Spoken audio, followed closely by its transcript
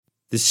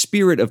The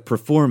spirit of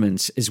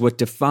performance is what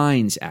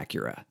defines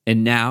Acura.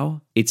 And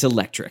now, it's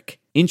electric.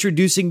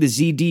 Introducing the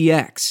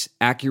ZDX,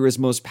 Acura's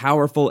most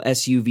powerful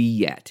SUV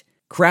yet.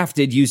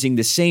 Crafted using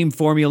the same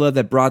formula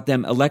that brought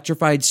them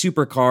electrified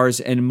supercars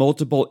and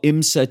multiple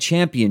IMSA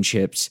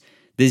championships,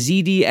 the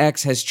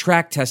ZDX has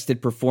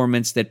track-tested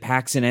performance that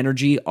packs an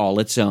energy all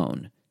its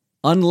own.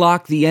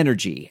 Unlock the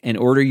energy and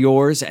order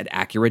yours at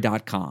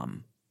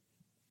Acura.com.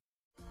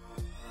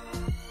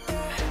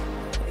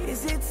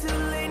 Is it too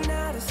late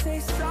now to say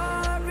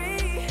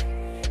sorry?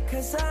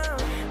 'Cause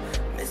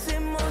I'm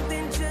missing more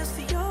than just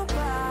your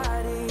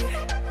body.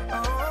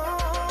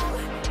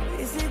 Oh,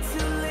 is it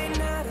too late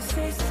now to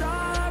say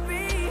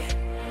sorry?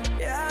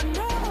 Yeah, I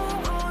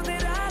know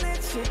that I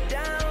let you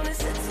down. Is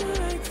it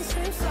too late to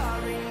say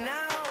sorry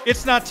now?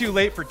 It's not too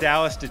late for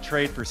Dallas to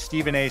trade for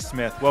Stephen A.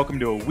 Smith. Welcome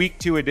to a Week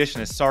 2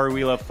 edition of Sorry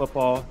We Love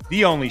Football,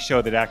 the only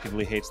show that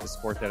actively hates the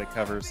sport that it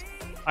covers.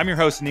 I'm your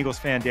host and Eagles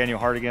fan, Daniel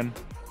Hardigan.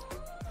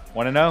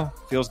 Want to know?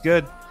 Feels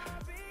good.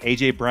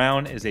 A.J.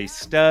 Brown is a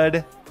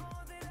stud.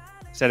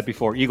 Said it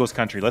before, Eagles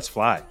country, let's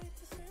fly.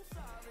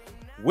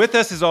 With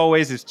us, as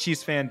always, is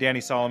Chiefs fan Danny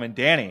Solomon.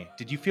 Danny,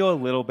 did you feel a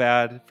little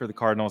bad for the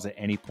Cardinals at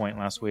any point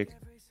last week?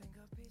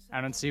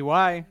 I don't see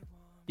why.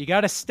 You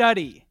got to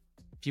study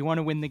if you want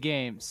to win the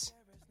games.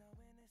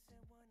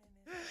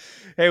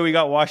 Hey, we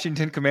got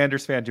Washington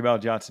Commanders fan Jamel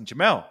Johnson.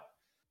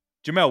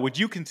 Jamel, would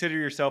you consider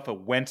yourself a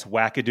Wentz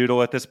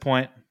wackadoodle at this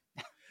point?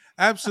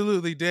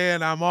 Absolutely,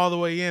 Dan. I'm all the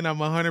way in. I'm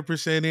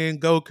 100% in.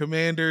 Go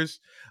Commanders.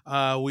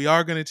 We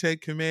are going to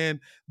take command.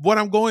 What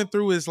I'm going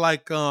through is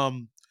like,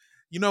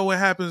 you know what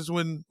happens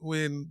when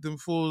them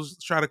fools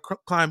try to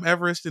climb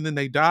Everest and then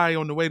they die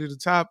on the way to the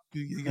top?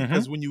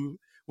 Because when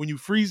you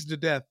freeze to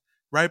death,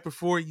 right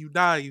before you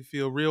die, you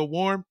feel real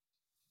warm.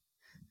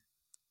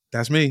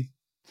 That's me.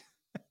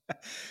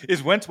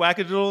 Is Wentz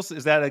Wackadoodles,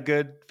 is that a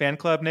good fan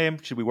club name?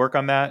 Should we work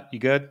on that? You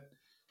good?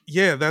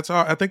 Yeah,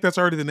 I think that's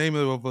already the name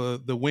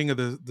of the wing of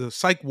the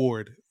psych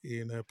ward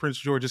in Prince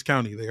George's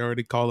County. They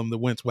already call them the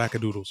Wentz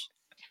Wackadoodles.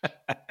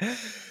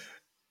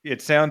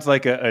 It sounds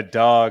like a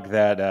dog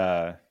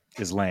that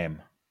is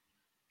lame.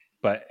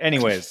 But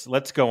anyways,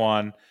 let's go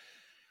on.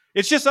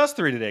 It's just us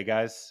three today,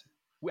 guys.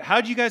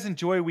 How'd you guys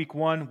enjoy week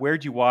 1?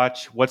 Where'd you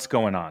watch? What's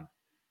going on?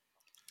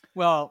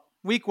 Well,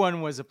 week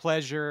 1 was a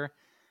pleasure.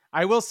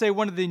 I will say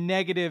one of the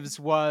negatives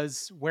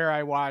was where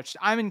I watched.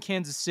 I'm in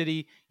Kansas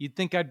City. You'd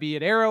think I'd be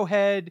at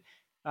Arrowhead,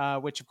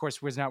 which of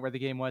course was not where the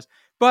game was,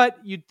 but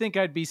you'd think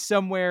I'd be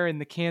somewhere in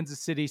the Kansas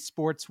City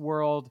sports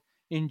world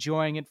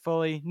enjoying it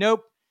fully.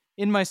 Nope.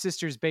 In my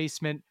sister's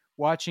basement,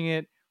 watching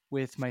it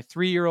with my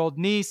 3-year-old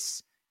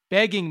niece,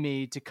 begging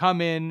me to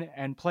come in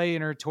and play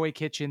in her toy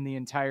kitchen the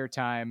entire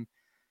time.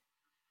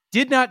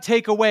 Did not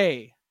take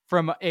away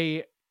from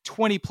a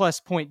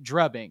 20-plus point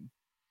drubbing,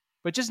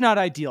 but just not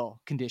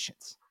ideal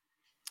conditions.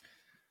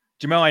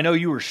 Jamel, I know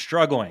you were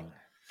struggling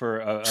for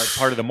a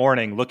part of the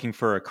morning looking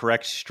for a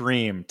correct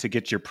stream to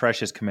get your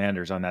precious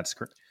Commanders on that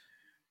screen.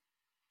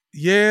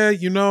 Yeah,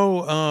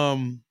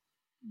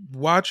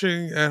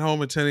 watching at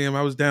home at 10 a.m.,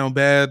 I was down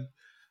bad.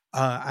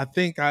 I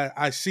think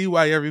I see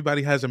why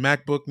everybody has a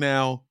MacBook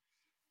now.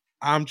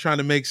 I'm trying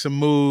to make some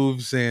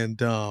moves, and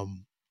the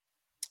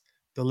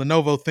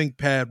Lenovo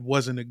ThinkPad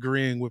wasn't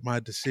agreeing with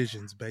my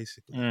decisions,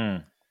 basically.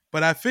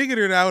 But I figured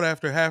it out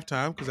after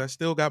halftime because I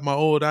still got my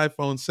old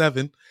iPhone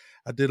 7.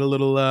 I did a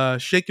little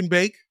shake and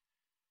bake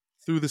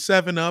through the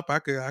 7-Up. I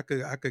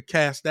could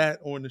cast that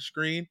on the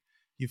screen.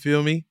 You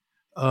feel me?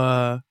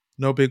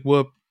 No big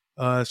whoop.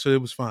 So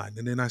it was fine.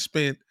 And then I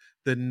spent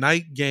the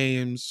night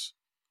games.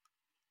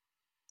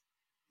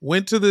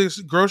 Went to the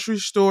grocery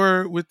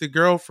store with the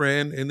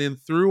girlfriend and then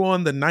threw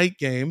on the night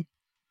game.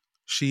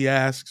 She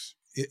asks,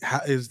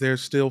 "Is there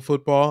still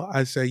football?"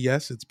 I say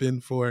yes. It's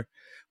been for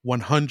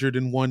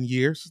 101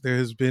 years. There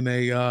has been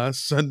a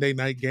Sunday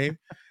night game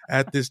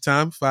at this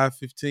time,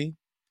 5:15.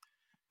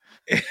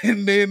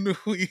 And then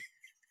we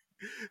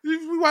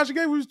watched the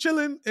game. We was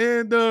chilling.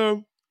 And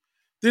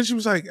then she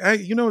was like,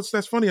 "Hey,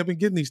 that's funny. I've been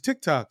getting these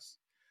TikToks.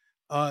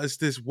 It's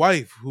this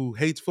wife who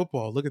hates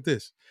football. Look at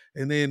this."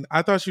 And then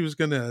I thought she was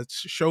going to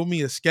show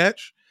me a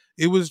sketch.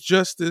 It was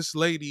just this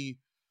lady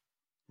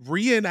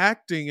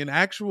reenacting an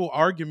actual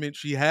argument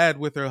she had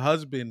with her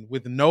husband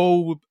with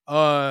no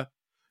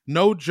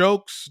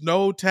jokes,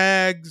 no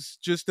tags,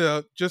 just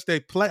a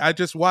play. I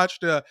just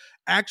watched a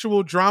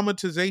actual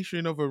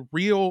dramatization of a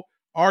real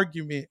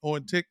argument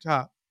on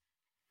TikTok.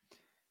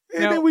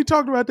 And then we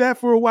talked about that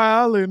for a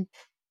while. And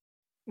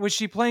was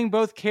she playing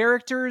both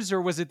characters,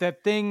 or was it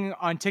that thing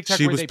on TikTok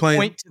where they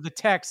point to the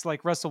text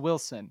like Russell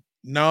Wilson?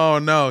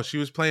 No. She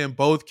was playing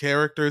both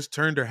characters,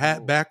 turned her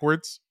hat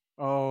backwards.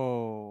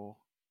 Oh.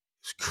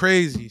 It's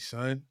crazy,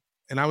 son.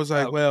 And I was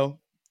like,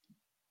 well.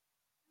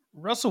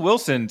 Russell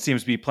Wilson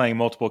seems to be playing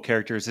multiple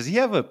characters. Does he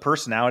have a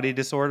personality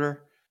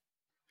disorder?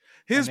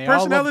 His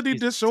personality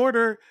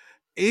disorder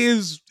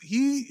is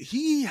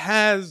he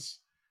has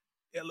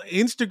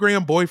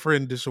Instagram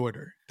boyfriend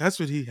disorder. That's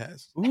what he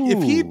has. Ooh.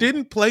 If he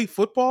didn't play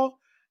football,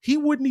 he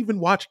wouldn't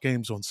even watch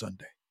games on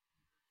Sunday.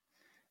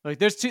 Like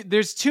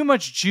there's too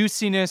much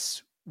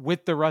juiciness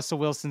with the Russell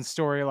Wilson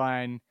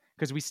storyline,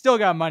 because we still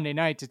got Monday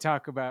night to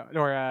talk about,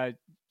 or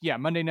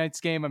Monday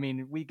night's game. I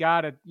mean, we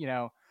gotta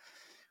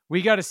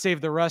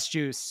save the Russ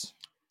juice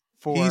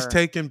for. He's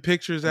taking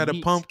pictures at a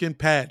meat. pumpkin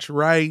patch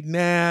right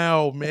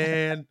now,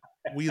 man.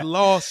 We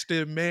lost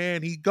him,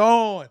 man. He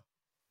gone.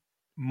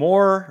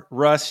 More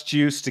Russ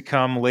juice to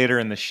come later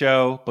in the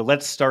show, but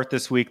let's start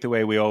this week the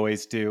way we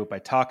always do by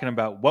talking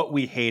about what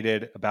we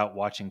hated about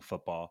watching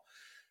football.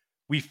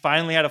 We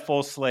finally had a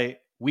full slate.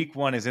 Week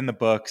 1 is in the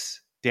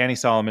books. Danny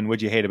Solomon,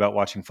 what'd you hate about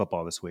watching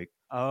football this week?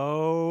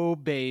 Oh,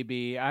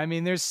 baby. I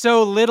mean, there's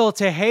so little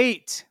to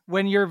hate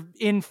when you're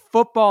in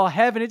football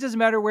heaven. It doesn't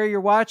matter where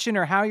you're watching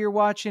or how you're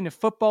watching. If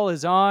football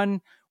is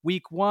on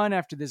week 1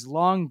 after this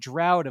long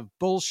drought of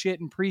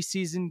bullshit and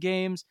preseason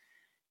games,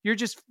 you're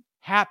just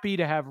happy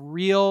to have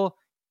real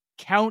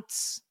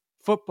counts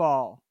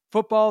football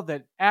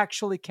that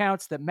actually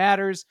counts, that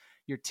matters.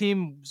 Your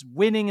team's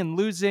winning and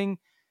losing,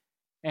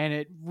 and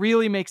it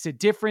really makes a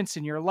difference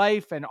in your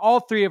life. And all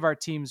 3 of our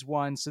teams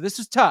won. So this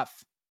was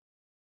tough.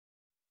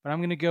 But I'm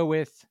going to go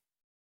with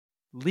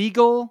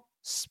legal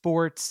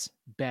sports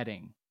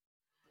betting.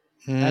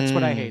 That's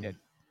what I hated.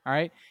 All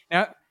right.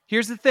 Now,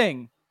 here's the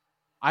thing.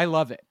 I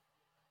love it.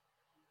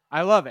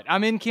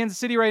 I'm in Kansas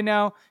City right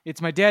now.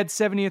 It's my dad's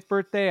 70th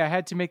birthday. I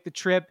had to make the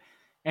trip.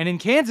 And in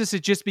Kansas,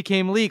 it just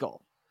became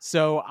legal.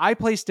 So I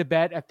placed a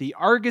bet at the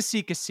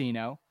Argosy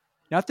Casino.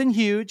 Nothing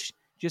huge.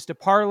 Just a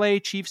parlay,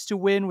 Chiefs to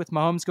win with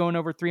Mahomes going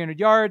over 300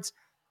 yards.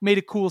 Made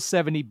a cool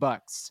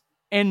 $70.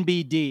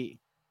 NBD.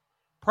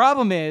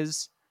 Problem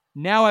is,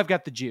 now I've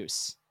got the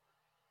juice.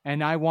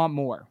 And I want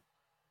more.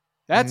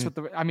 That's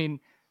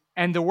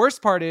and the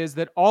worst part is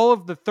that all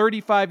of the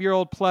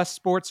 35-year-old plus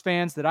sports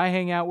fans that I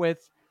hang out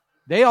with,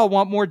 they all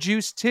want more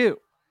juice too.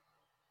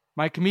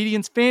 My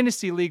Comedians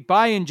Fantasy League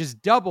buy-in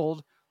just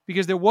doubled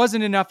because there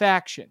wasn't enough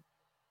action.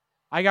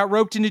 I got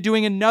roped into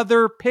doing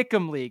another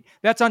Pick'em League.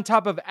 That's on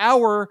top of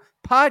our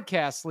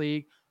podcast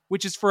league,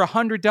 which is for a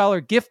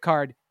 $100 gift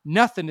card.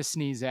 Nothing to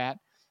sneeze at.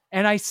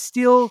 And I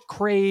still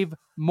crave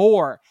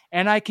more.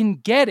 And I can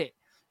get it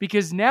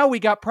because now we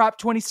got Prop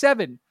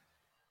 27,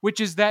 which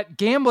is that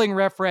gambling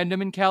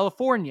referendum in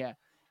California.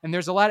 And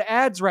there's a lot of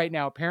ads right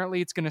now.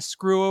 Apparently, it's going to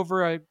screw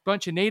over a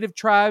bunch of native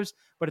tribes,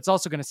 but it's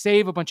also going to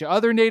save a bunch of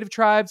other native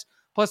tribes.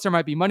 Plus, there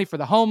might be money for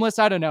the homeless.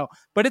 I don't know.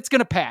 But it's going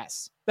to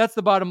pass. That's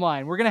the bottom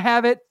line. We're going to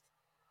have it.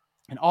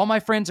 And all my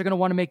friends are going to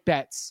want to make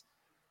bets.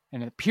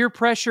 And the peer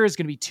pressure is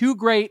going to be too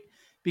great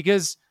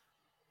because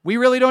we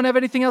really don't have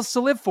anything else to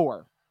live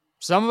for.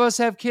 Some of us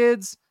have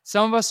kids.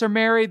 Some of us are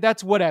married.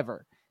 That's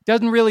whatever.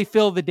 Doesn't really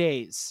fill the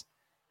days.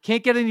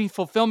 Can't get any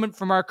fulfillment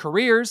from our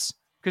careers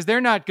because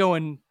they're not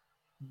going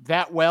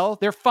that well.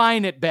 They're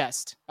fine at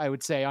best, I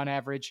would say, on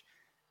average.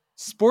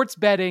 Sports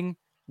betting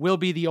will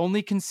be the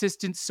only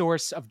consistent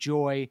source of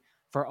joy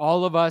for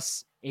all of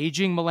us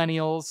aging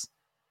millennials.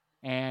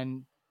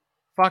 And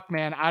fuck,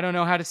 man, I don't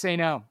know how to say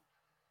no.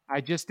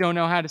 I just don't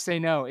know how to say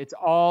no. It's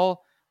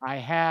all I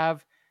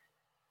have.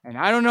 And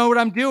I don't know what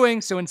I'm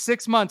doing. So in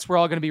 6 months, we're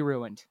all going to be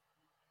ruined.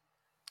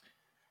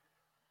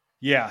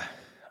 Yeah,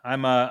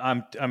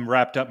 I'm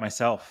wrapped up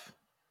myself.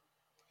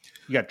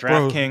 You got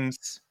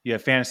DraftKings, you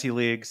have fantasy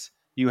leagues,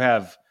 you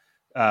have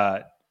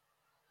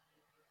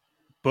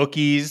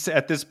bookies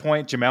at this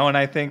point. Jamel and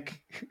I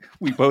think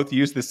we both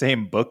use the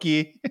same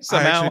bookie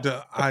somehow.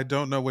 I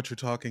don't know what you're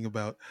talking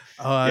about.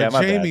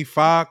 Jamie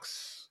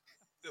Foxx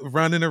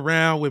running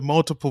around with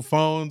multiple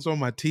phones on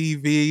my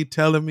TV,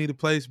 telling me to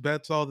place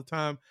bets all the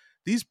time.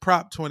 These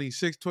Prop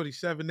 26,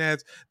 27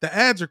 ads, the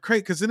ads are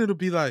great because then it'll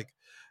be like,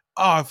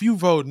 oh, if you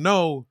vote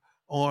no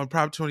on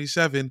Prop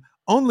 27,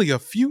 only a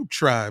few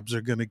tribes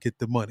are going to get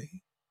the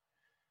money.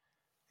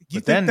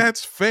 You think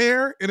that's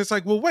fair? And it's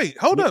like, well, wait,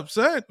 hold up,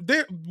 son.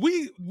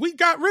 We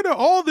got rid of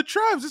all the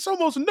tribes. It's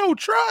almost no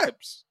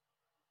tribes.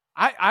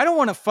 I don't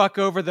want to fuck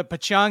over the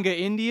Pechanga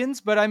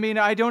Indians, but I mean,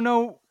 I don't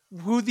know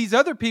who these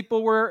other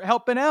people were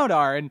helping out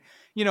are. And,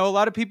 you know, a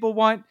lot of people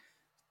want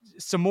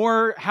some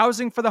more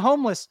housing for the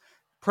homeless.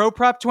 Pro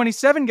Prop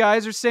 27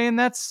 guys are saying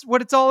that's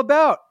what it's all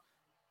about.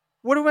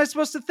 What am I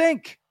supposed to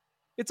think?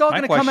 It's all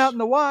going to come out in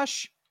the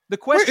wash. The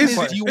question is,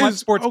 do you want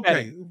sports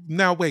betting?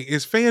 Now, wait,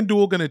 is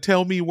FanDuel going to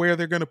tell me where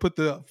they're going to put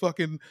the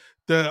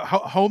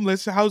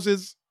homeless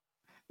houses?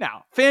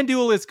 Now,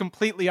 FanDuel is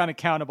completely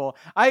unaccountable.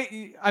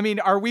 I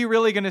mean, are we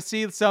really going to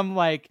see some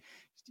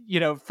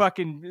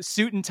fucking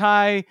suit and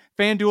tie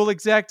FanDuel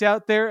exec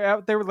out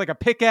there with like a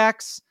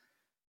pickaxe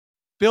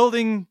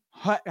building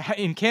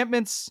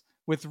encampments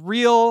with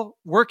real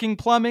working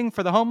plumbing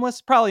for the homeless?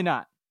 Probably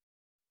not.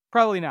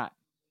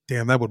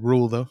 Damn, that would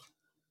rule though.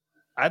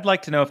 I'd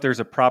like to know if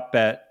there's a prop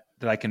bet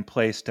that I can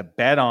place to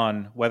bet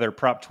on whether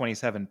Prop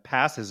 27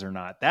 passes or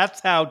not. That's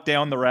how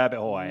down the rabbit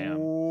hole I am.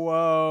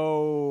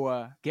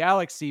 Whoa.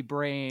 Galaxy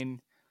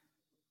brain.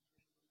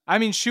 I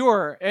mean,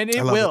 sure. And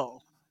it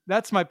will.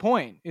 That's my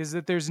point, is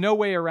that there's no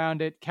way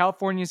around it.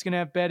 California's going to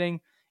have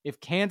betting. If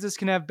Kansas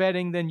can have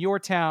betting, then your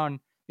town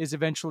is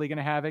eventually going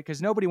to have it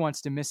because nobody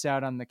wants to miss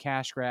out on the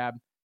cash grab.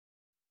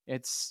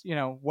 It's,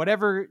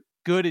 whatever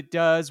good it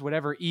does,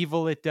 whatever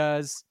evil it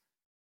does,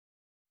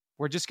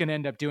 we're just going to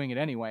end up doing it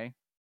anyway.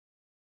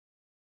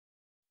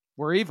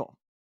 We're evil.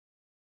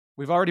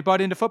 We've already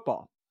bought into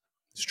football.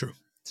 It's true.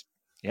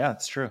 Yeah,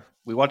 it's true.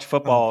 We watch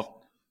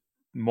football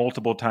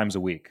multiple times a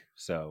week,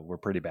 so we're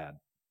pretty bad.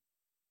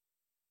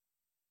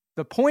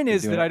 The point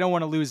is that I don't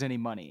want to lose any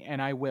money,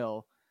 and I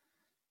will,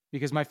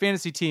 because my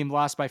fantasy team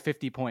lost by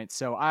 50 points.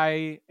 So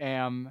I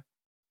am,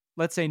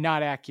 let's say,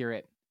 not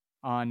accurate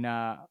on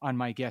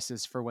my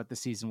guesses for what the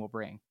season will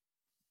bring.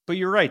 But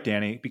you're right,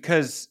 Danny,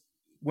 because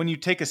when you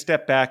take a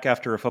step back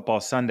after a football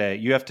Sunday,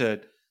 you have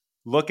to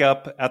look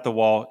up at the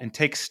wall and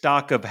take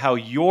stock of how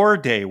your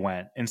day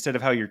went instead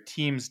of how your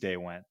team's day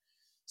went.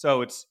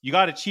 So it's, you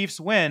got a Chiefs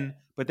win,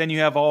 but then you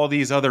have all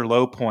these other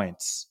low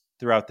points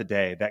throughout the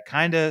day that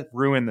kind of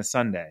ruin the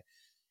Sunday.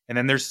 And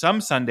then there's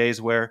some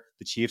Sundays where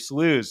the Chiefs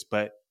lose,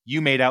 but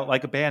you made out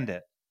like a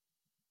bandit.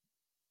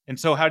 And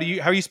so how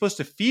are you supposed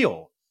to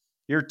feel?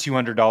 You're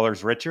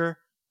 $200 richer,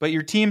 but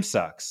your team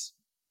sucks.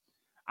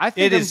 I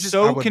think it is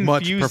so I would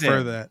confusing. much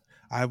prefer that.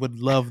 I would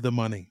love the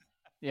money.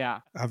 Yeah.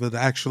 I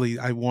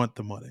want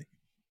the money.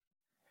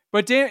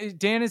 But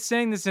Dan is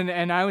saying this,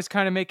 and I was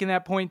kind of making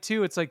that point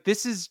too. It's like,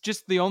 this is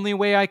just the only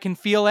way I can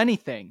feel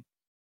anything.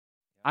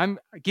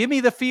 Give me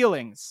the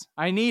feelings.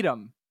 I need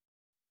them.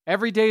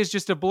 Every day is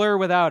just a blur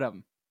without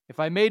them. If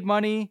I made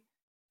money,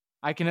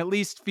 I can at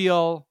least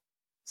feel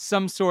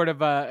some sort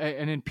of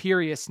an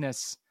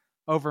imperiousness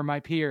over my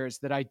peers,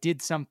 that I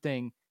did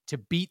something to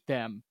beat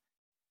them.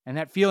 And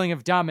that feeling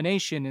of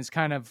domination is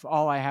kind of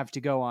all I have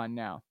to go on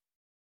now.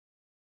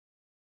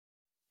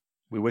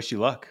 We wish you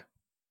luck.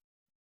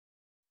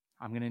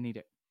 I'm going to need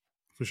it.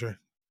 For sure.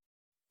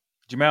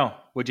 Jamel,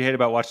 what'd you hate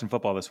about watching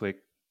football this week?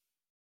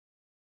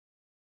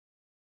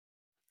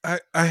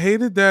 I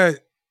hated that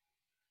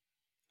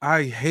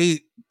I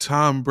hate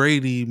Tom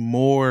Brady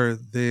more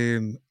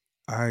than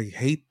I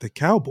hate the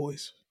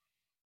Cowboys.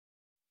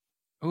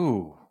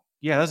 Ooh,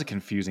 yeah, that was a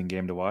confusing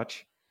game to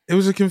watch. It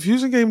was a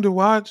confusing game to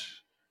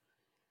watch,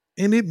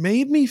 and it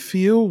made me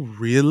feel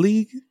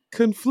really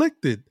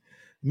conflicted,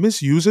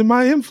 misusing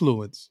my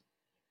influence.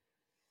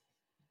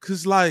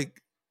 Because,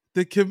 like,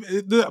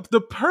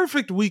 the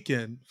perfect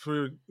weekend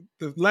for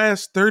the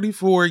last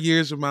 34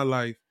 years of my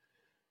life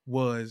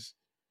was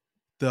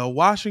the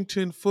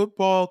Washington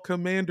Football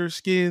Commander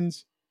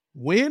Skins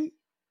win,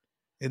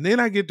 and then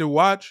I get to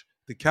watch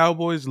the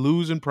Cowboys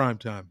lose in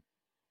primetime.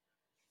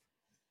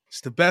 It's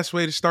the best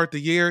way to start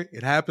the year.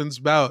 It happens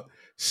about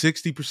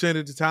 60%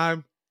 of the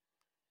time,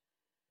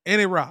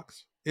 and it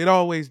rocks. It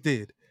always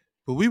did.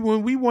 But we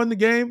won the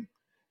game,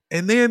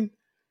 and then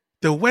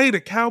the way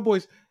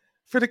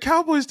for the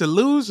Cowboys to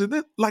lose, and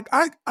then, like,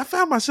 I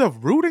found myself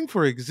rooting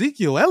for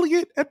Ezekiel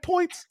Elliott at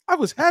points. I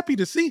was happy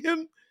to see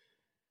him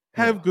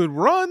have good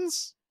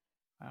runs.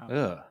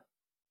 Ugh.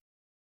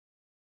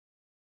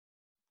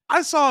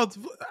 I saw,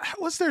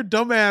 what's their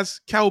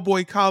dumbass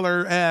cowboy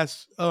collar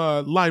ass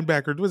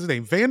linebacker? What's his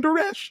name? Van Der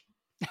Esch?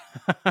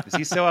 Is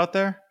he still out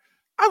there?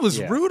 I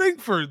was rooting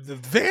for the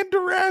Van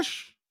Der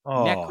Esch.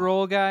 Oh. Neck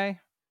roll guy.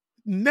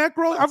 Neck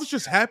roll. I was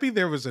just happy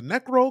there was a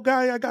neck roll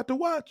guy I got to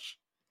watch.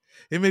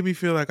 It made me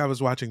feel like I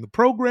was watching the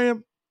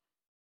program.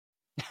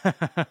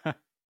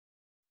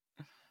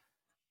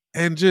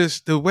 And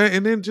just the way,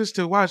 and then just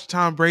to watch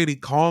Tom Brady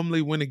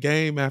calmly win a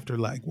game after,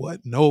 like,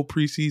 what, no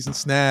preseason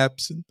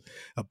snaps and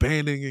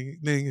abandoning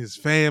his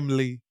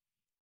family.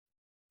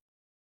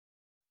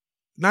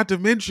 Not to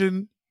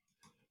mention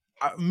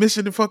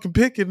missing the fucking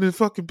pick and the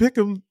fucking pick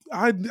 'em.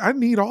 I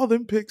need all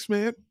them picks,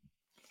 man.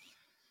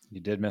 You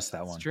did miss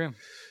that one. It's true.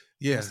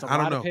 Yeah, Missed a I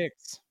don't lot know. of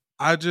picks.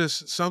 I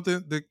just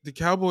the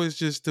Cowboys,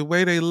 just the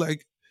way they,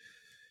 like,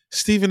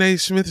 Stephen A.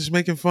 Smith is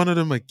making fun of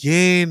them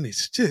again.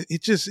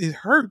 It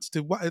hurts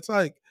to watch.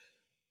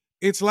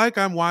 It's like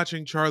I'm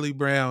watching Charlie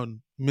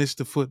Brown miss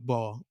the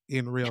football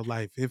in real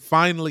life. It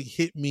finally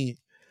hit me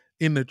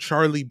in the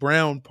Charlie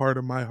Brown part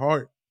of my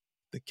heart.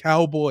 The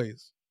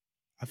Cowboys.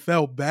 I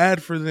felt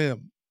bad for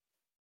them.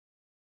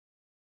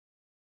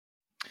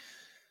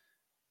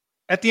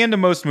 At the end of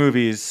most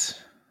movies,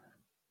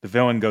 the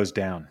villain goes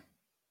down.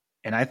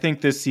 And I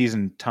think this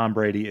season, Tom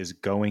Brady is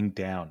going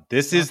down.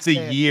 This is the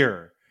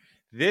year.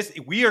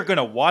 We are going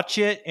to watch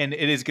it, and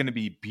it is going to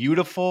be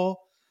beautiful.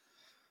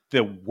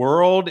 The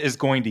world is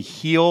going to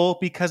heal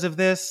because of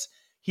this.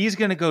 He's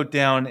going to go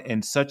down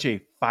in such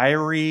a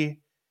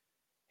fiery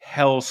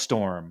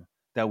hellstorm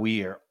that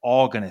we are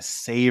all going to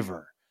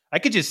savor. I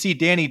could just see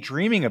Danny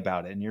dreaming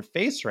about it in your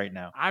face right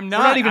now. I'm not.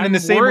 We're not even in the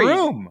same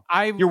room.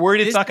 You're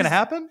worried it's not going to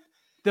happen?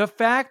 The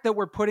fact that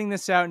we're putting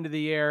this out into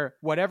the air,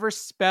 whatever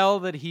spell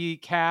that he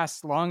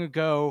cast long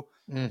ago,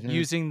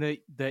 using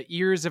the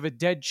ears of a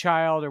dead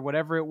child or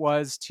whatever it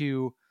was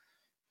to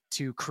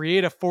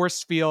create a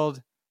force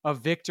field of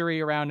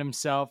victory around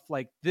himself,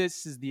 like,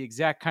 this is the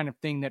exact kind of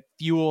thing that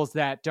fuels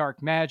that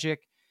dark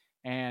magic.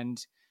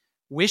 And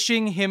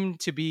wishing him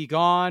to be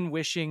gone,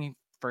 wishing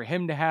for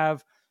him to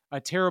have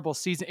a terrible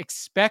season,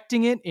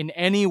 expecting it in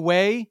any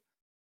way,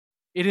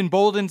 it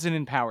emboldens and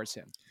empowers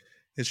him.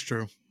 It's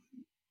true.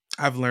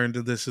 I've learned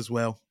of this as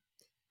well.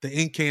 The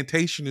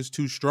incantation is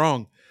too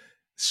strong.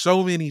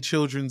 So many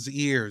children's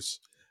ears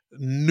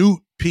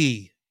Newt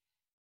P.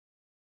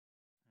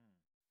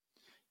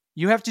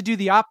 You have to do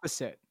the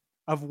opposite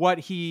of what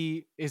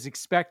he is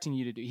expecting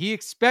you to do. He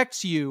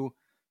expects you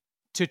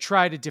to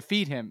try to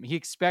defeat him. He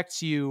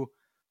expects you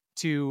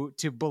to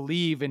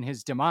believe in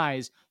his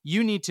demise.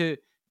 You need to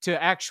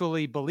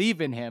actually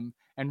believe in him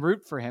and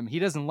root for him. He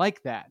doesn't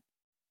like that.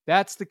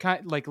 That's the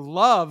kind, like,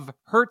 love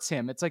hurts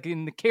him. It's like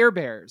in the Care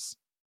Bears.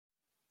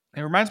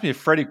 It reminds me of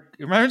Freddy.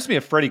 It reminds me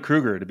of Freddy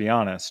Krueger, to be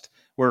honest,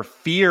 where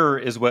fear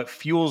is what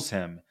fuels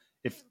him.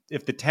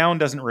 If the town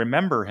doesn't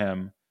remember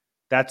him,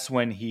 that's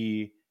when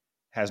he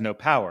has no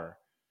power.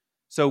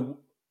 So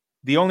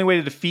the only way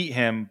to defeat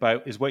him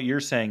is what you're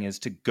saying, is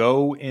to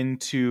go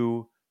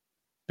into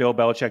Bill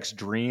Belichick's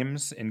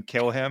dreams and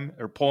kill him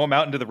or pull him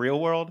out into the real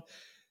world.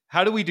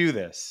 How do we do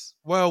this?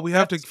 Well, we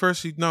have to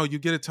first, you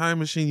get a time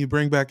machine, you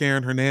bring back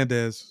Aaron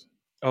Hernandez.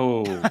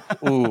 Ooh,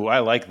 I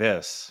like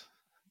this.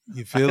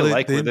 You feel I it?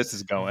 like where this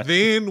is going.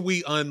 Then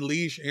we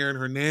unleash Aaron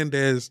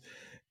Hernandez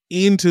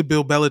into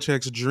Bill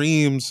Belichick's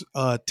dreams,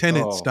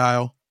 Tenet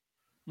style.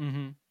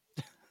 Mm-hmm.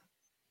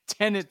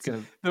 Tenet,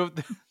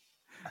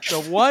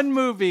 the one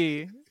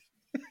movie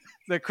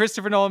that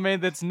Christopher Nolan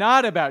made that's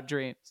not about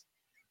dreams.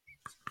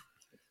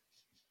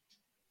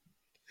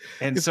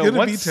 And it's so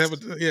once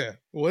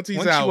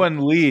he's out, you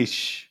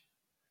unleash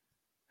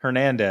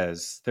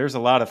Hernandez, there's a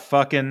lot of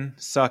fucking,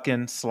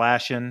 sucking,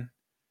 slashing,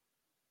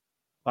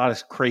 a lot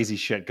of crazy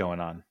shit going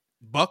on.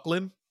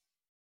 Buckling.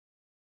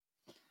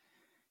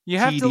 You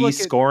have TD to look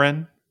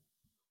scoring.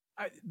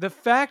 at the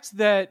fact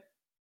that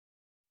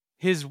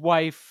his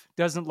wife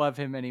doesn't love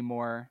him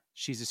anymore.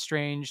 She's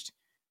estranged.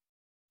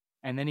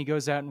 And then he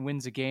goes out and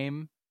wins a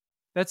game.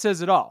 That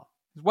says it all.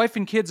 His wife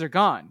and kids are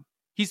gone.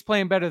 He's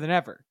playing better than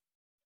ever.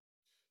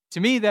 To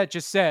me, that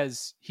just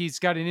says he's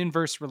got an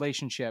inverse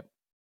relationship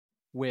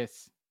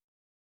with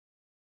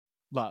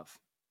love.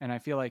 And I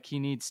feel like he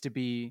needs to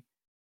be,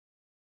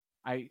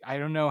 I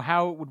don't know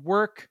how it would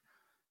work.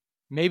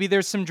 Maybe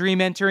there's some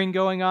dream entering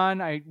going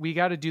on. We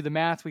got to do the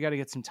math. We got to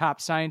get some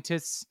top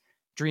scientists,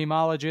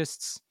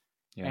 dreamologists,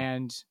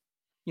 and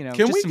some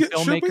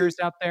filmmakers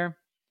out there.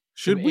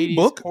 Should we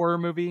book horror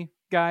movie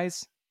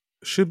guys?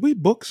 Should we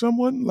book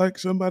someone, like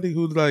somebody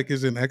who like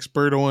is an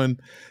expert on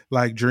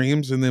like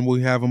dreams, and then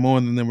we have them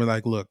on, and then we're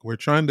like, look, we're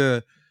trying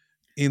to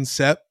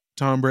incept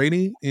Tom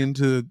Brady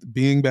into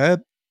being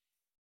bad.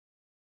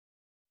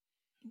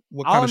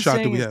 What kind of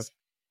shot do we have?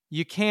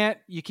 You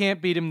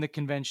can't beat him the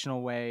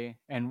conventional way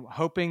and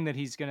hoping that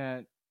he's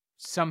gonna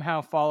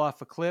somehow fall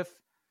off a cliff.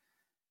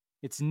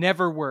 It's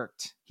never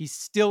worked. He's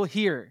still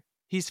here.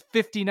 He's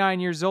 59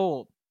 years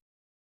old.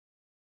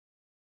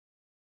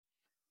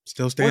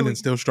 Still standing,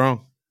 still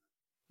strong.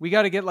 We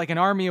got to get like an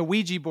army of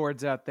Ouija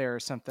boards out there or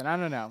something. I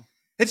don't know.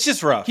 It's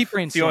just rough. Keep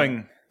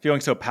brainstorming.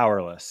 Feeling so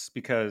powerless,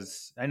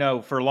 because I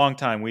know for a long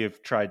time we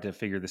have tried to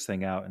figure this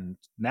thing out, and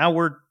now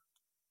we're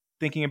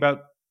thinking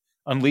about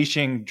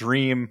unleashing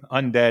dream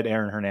undead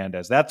Aaron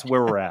Hernandez. That's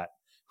where we're at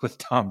with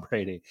Tom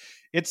Brady.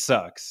 It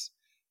sucks.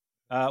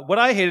 What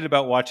I hated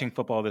about watching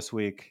football this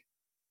week,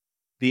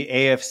 the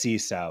AFC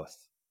South.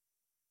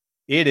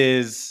 It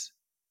is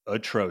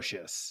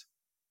atrocious.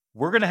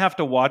 We're going to have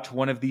to watch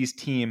one of these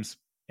teams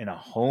in a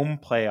home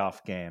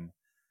playoff game.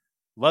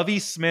 Lovie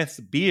Smith's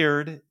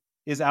beard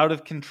is out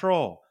of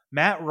control.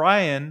 Matt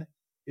Ryan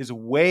is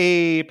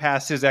way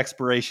past his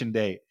expiration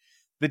date.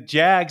 The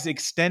Jags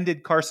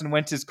extended Carson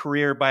Wentz's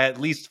career by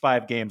at least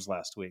 5 games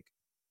last week.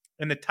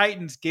 And the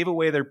Titans gave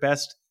away their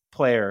best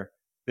player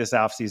this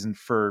offseason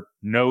for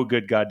no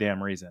good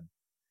goddamn reason.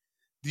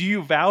 The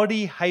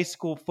Uvalde high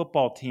school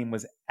football team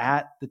was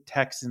at the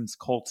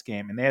Texans-Colts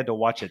game, and they had to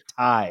watch a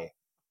tie.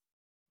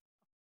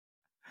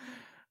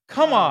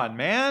 Come on,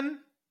 man.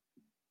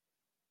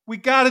 We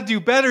got to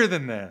do better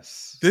than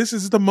this. This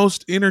is the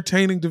most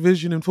entertaining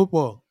division in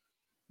football.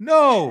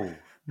 No,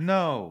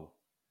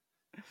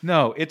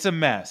 it's a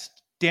mess.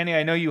 Danny,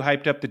 I know you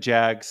hyped up the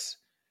Jags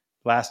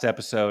last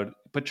episode,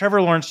 but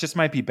Trevor Lawrence just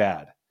might be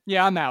bad.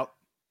 Yeah, I'm out.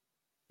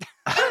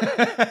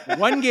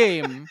 One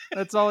game.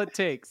 That's all it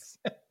takes.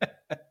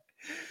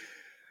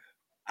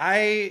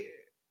 It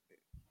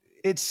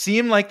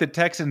seemed like the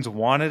Texans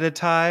wanted a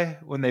tie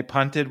when they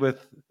punted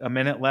with a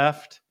minute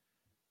left.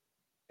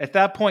 At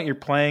that point, you're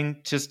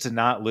playing just to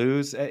not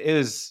lose.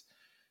 It's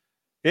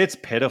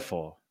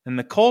pitiful. And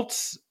the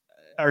Colts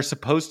are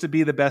supposed to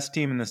be the best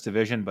team in this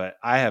division, but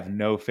I have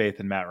no faith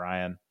in Matt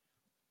Ryan.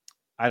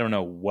 I don't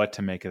know what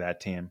to make of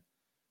that team.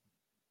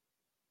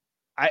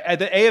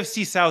 The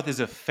AFC South is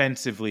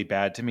offensively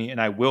bad to me, and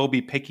I will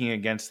be picking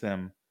against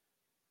them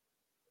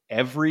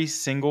every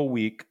single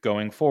week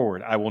going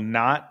forward. I will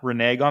not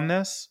renege on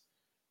this.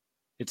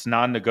 It's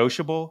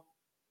non-negotiable.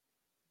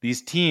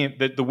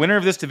 The winner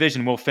of this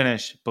division will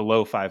finish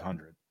below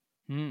 500.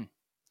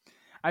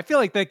 I feel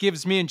like that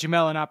gives me and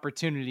Jamel an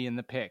opportunity in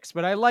the picks,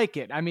 but I like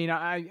it. I mean,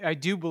 I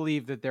do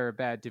believe that they're a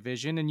bad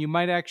division, and you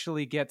might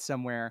actually get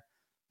somewhere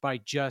by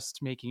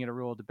just making it a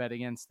rule to bet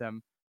against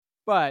them.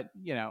 But,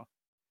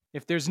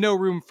 if there's no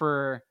room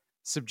for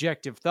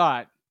subjective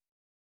thought,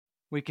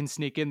 we can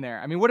sneak in there.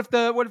 I mean, what if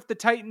the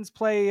Titans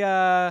play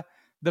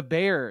the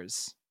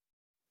Bears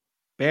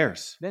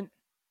Bears. Then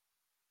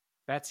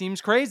that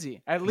seems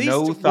crazy. At least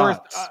No worth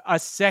thoughts. a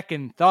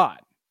second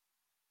thought.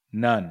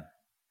 None.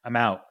 I'm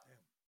out.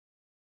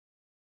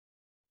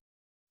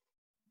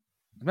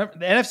 Remember,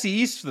 the NFC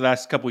East for the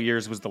last couple of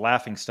years was the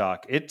laughing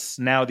stock. It's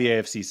now the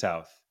AFC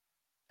South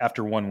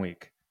after 1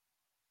 week.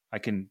 I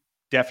can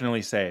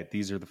definitely say it.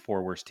 These are the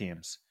 4 worst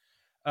teams.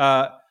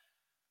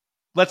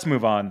 Let's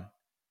move on.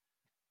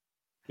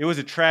 It was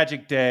a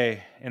tragic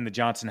day in the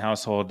Johnson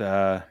household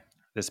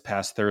this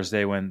past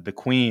Thursday when the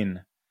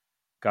Queen,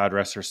 God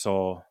rest her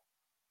soul,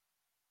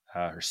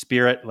 her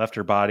spirit left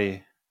her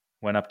body,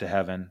 went up to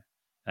heaven.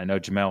 I know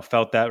Jamel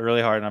felt that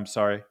really hard, and I'm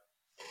sorry.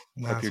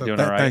 Hope you're doing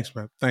all right. Thanks,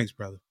 man. Thanks,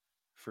 brother.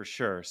 For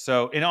sure.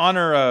 So in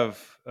honor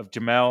of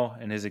Jamel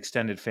and his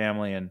extended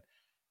family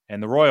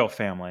and the royal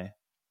family,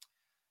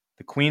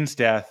 the Queen's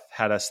death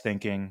had us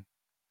thinking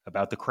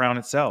about the crown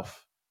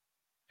itself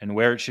and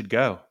where it should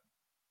go.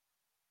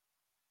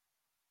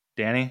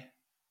 Danny,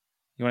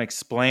 you want to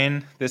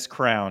explain this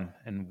crown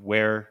and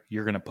where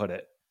you're going to put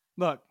it?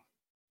 Look,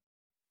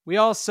 we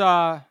all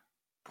saw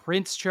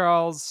Prince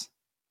Charles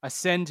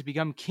ascend to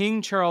become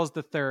King Charles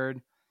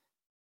III.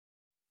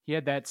 He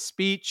had that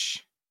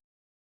speech,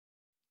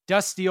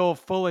 dusty old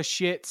full of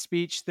shit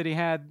speech that he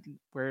had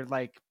where,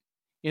 like,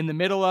 in the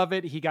middle of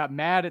it, he got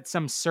mad at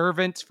some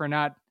servant for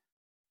not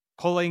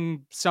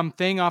pulling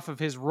something off of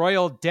his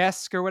royal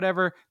desk or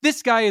whatever.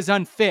 This guy is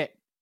unfit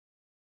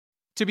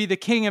to be the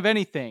king of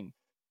anything.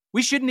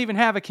 We shouldn't even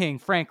have a king,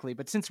 frankly,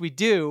 but since we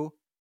do,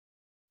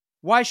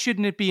 why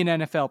shouldn't it be an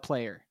NFL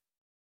player?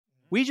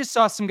 We just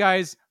saw some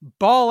guys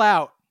ball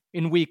out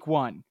in week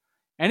 1,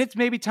 and it's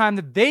maybe time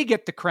that they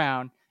get the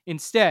crown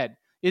instead.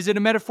 Is it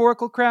a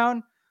metaphorical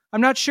crown?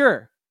 I'm not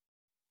sure.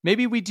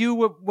 Maybe we do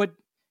what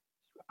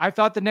I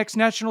thought the next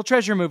National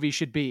Treasure movie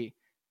should be.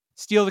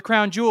 Steal the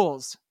crown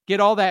jewels. Get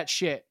all that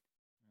shit.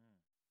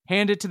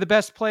 Hand it to the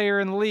best player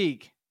in the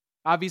league.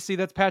 Obviously,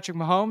 that's Patrick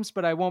Mahomes,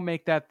 but I won't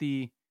make that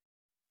the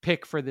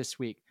pick for this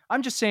week.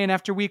 I'm just saying,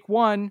 after week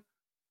 1,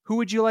 who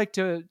would you like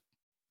to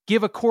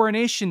give a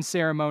coronation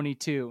ceremony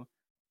to?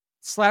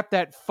 Slap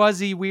that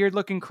fuzzy,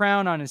 weird-looking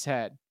crown on his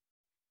head.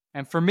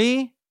 And for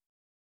me,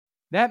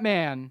 that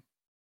man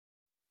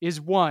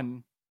is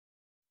one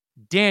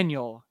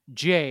Daniel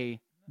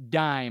J.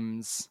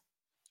 Dimes.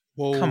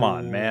 Whoa. Come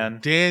on, man.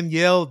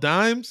 Danielle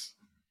Dimes?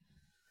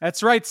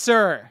 That's right,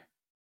 sir.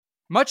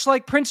 Much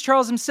like Prince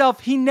Charles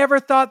himself, he never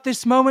thought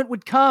this moment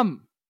would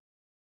come.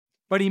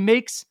 But he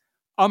makes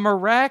a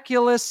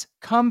miraculous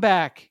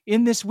comeback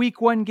in this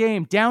week 1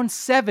 game, down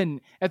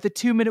 7 at the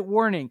 2-minute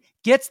warning,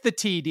 gets the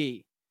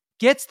TD,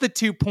 gets the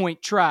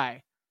 2-point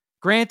try.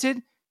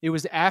 Granted, it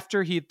was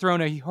after he had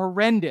thrown a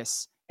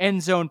horrendous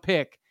end zone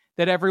pick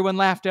that everyone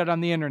laughed at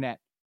on the internet.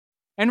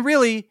 And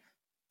really,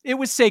 it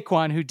was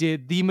Saquon who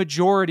did the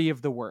majority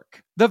of the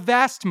work. The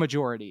vast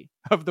majority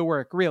of the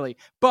work, really.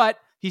 But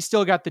he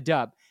still got the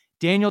dub.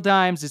 Daniel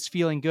Dimes is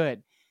feeling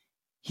good.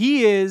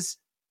 He is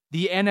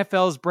the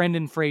NFL's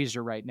Brendan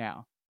Fraser right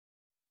now.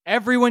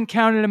 Everyone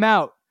counted him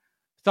out,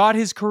 thought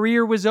his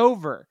career was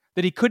over,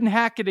 that he couldn't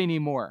hack it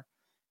anymore.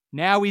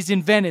 Now he's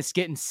in Venice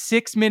getting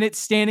 6-minute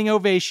standing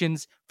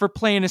ovations for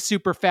playing a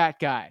super fat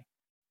guy.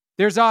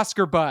 There's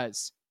Oscar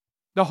buzz.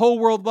 The whole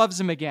world loves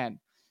him again.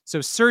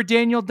 So Sir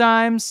Daniel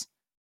Dimes,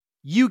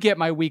 you get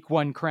my week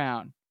 1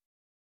 crown.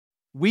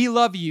 We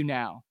love you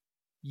now.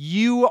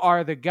 You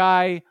are the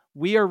guy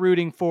we are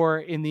rooting for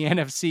in the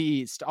NFC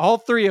East. All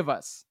 3 of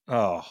us.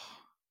 Oh.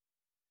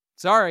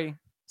 Sorry,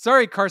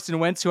 Carson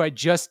Wentz, who I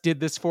just did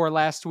this for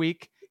last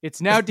week.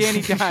 It's now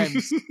Danny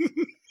Dimes.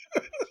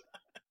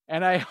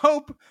 And I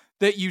hope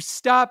that you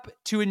stop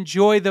to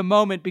enjoy the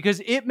moment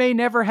because it may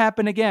never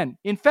happen again.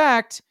 In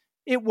fact,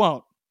 it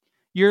won't.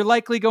 You're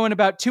likely going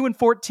about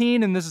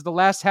 2-14, and this is the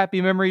last happy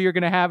memory you're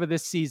going to have of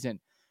this season.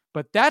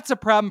 But that's a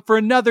problem for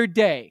another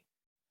day.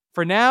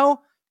 For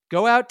now,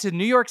 go out to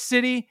New York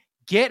City,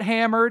 get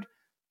hammered,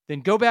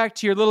 then go back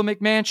to your little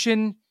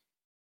McMansion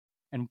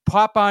and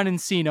pop on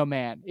Encino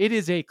Man. It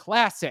is a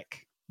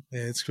classic.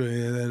 Yeah, it's great.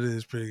 Yeah, that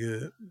is pretty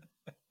good.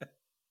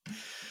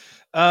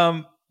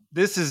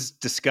 This is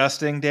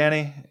disgusting,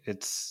 Danny.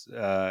 It's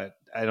I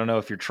don't know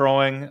if you're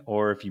trolling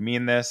or if you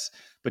mean this,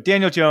 but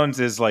Daniel Jones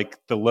is like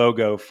the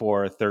logo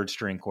for a third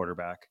string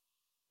quarterback.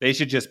 They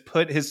should just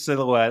put his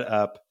silhouette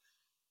up.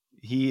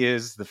 He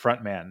is the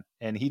front man,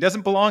 and he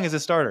doesn't belong as a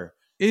starter.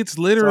 It's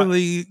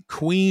literally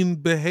Queen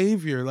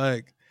behavior.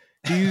 Like,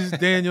 he's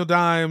Daniel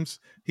Dimes.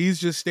 He's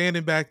just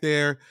standing back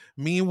there.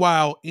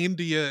 Meanwhile,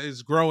 India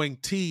is growing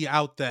tea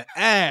out the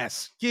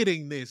ass,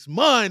 getting this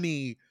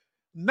money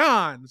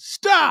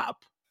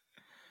non-stop.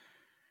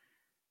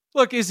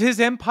 Look, is his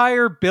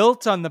empire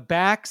built on the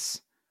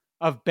backs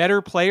of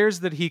better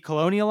players that he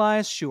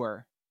colonialized?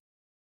 Sure.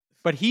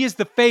 But he is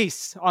the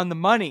face on the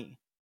money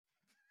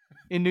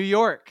in New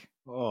York.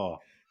 Oh,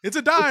 it's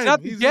a dime. It's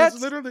not the Jets.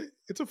 It's literally,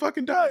 it's a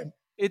fucking dime.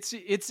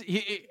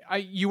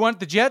 You want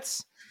the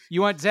Jets?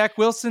 You want Zach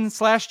Wilson /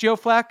 Joe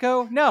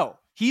Flacco? No,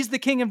 he's the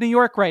king of New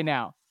York right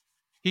now.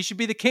 He should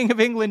be the king of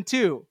England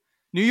too.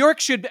 New York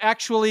should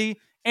actually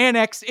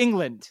annex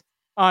England.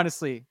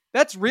 Honestly,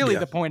 that's really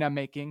the point I'm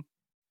making.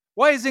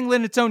 Why is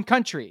England its own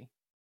country?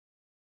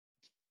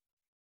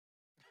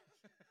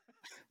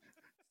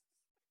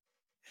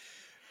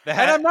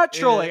 And I'm not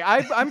trolling.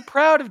 I'm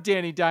proud of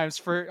Danny Dimes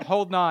for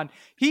holding on.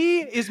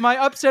 He is my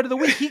upset of the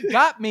week. He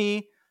got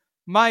me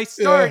my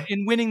start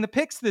in winning the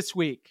picks this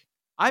week.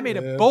 I made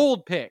a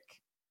bold pick,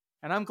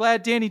 and I'm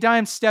glad Danny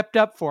Dimes stepped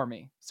up for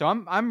me. So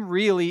I'm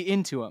really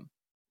into him.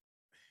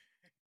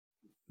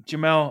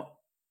 Jamel,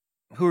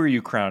 who are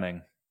you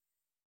crowning?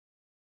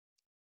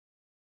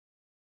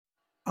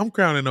 I'm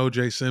crowning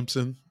OJ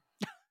Simpson.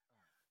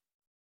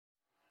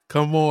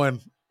 Come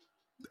on.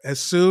 As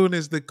soon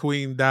as the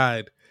Queen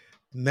died,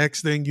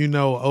 next thing you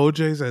know,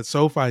 OJ's at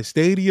SoFi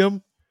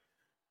Stadium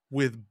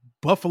with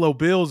Buffalo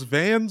Bills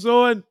vans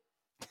on.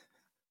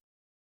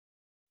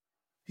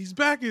 He's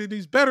back and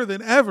he's better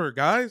than ever,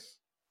 guys.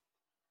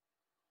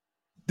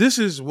 This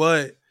is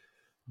what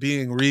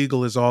being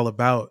Regal is all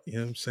about. You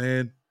know what I'm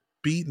saying?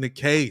 Beating the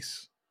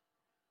case.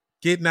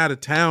 Getting out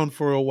of town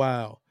for a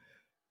while.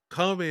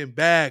 Coming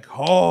back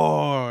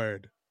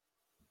hard.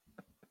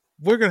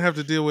 We're going to have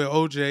to deal with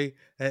OJ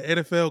at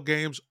NFL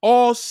games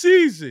all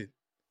season.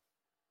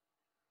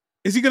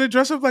 Is he going to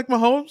dress up like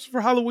Mahomes for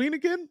Halloween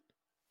again?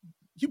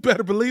 You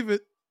better believe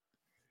it.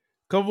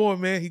 Come on,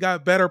 man. He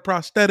got better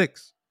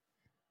prosthetics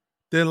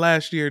than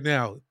last year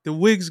now. The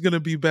wig's going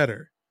to be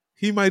better.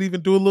 He might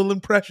even do a little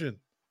impression.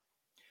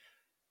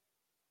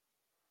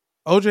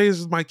 OJ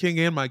is my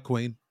king and my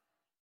queen.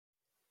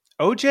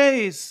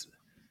 OJ's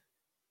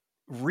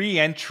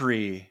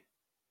re-entry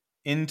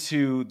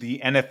into the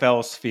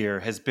NFL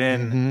sphere has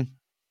been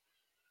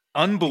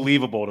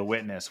unbelievable to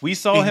witness. We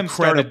saw him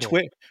start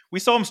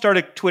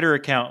a Twitter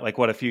account like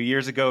a few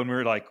years ago, and we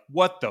were like,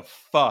 "What the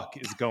fuck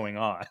is going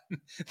on?"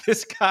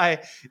 This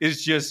guy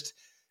is just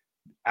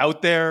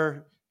out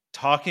there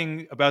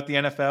talking about the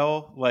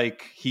NFL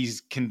like he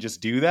can just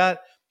do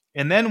that.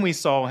 And then we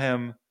saw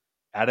him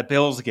at a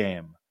Bills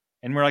game,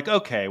 and we're like,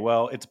 "Okay,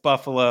 well, it's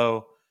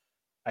Buffalo.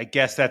 I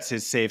guess that's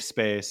his safe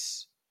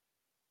space."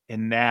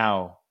 And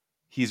now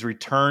he's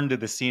returned to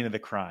the scene of the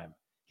crime.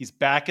 He's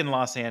back in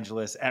Los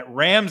Angeles at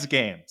Rams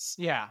games.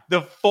 Yeah.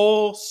 The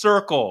full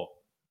circle.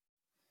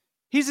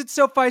 He's at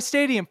SoFi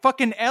Stadium.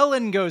 Fucking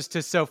Ellen goes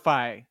to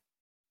SoFi.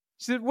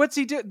 So what's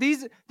he do?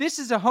 This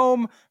is a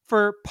home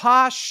for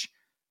posh,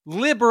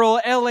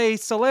 liberal LA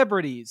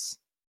celebrities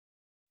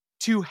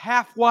to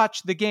half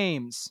watch the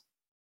games.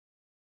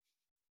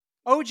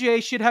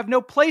 OJ should have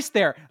no place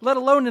there, let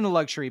alone in a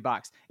luxury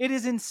box. It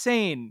is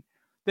insane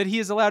that he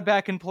is allowed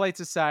back in polite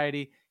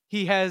society.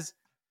 He has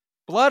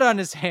blood on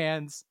his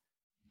hands.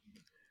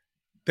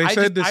 They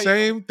said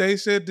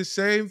the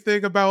same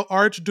thing about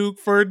Archduke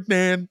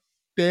Ferdinand,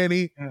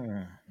 Danny.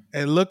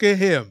 And look at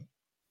him.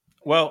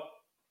 Well,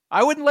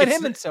 I wouldn't let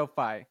him in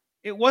SoFi.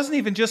 It wasn't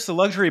even just the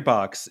luxury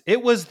box.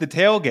 It was the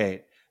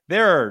tailgate.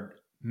 There are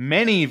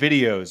many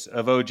videos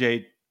of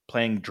OJ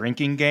playing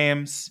drinking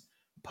games,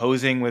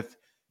 posing with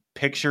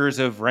pictures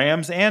of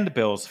Rams and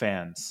Bills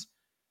fans.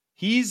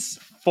 He's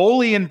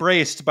fully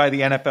embraced by the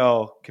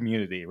NFL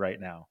community right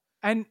now.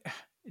 And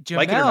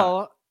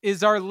Jamel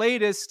is our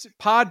latest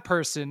pod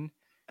person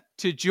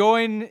to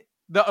join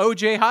the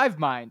OJ hive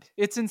mind.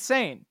 It's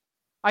insane.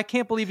 I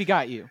can't believe he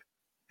got you.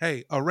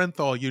 Hey,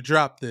 Arenthal, you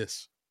dropped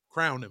this.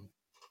 Crown him.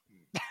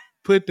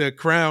 Put the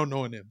crown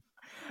on him.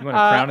 You want to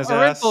crown his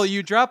ass? Arenthal,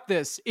 you dropped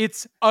this.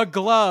 It's a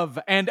glove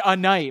and a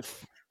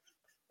knife.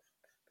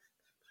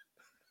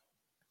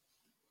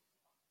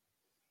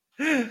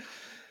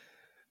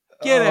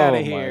 Get out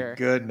of here. Oh my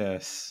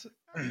goodness.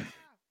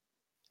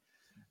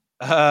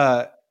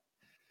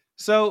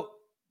 So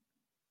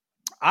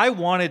I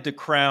wanted to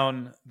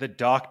crown the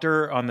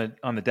doctor on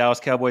the Dallas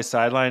Cowboys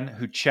sideline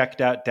who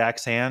checked out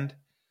Dak's hand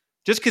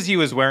just because he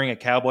was wearing a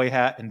cowboy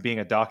hat and being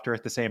a doctor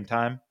at the same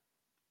time.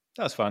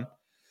 That was fun.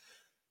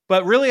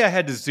 But really I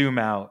had to zoom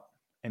out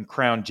and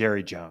crown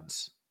Jerry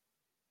Jones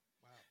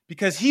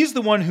because he's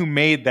the one who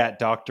made that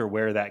doctor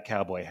wear that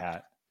cowboy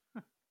hat.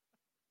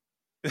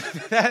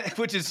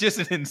 Which is just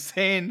an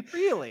insane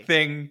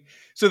thing.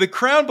 So the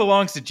crown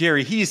belongs to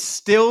Jerry. He's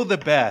still the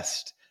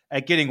best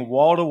at getting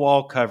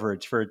wall-to-wall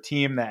coverage for a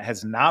team that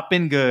has not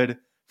been good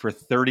for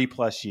 30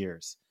 plus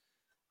years.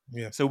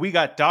 Yeah. So we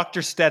got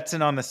Dr.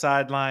 Stetson on the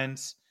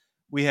sidelines.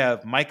 We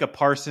have Micah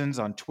Parsons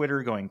on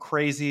Twitter going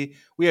crazy.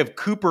 We have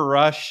Cooper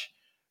Rush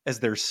as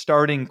their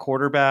starting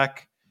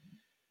quarterback.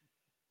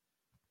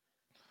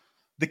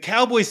 The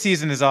Cowboys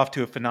season is off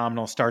to a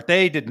phenomenal start.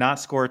 They did not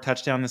score a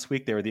touchdown this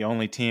week. They were the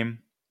only team.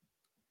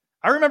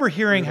 I remember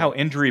hearing how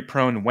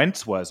injury-prone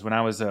Wentz was when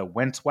I was a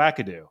Wentz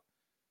wackadoo.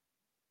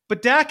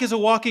 But Dak is a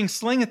walking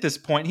sling at this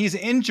point. He's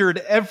injured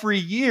every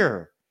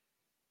year.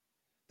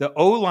 The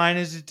O-line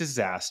is a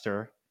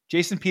disaster.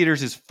 Jason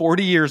Peters is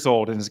 40 years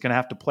old and is going to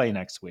have to play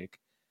next week.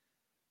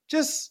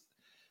 Just,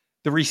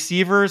 the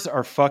receivers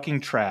are fucking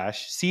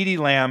trash. CeeDee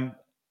Lamb,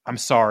 I'm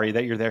sorry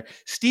that you're there.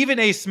 Stephen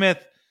A.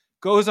 Smith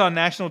goes on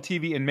national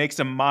TV and makes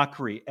a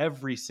mockery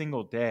every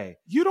single day.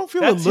 You don't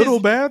feel a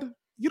little bad?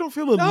 You don't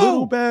feel a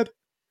little bad?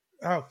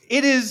 Oh.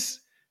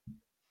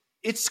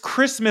 It's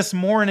Christmas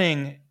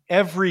morning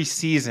every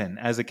season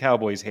as a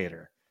Cowboys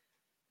hater.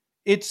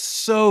 It's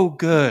so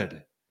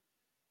good.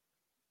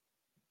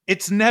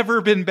 It's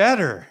never been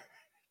better.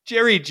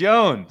 Jerry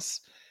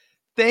Jones,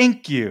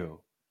 thank you.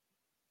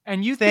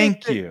 And you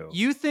Thank think you.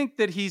 you think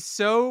that he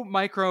so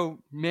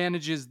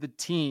micromanages the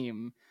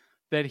team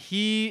that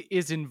he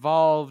is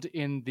involved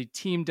in the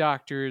team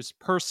doctor's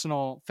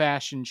personal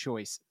fashion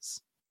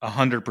choices.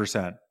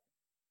 100%.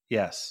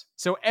 Yes.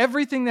 So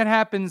everything that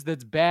happens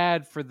that's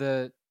bad for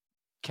the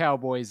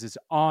Cowboys is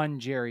on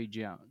Jerry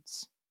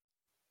Jones.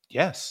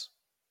 Yes.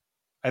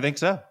 I think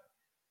so.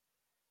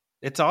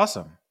 It's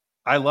awesome.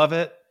 I love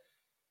it.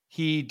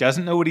 He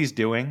doesn't know what he's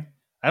doing.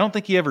 I don't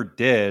think he ever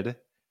did.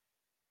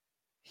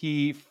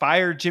 He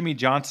fired Jimmy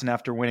Johnson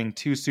after winning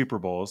 2 Super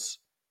Bowls,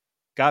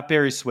 got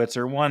Barry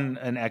Switzer, won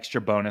an extra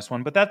bonus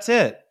one, but that's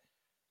it.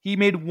 He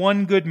made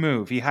one good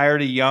move. He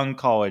hired a young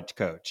college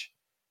coach.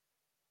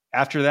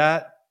 After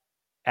that,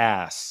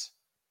 ass.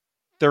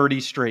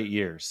 30 straight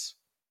years.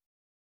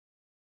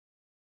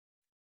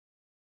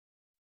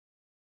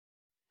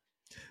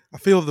 I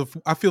feel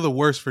the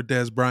worst for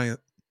Dez Bryant.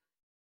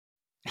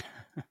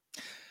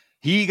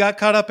 He got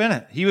caught up in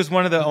it. He was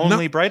one of the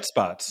only bright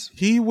spots.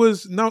 He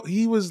was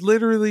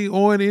literally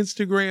on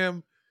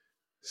Instagram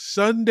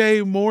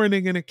Sunday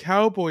morning in a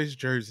Cowboys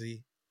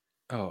jersey.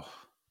 Oh.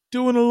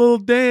 Doing a little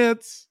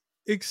dance,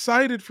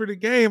 excited for the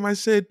game. I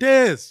said,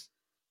 Dez,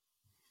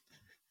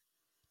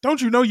 don't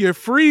you know you're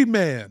free,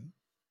 man?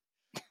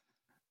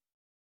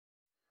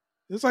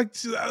 It's like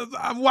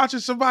I'm watching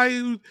somebody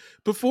who,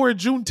 before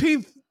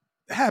Juneteenth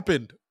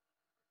happened.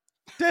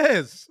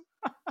 Dez,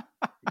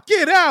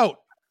 get out.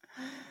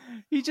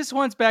 He just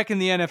wants back in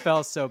the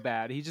NFL so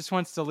bad. He just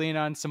wants to lean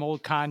on some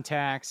old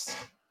contacts.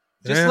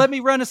 Just Yeah. let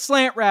me run a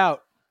slant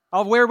route.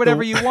 I'll wear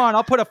whatever you want.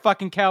 I'll put a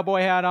fucking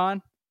cowboy hat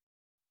on.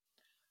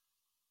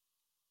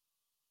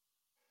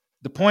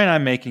 The point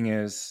I'm making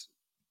is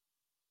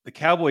the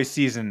Cowboys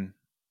season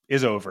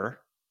is over.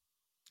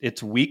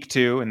 It's week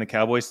 2 and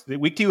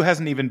week 2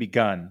 hasn't even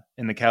begun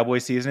and the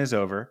Cowboys season is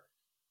over.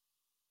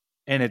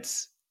 And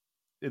it's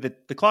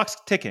the clock's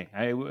ticking.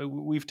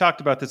 We've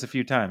talked about this a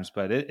few times,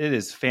 but it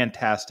is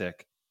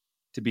fantastic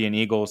to be an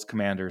Eagles,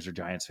 Commanders, or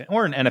Giants fan,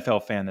 or an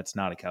NFL fan that's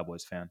not a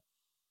Cowboys fan.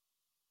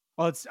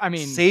 Well,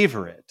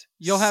 savor it.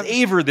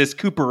 Savor this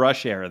Cooper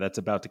Rush era that's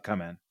about to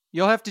come in.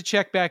 You'll have to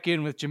check back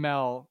in with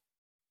Jamel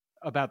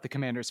about the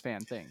Commanders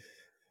fan thing.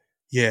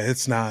 Yeah,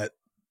 it's not.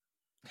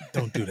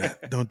 Don't do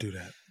that. Don't do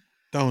that.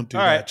 Don't do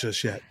All that right.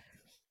 just yet.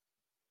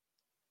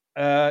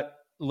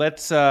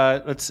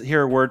 Let's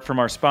hear a word from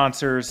our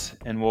sponsors,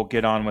 and we'll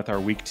get on with our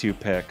week 2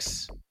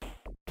 picks.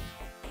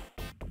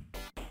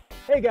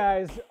 Hey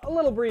guys, a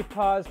little brief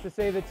pause to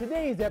say that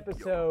today's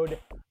episode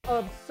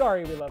of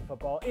Sorry We Love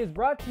Football is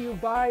brought to you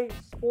by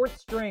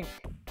Sports Drink.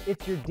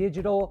 It's your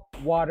digital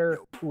water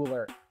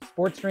cooler.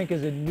 Sports Drink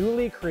is a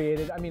newly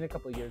created, a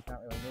couple of years,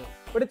 not really new,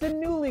 but it's a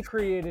newly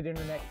created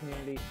internet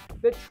community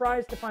that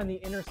tries to find the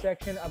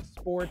intersection of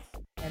sports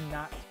and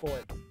not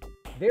sports.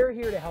 They're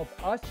here to help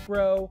us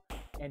grow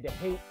and to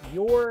hate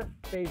your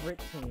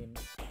favorite team,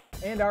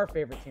 and our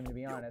favorite team, to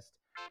be honest.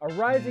 A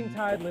rising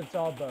tide lifts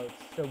all boats,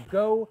 so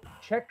go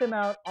check them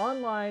out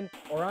online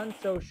or on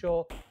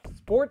social,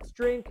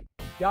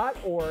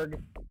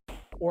 sportsdrink.org,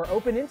 or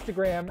open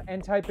Instagram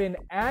and type in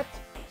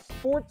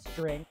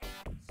 @sportsdrink,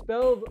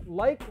 spelled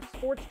like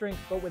sports drink,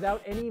 but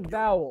without any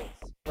vowels,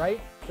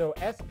 right? So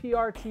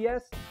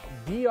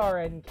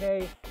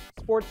SPRTSDRNK,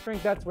 Sports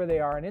Drink, that's where they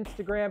are on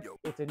Instagram.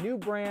 It's a new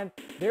brand.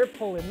 They're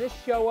pulling this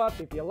show up.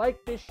 If you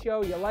like this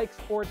show, you like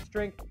Sports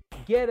Drink,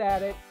 get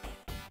at it.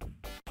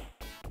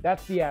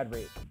 That's the ad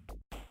read.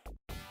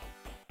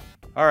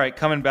 All right,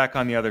 coming back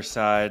on the other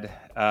side.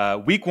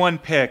 Week 1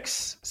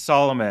 picks,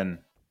 Solomon,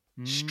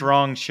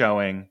 strong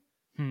showing.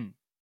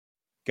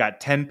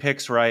 Got 10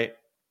 picks right.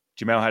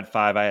 Jamel had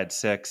 5, I had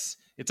 6.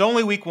 It's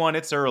only week 1,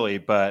 it's early,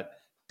 but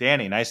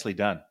Danny, nicely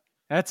done.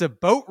 That's a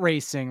boat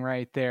racing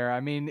right there.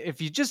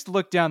 If you just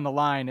look down the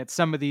line at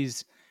some of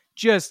these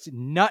just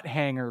nut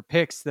hanger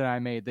picks that I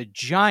made, the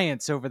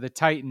Giants over the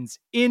Titans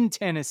in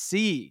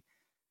Tennessee,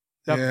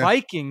 the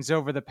Vikings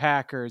over the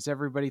Packers.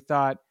 Everybody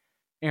thought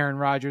Aaron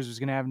Rodgers was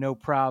going to have no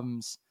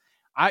problems.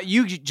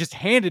 You just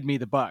handed me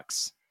the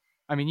Bucks.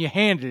 You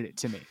handed it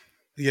to me.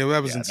 Yeah,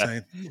 that was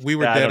insane. We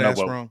were dead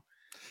ass wrong.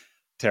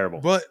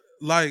 Terrible. But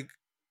I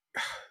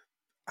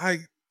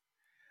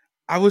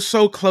was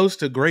so close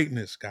to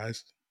greatness,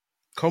 guys.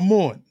 Come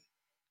on.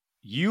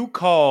 You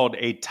called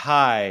a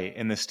tie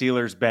in the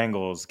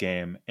Steelers-Bengals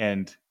game,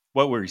 and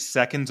what were you,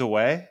 seconds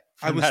away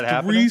from that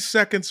happening? I was 3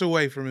 seconds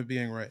away from it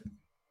being right.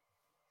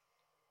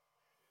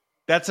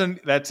 That's an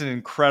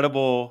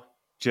incredible,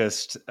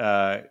 just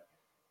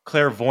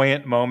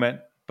clairvoyant moment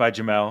by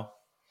Jamel.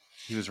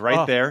 He was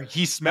right there.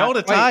 He smelled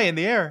a tie in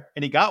the air,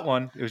 and he got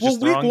one. It was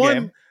just the wrong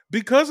game.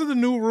 Because of the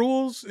new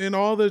rules and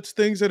all the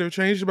things that have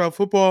changed about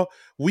football,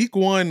 week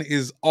 1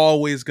 is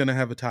always going to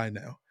have a tie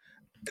now.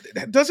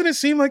 Doesn't it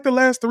seem like the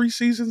last 3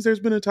 seasons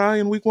there's been a tie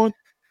in week 1?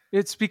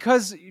 It's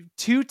because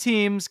 2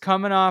 teams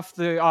coming off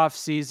the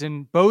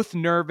offseason, both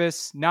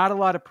nervous, not a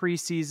lot of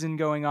preseason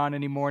going on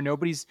anymore.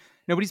 Nobody's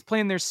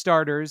playing their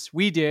starters.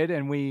 We did,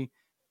 and we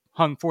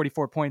hung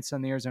 44 points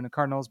on the Arizona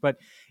Cardinals. But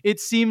it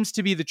seems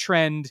to be the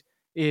trend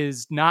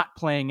is not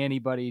playing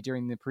anybody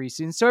during the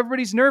preseason. So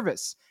everybody's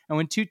nervous. And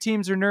when two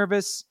teams are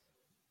nervous,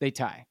 they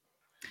tie.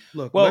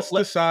 Look, Well,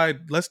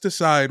 let's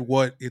decide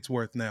what it's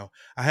worth now.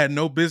 I had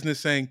no business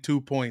saying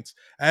 2 points.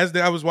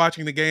 I was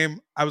watching the game,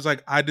 I was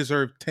like, I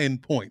deserve 10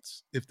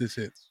 points if this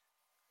hits.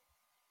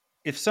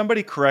 If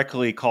somebody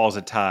correctly calls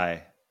a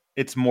tie,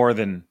 it's more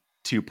than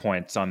 2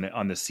 points on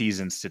the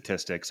season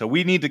statistic. So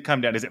we need to come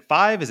down. Is it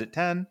 5? Is it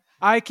 10?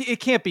 It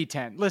can't be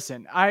 10.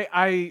 Listen,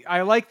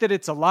 I like that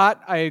it's a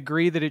lot. I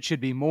agree that it should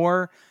be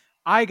more.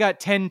 I got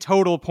 10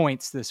 total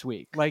points this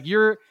week. Like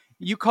you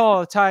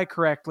call a tie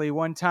correctly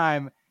one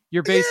time,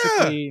 you're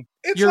basically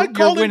It's like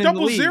calling winning the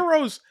double league.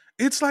 zeros.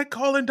 It's like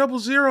calling double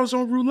zeros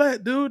on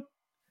roulette, dude.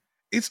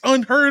 It's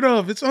unheard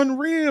of. It's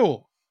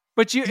unreal.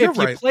 But You're if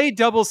you right. play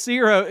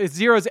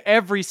zeros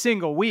every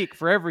single week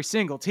for every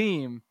single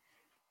team,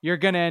 you're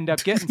going to end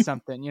up getting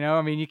something.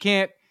 I mean, you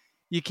can't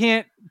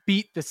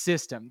beat the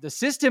system. The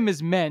system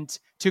is meant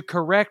to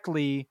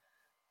correctly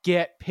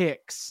get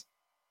picks.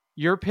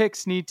 Your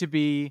picks need to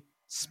be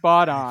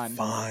spot on.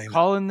 Fine.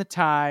 Calling the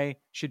tie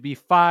should be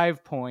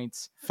 5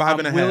 points.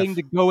 5.5. I'm willing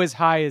to go as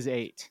high as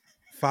 8.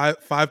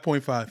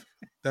 5.5.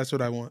 That's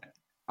what I want.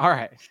 All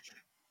right.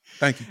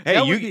 Thank you. Hey,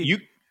 That you would be- you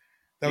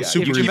That was Yeah,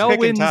 super you If keep easy. Jamel picking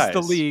wins ties.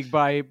 the league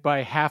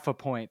by half a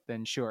point,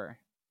 then sure,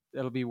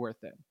 it'll be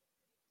worth it.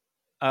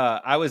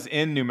 I was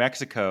in New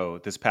Mexico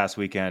this past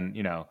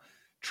weekend,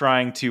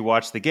 trying to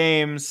watch the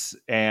games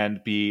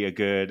and be a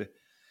good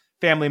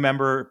family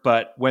member.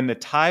 But when the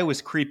tie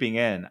was creeping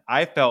in,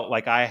 I felt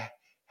like I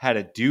had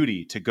a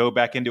duty to go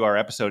back into our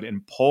episode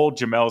and pull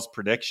Jamel's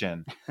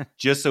prediction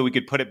just so we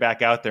could put it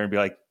back out there and be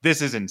like,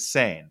 this is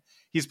insane.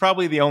 He's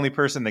probably the only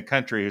person in the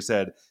country who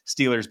said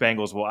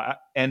Steelers-Bengals will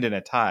end in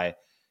a tie.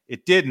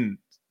 It didn't.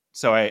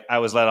 So I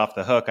was let off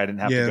the hook. I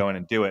didn't have to go in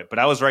and do it. But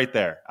I was right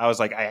there. I was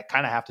like, I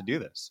kind of have to do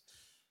this.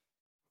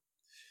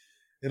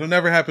 It'll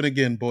never happen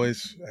again,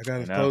 boys. I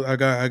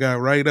got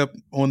right up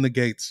on the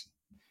gates.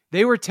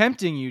 They were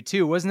tempting you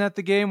too. Wasn't that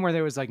the game where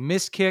there was like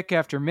missed kick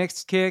after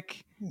mixed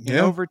kick in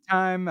Yeah.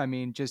 overtime? I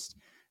mean, just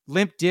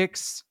limp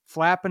dicks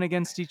flapping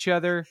against each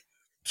other,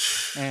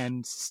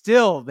 and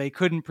still they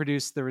couldn't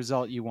produce the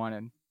result you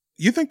wanted.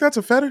 You think that's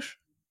a fetish?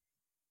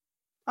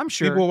 I'm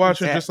sure People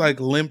watching It's- just like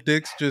limp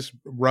dicks just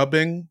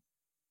rubbing.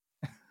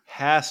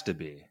 Has to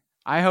be.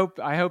 I hope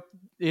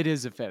it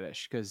is a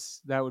fetish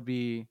because that would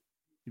be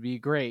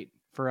great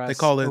for us.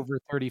 call it- over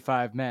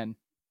 35 men.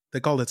 They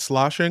call it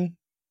sloshing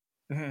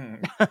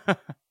on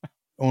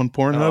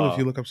Pornhub if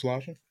you look up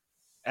sloshing.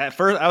 At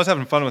first, I was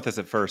having fun with this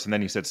at first, and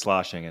then you said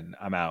sloshing, and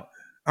I'm out.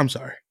 I'm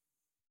sorry.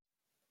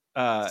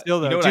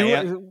 Still though, you know what I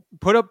am?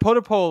 put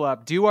a poll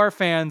up. Do our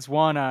fans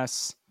want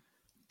us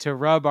to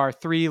rub our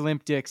 3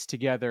 limp dicks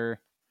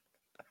together?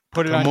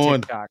 Put it Come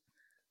on. TikTok.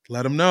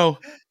 Let them know.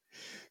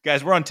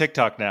 Guys, we're on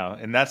TikTok now,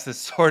 and that's the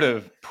sort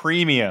of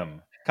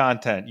premium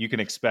content you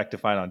can expect to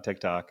find on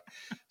TikTok.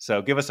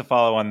 So give us a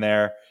follow on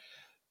there.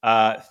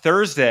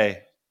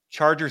 Thursday,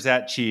 Chargers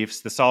at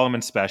Chiefs, the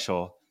Solomon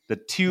Special. The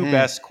two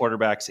best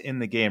quarterbacks in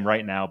the game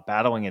right now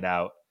battling it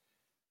out.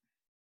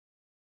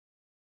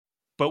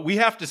 But we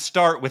have to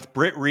start with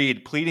Britt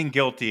Reed pleading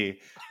guilty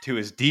to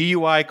his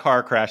DUI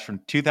car crash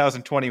from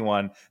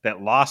 2021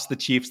 that lost the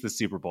Chiefs the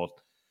Super Bowl.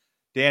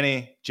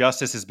 Danny,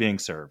 justice is being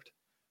served.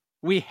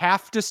 We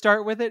have to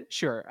start with it?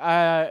 Sure.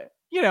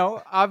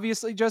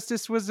 Obviously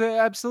justice was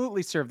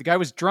absolutely served. The guy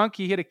was drunk.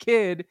 He hit a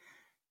kid.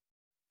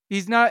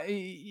 He's not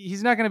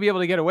going to be able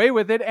to get away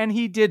with it, and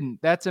he didn't.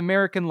 That's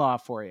American law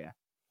for you.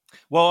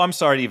 Well, I'm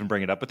sorry to even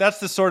bring it up, but that's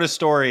the sort of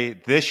story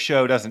this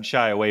show doesn't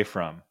shy away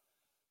from.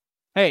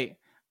 Hey,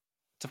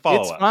 It's a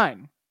follow-up. it's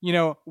fine.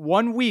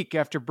 1 week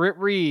after Britt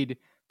Reed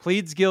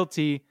pleads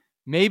guilty,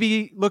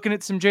 maybe looking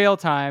at some jail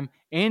time,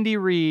 Andy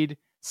Reid,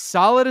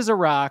 solid as a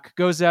rock,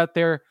 goes out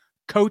there,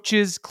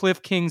 coaches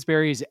Cliff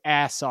Kingsbury's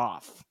ass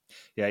off.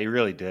 Yeah, he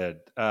really did.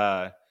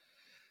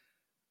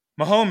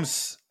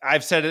 Mahomes,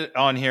 I've said it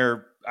on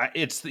here,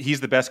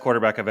 he's the best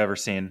quarterback I've ever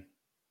seen.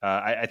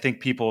 I think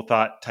people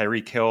thought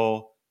Tyreek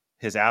Hill,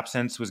 his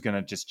absence was going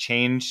to just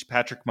change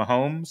Patrick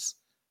Mahomes.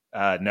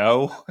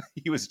 No,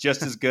 he was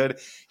just as good.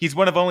 He's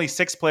one of only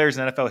 6 players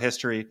in NFL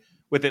history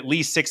with at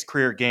least 6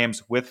 career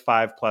games with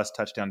 5+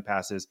 touchdown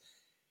passes.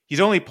 He's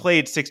only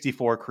played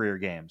 64 career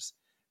games.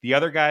 The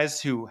other guys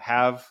who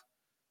have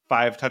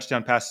 5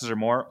 touchdown passes or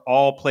more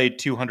all played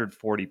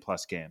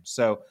 240+ games.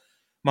 So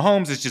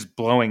Mahomes is just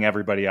blowing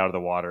everybody out of the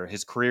water.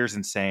 His career is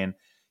insane.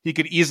 He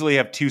could easily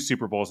have 2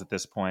 Super Bowls at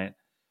this point.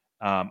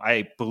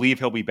 I believe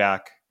he'll be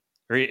back,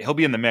 or he'll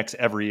be in the mix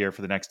every year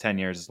for the next 10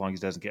 years as long as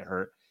he doesn't get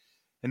hurt.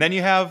 And then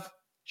you have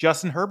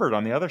Justin Herbert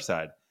on the other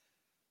side.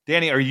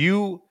 Danny, are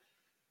you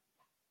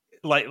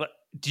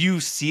do you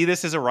see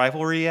this as a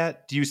rivalry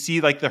yet? Do you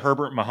see like the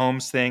Herbert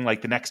Mahomes thing,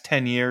 like the next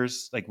 10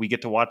 years, like we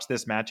get to watch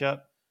this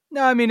matchup?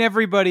 No, I mean,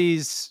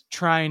 everybody's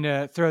trying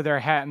to throw their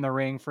hat in the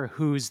ring for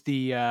who's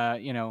the,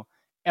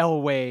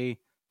 Elway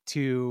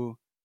to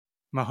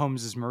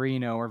Mahomes'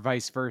 Marino or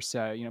vice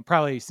versa.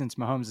 Probably since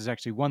Mahomes has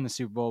actually won the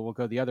Super Bowl, we'll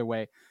go the other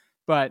way.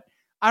 But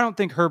I don't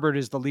think Herbert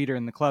is the leader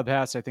in the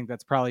clubhouse. I think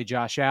that's probably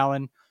Josh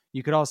Allen.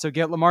 You could also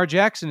get Lamar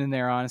Jackson in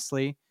there,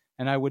 honestly,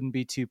 and I wouldn't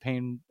be too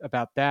pained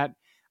about that.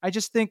 I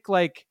just think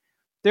like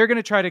they're going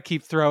to try to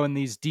keep throwing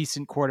these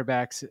decent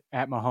quarterbacks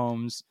at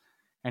Mahomes,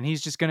 and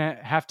he's just going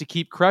to have to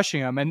keep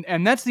crushing them.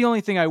 And that's the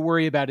only thing I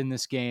worry about in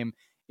this game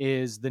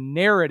is the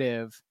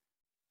narrative.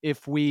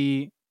 If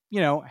we,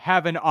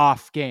 have an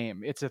off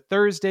game, it's a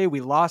Thursday. We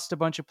lost a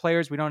bunch of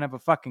players. We don't have a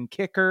fucking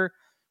kicker.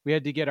 We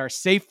had to get our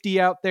safety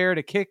out there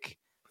to kick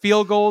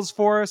field goals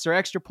for us or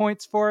extra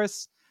points for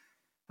us.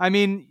 I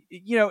mean,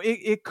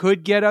 it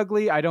could get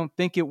ugly. I don't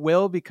think it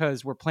will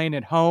because we're playing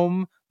at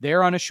home.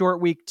 They're on a short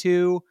week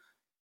too.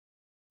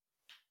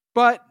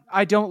 But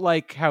I don't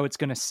like how it's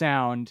going to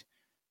sound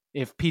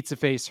if Pizza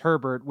Face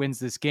Herbert wins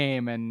this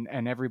game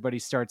and everybody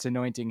starts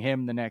anointing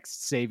him the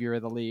next savior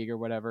of the league or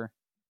whatever.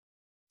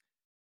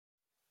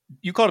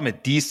 You called him a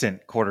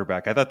decent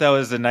quarterback. I thought that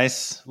was a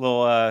nice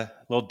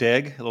little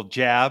dig, a little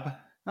jab.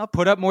 I'll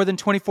put up more than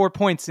 24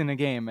 points in a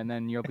game, and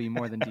then you'll be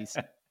more than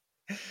decent.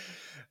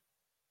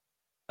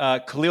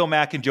 Khalil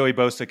Mack and Joey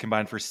Bosa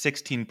combined for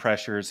 16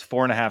 pressures,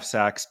 4.5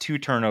 sacks, 2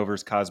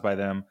 turnovers caused by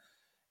them,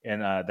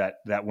 and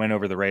that win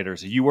over the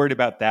Raiders. Are you worried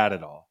about that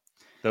at all?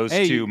 Those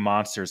two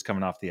monsters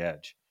coming off the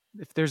edge.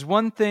 If there's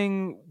one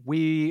thing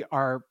we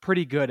are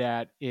pretty good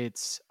at,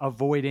 it's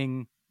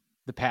avoiding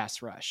the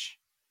pass rush.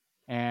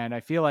 And I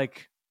feel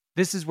like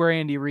this is where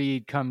Andy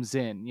Reid comes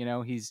in.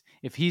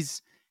 If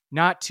he's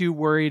not too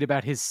worried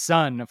about his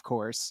son, of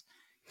course,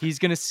 he's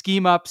going to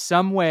scheme up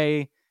some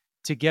way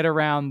to get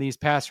around these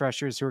pass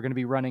rushers who are going to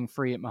be running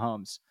free at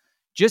Mahomes.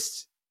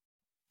 Just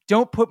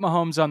don't put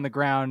Mahomes on the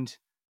ground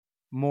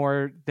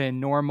more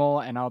than normal,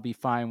 and I'll be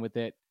fine with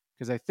it.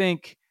 Because I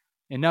think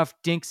enough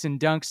dinks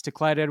and dunks to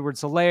Clyde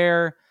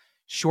Edwards-Helaire,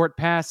 short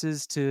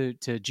passes to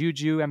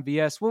Juju,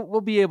 MVS, we'll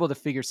be able to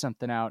figure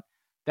something out.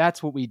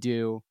 That's what we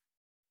do.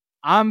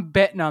 I'm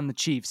betting on the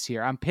Chiefs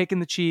here. I'm picking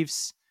the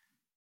Chiefs.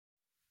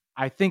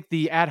 I think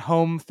the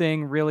at-home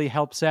thing really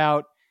helps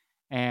out,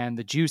 and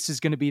the juice is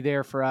going to be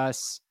there for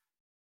us.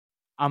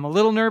 I'm a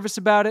little nervous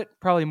about it,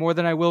 probably more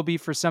than I will be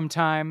for some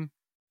time,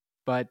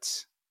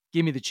 but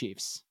give me the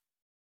Chiefs.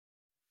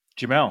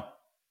 Jamel,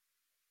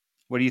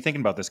 what are you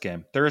thinking about this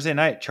game? Thursday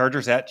night,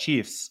 Chargers at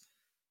Chiefs.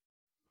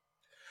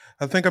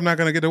 I think I'm not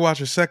going to get to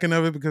watch a second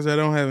of it because I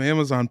don't have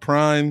Amazon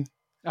Prime.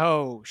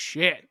 Oh,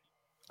 shit.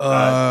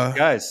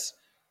 Guys,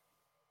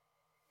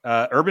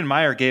 Urban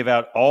Meyer gave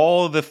out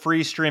all the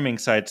free streaming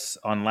sites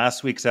on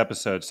last week's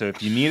episode. So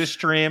if you need a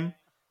stream,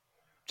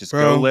 just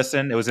go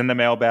listen. It was in the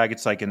mailbag.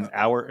 It's like an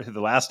hour,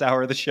 the last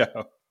hour of the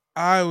show.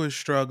 I was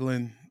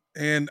struggling,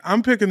 and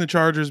I'm picking the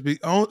Chargers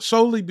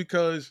solely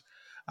because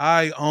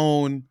I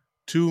own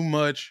too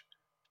much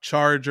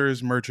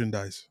Chargers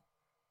merchandise.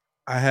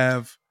 I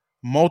have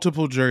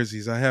multiple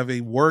jerseys. I have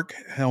a work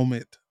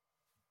helmet.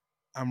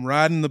 I'm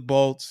riding the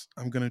Bolts.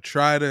 I'm going to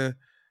try to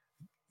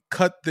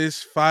cut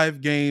this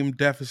 5-game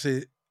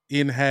deficit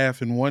in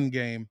half in one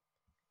game.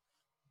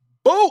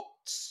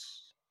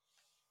 Bolts!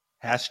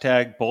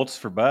 Hashtag Bolts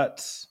for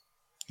butts.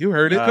 You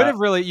heard it.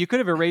 You could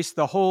have erased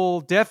the whole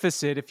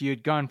deficit if you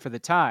had gone for the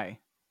tie.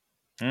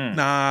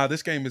 Nah,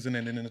 this game isn't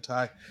ending in a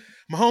tie.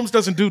 Mahomes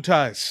doesn't do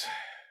ties.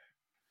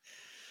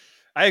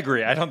 I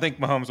agree. I don't think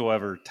Mahomes will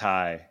ever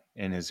tie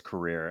in his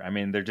career. I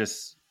mean,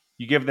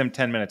 you give them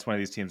 10 minutes, one of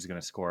these teams is going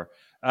to score.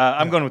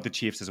 I'm going with the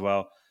Chiefs as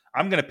well.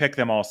 I'm going to pick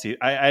them all.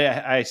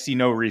 I see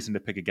no reason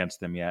to pick against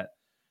them yet.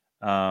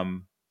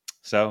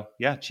 So,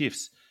 yeah,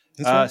 Chiefs.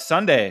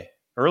 Sunday,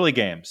 early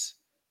games.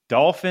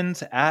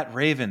 Dolphins at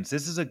Ravens.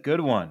 This is a good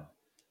one.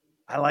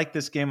 I like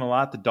this game a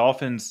lot. The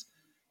Dolphins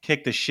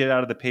kicked the shit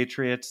out of the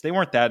Patriots. They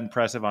weren't that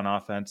impressive on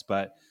offense,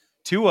 but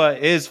Tua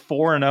is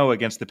 4-0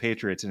 against the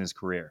Patriots in his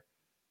career.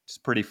 It's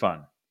pretty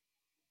fun.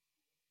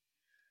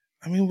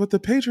 I mean, what the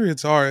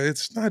Patriots are,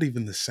 it's not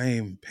even the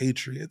same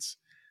Patriots.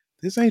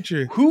 This ain't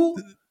your...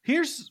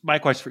 Here's my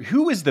question for you.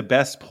 Who is the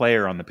best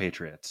player on the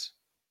Patriots?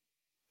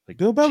 Like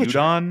Bill Belichick.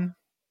 Judon?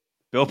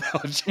 Bill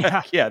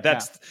Belichick. Yeah,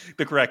 that's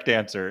the correct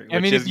answer. I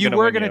mean, if you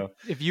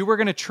were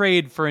gonna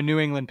trade for a New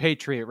England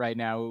Patriot right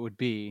now, it would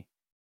be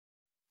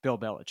Bill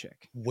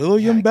Belichick.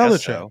 William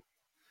Belichick.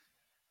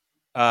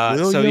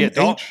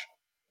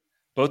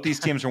 Both these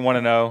teams are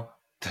 1-0.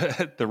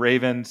 The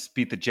Ravens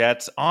beat the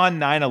Jets on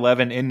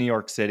 9/11 in New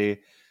York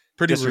City.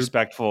 Pretty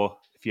disrespectful,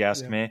 if you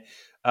ask me.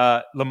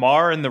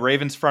 Lamar and the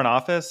Ravens front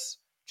office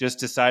just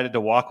decided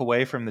to walk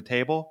away from the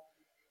table.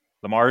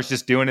 Lamar's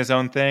just doing his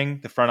own thing.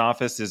 The front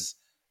office is,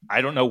 I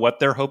don't know what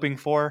they're hoping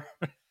for.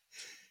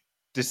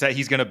 Just that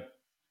he's going to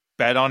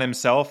bet on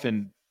himself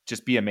and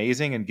just be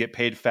amazing and get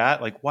paid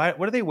fat. Like, what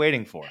are they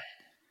waiting for?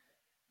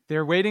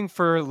 They're waiting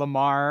for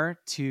Lamar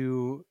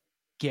to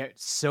get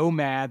so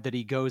mad that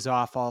he goes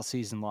off all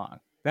season long.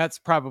 That's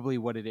probably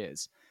what it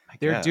is.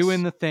 They're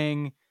doing the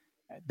thing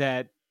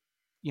that,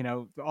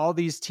 all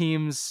these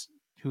teams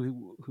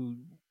who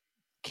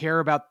care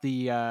about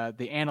the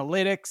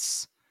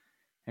analytics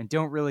and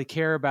don't really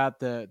care about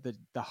the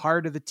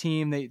heart of the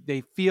team.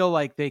 They feel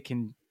like they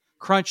can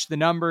crunch the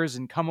numbers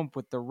and come up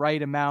with the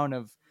right amount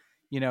of,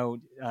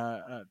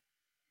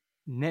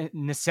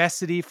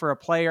 necessity for a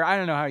player. I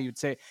don't know how you'd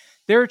say it.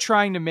 They're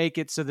trying to make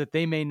it so that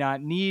they may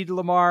not need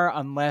Lamar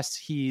unless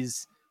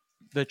he's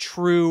the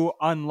true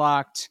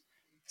unlocked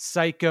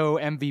psycho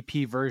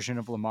MVP version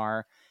of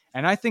Lamar.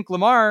 And I think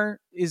Lamar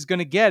is going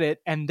to get it,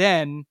 and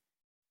then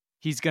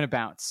he's going to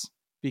bounce,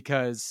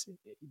 because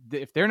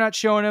if they're not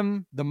showing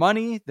him the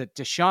money that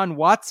Deshaun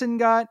Watson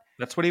got,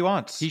 that's what he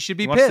wants. He should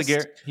be pissed.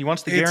 pissed. He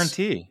wants the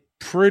guarantee.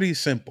 Pretty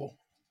simple.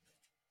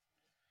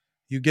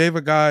 You gave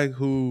a guy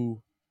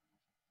who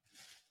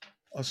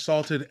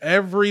assaulted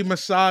every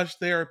massage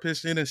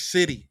therapist in a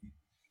city.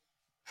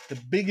 The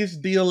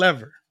biggest deal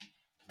ever.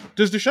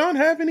 Does Deshaun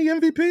have any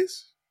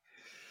MVPs?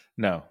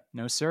 No.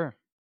 No, sir.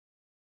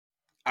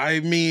 I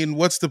mean,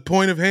 what's the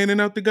point of handing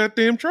out the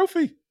goddamn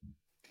trophy?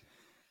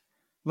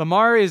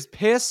 Lamar is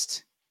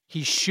pissed.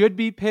 He should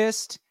be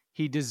pissed.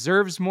 He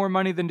deserves more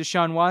money than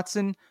Deshaun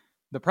Watson.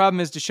 The problem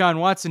is Deshaun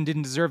Watson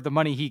didn't deserve the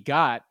money he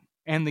got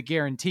and the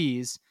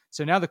guarantees.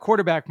 So now the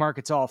quarterback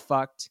market's all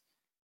fucked.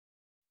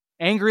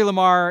 Angry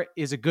Lamar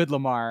is a good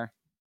Lamar.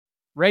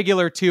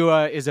 Regular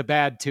Tua is a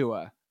bad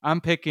Tua.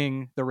 I'm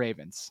picking the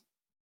Ravens.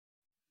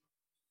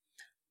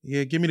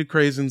 Yeah, give me the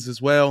Craisins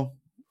as well.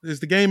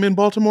 Is the game in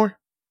Baltimore?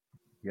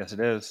 Yes, it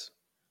is.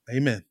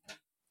 Amen.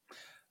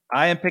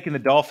 I am picking the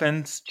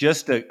Dolphins.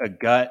 Just a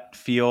gut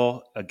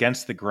feel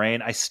against the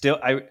grain.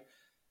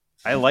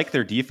 I like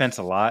their defense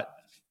a lot.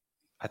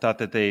 I thought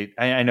that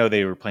I know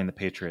they were playing the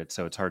Patriots,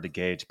 so it's hard to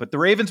gauge. But the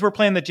Ravens were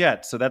playing the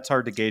Jets, so that's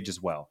hard to gauge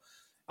as well.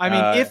 I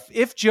mean,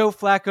 if Joe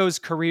Flacco's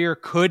career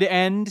could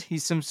end,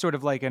 he's some sort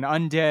of like an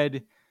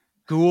undead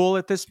ghoul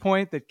at this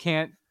point that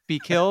can't be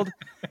killed.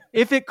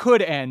 If it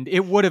could end,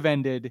 it would have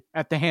ended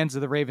at the hands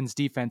of the Ravens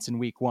defense in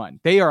week 1.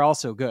 They are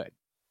also good.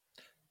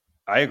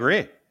 I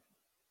agree.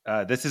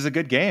 This is a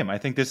good game. I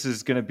think this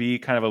is going to be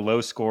kind of a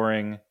low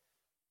scoring,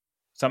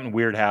 something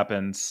weird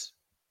happens.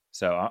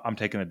 So I'm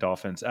taking the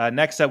Dolphins.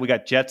 Next up, we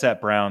got Jets at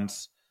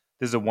Browns.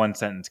 This is a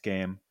 1-sentence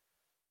game.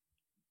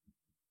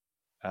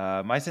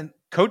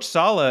 Coach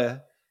Saleh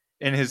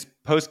in his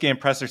post-game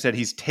presser said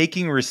he's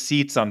taking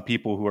receipts on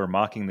people who are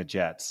mocking the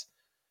Jets.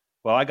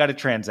 Well, I got a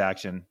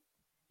transaction.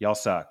 Y'all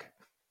suck.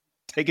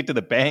 Take it to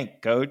the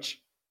bank, coach.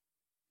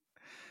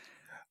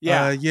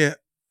 Yeah.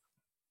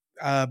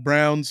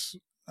 Browns,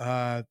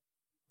 I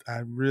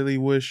really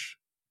wish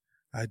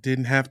I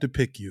didn't have to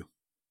pick you.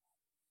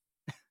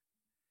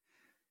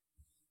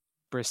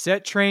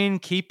 Brissett train,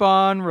 keep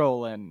on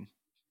rolling.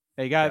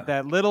 They got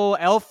that little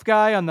elf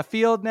guy on the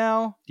field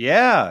now.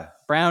 Yeah.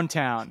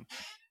 Browntown.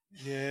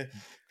 Yeah.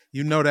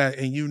 You know that,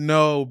 and you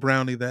know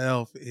Brownie the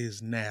elf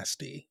is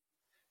nasty.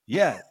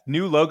 Yeah.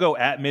 New logo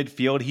at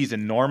midfield. He's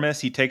enormous.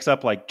 He takes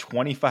up like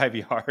 25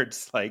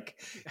 yards, like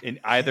in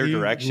either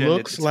direction.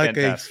 Looks it's like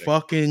fantastic. a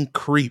fucking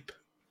creep.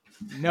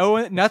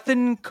 No,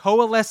 nothing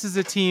coalesces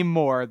a team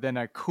more than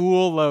a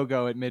cool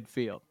logo at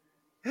midfield.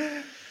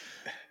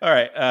 All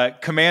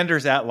right.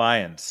 Commanders at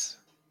Lions.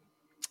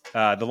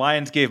 The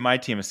Lions gave my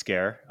team a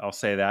scare. I'll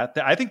say that.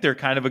 I think they're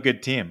kind of a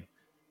good team.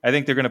 I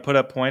think they're going to put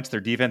up points. Their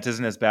defense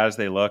isn't as bad as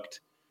they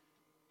looked.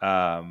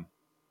 And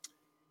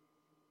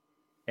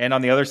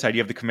on the other side,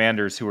 you have the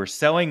Commanders, who are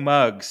selling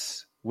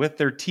mugs with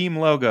their team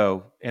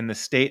logo in the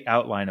state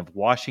outline of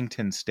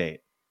Washington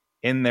State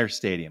in their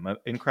stadium.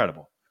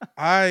 Incredible.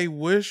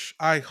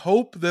 I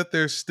hope that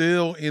they're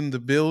still in the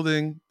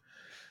building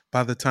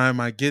by the time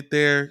I get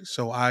there,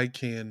 so I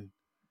can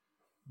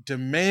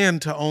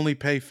demand to only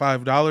pay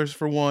 $5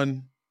 for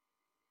one,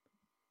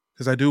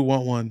 because I do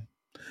want one.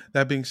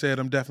 That being said,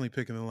 I'm definitely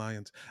picking the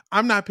Lions.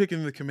 I'm not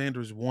picking the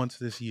Commanders once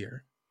this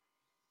year.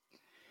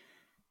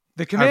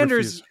 The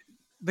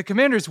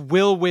Commanders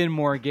will win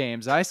more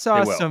games. I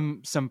saw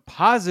some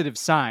positive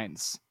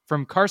signs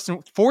from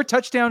Carson.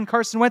 4-touchdown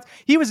Carson Wentz.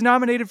 He was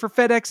nominated for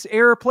FedEx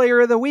Air Player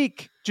of the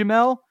Week.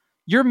 Jamel,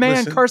 your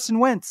man, Carson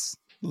Wentz.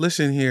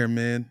 Listen here,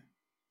 man.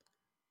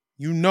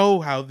 You know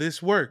how this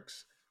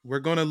works. We're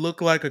going to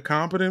look like a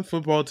competent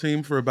football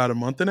team for about a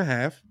month and a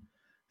half,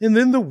 and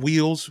then the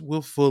wheels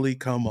will fully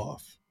come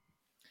off.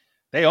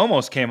 They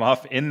almost came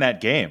off in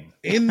that game.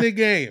 In the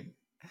game.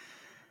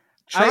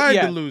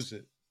 Tried to lose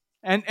it.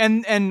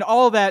 And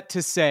all that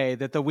to say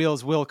that the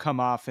wheels will come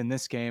off in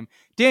this game.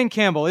 Dan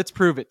Campbell, it's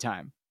prove it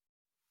time.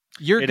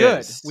 You're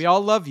good. We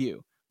all love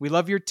you. We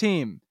love your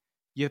team.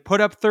 You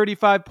put up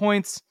 35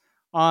 points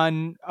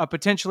on a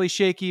potentially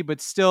shaky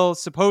but still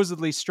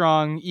supposedly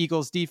strong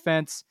Eagles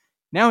defense.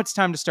 Now it's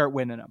time to start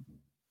winning them.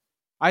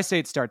 I say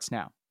it starts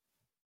now.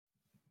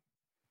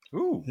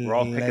 Ooh, we're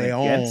all picking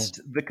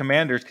against the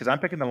Commanders because I'm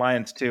picking the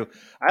Lions too.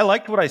 I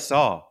liked what I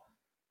saw.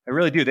 I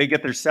really do. They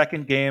get their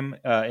second game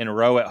in a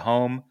row at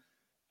home.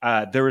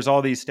 There was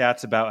all these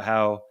stats about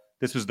how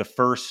this was the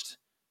first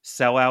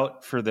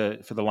sellout for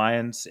the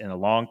Lions in a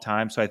long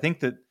time. So I think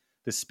that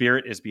the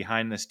spirit is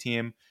behind this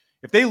team.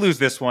 If they lose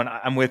this one,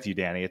 I'm with you,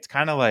 Danny. It's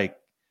kind of like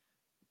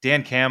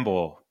Dan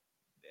Campbell.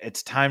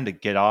 It's time to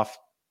get off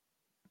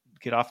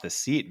the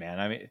seat, man.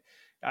 I mean,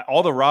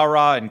 all the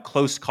rah-rah and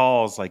close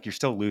calls, like you're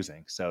still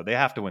losing. So they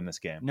have to win this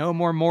game. No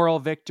more moral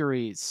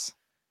victories.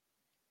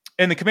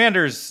 And the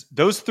Commanders,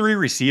 those three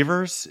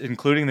receivers,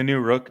 including the new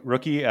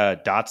rookie,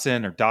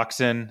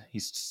 Dotson,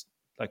 he's,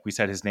 like we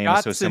said, his name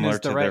is so similar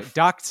to their...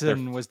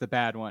 Dotson was the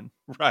bad one.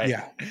 Right.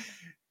 Yeah.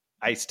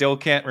 I still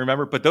can't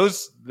remember, but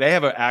they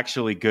have an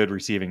actually good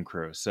receiving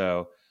crew.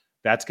 So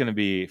that's going to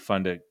be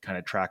fun to kind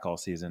of track all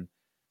season.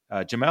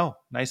 Jamel,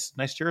 nice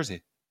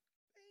jersey.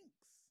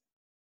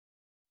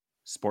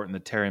 Sporting the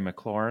Terry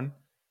McLaurin.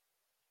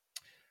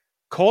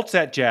 Colts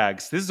at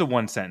Jags. This is a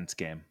one-sentence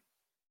game.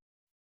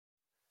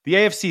 The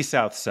AFC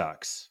South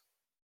sucks.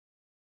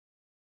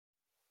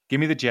 Give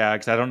me the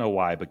Jags. I don't know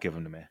why, but give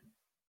them to me.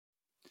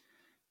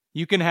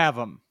 You can have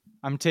them.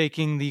 I'm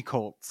taking the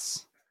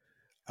Colts.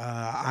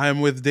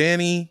 I'm with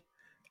Danny.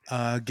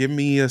 Give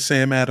me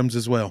Sam Adams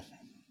as well.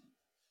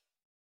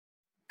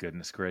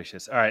 Goodness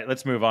gracious. All right,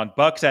 let's move on.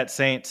 Bucks at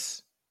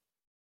Saints.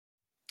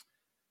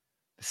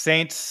 The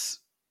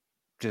Saints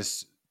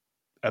just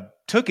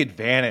took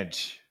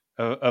advantage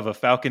of a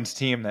Falcons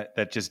team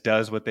that just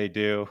does what they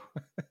do.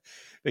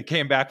 They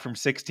came back from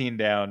 16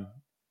 down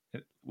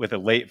with a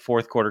late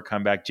fourth quarter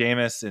comeback.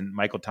 Jameis and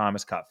Michael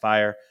Thomas caught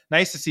fire.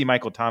 Nice to see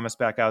Michael Thomas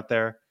back out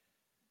there.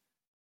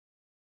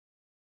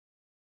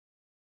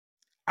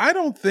 I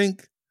don't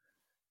think...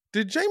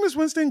 Did Jameis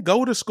Winston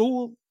go to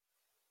school?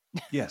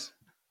 Yes.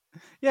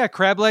 Yeah,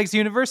 Crab Legs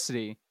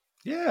University.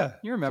 Yeah.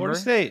 You remember. Florida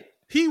State.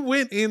 He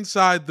went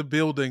inside the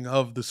building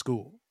of the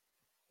school.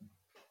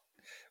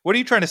 What are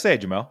you trying to say,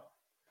 Jamel?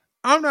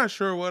 I'm not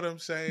sure what I'm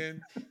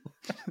saying,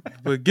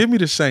 but give me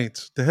the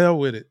Saints. The hell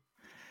with it.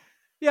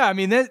 Yeah, I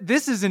mean,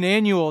 this is an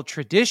annual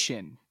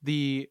tradition.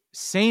 The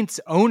Saints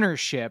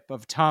ownership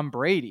of Tom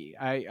Brady.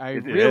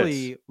 I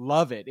really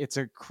love it. It's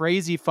a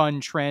crazy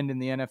fun trend in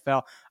the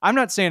NFL. I'm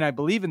not saying I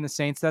believe in the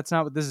Saints. That's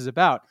not what this is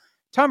about.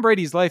 Tom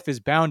Brady's life is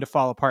bound to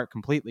fall apart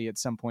completely at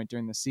some point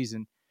during the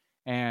season.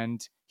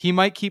 And he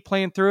might keep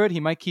playing through it. He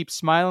might keep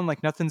smiling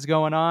like nothing's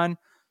going on.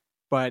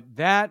 But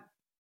that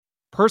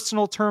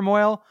personal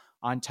turmoil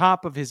on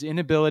top of his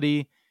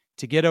inability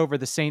to get over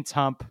the Saints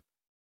hump,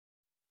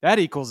 that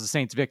equals the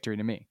Saints victory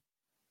to me.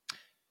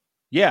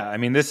 Yeah, I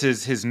mean, this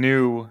is his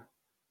new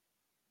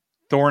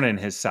thorn in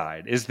his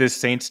side, is this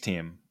Saints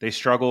team. They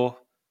struggle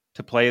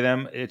to play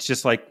them. It's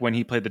just like when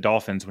he played the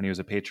Dolphins when he was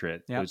a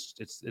Patriot. Yep.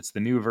 It's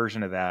the new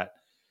version of that.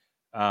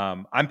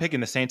 I'm picking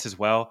the Saints as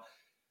well.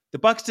 The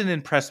Bucs didn't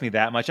impress me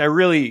that much. I'm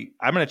going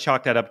to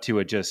chalk that up to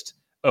a just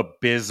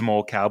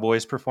abysmal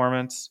Cowboys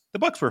performance. The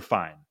Bucs were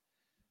fine,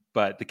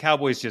 but the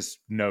Cowboys just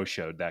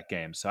no-showed that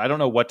game. So I don't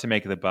know what to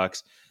make of the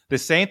Bucs. The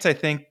Saints, I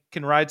think,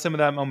 can ride some of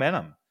that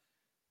momentum.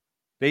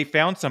 They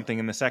found something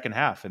in the second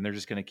half, and they're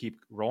just going to keep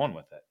rolling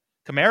with it.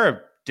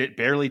 Kamara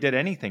barely did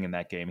anything in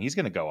that game. He's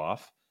going to go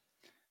off.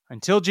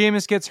 Until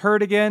Jameis gets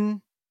hurt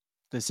again,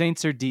 the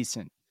Saints are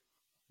decent.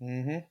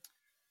 Mm-hmm.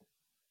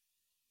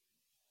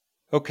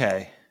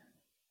 Okay.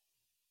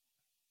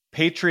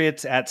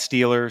 Patriots at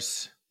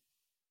Steelers.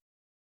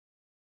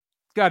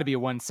 Got to be a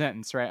one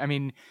sentence, right? I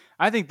mean,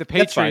 I think the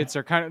Patriots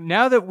are kind of,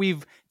 now that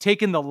we've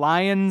taken the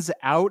Lions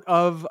out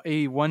of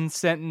a one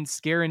sentence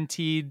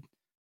guaranteed,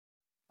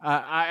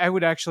 I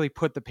would actually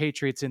put the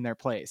Patriots in their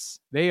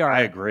place. They are,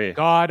 I agree,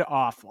 god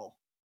awful.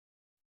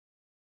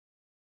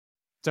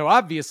 So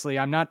obviously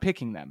I'm not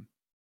picking them.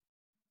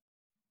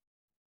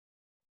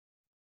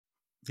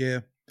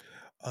 Yeah.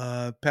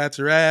 Pats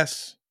are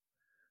ass.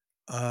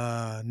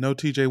 No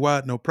TJ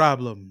Watt, no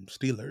problem.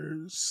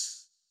 Steelers.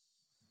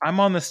 I'm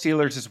on the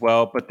Steelers as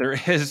well, but there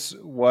is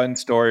one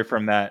story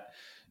from that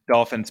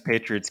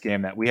Dolphins-Patriots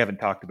game that we haven't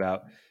talked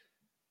about.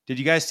 Did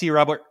you guys see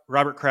Robert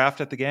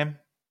Kraft at the game?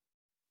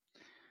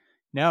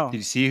 No. Did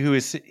you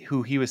see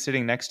who he was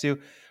sitting next to?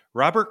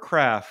 Robert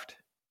Kraft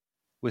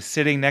was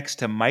sitting next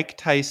to Mike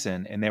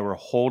Tyson, and they were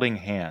holding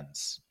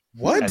hands.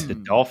 What? At the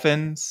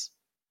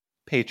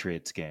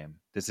Dolphins-Patriots game.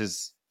 This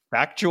is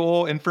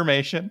factual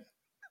information.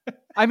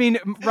 I mean,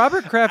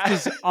 Robert Kraft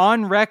is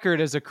on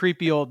record as a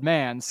creepy old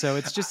man, so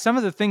it's just some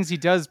of the things he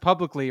does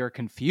publicly are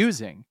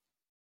confusing.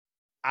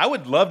 I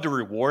would love to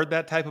reward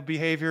that type of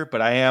behavior,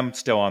 but I am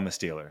still on the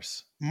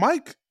Steelers.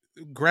 Mike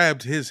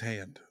grabbed his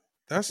hand.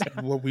 That's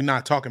what we're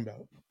not talking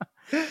about.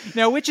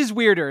 Now, which is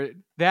weirder,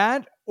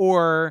 that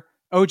or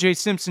O.J.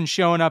 Simpson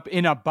showing up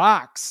in a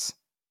box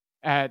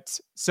at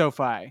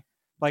SoFi?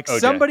 Like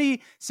OJ.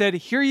 Somebody said,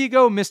 here you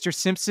go, Mr.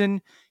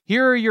 Simpson.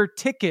 Here are your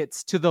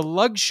tickets to the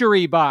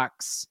luxury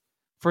box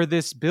for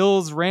this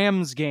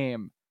Bills-Rams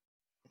game.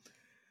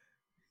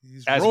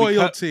 He's As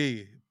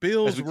royalty.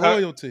 Bills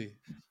royalty.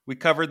 We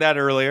covered that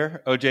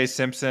earlier. O.J.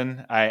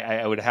 Simpson,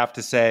 I would have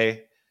to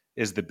say,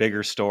 is the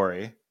bigger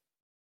story.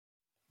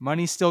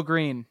 Money's still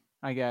green,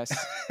 I guess,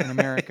 in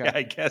America. Yeah,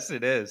 I guess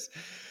it is.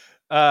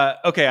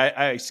 Okay,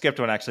 I skipped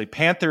one, actually.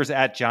 Panthers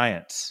at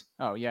Giants.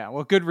 Oh, yeah.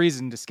 Well, good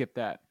reason to skip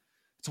that.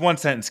 It's a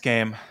one-sentence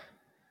game.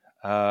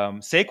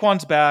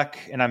 Saquon's back,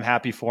 and I'm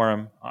happy for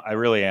him. I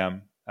really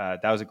am.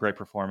 That was a great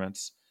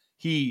performance.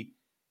 He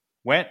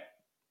went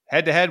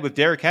head-to-head with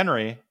Derrick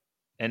Henry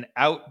and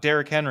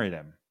out-Derrick Henry'd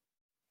him.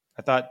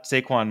 I thought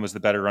Saquon was the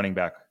better running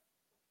back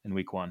in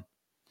week one.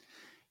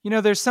 You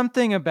know, there's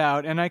something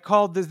about, and I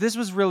called this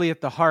was really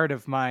at the heart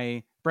of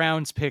my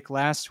Browns pick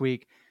last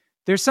week.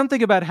 There's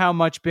something about how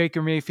much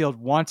Baker Mayfield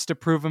wants to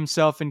prove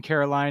himself in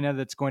Carolina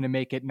that's going to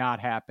make it not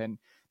happen.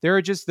 There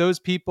are just those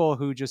people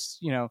who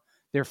just,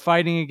 they're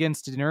fighting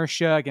against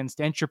inertia,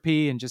 against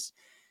entropy, and just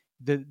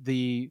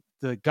the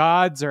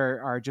gods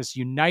are just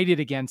united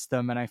against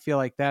them. And I feel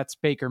like that's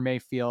Baker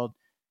Mayfield.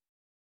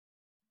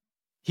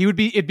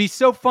 It'd be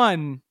so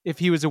fun if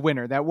he was a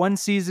winner. That one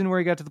season where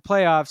he got to the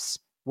playoffs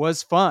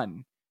was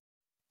fun,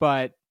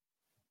 but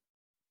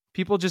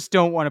people just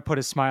don't want to put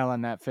a smile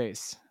on that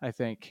face, I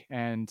think.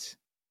 And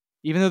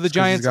even though the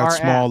Giants he's got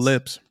small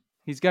lips,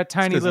 he's got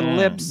tiny little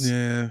lips.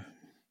 Yeah.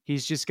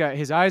 He's just got,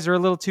 his eyes are a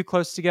little too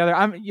close together.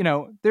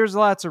 There's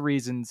lots of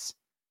reasons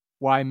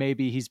why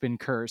maybe he's been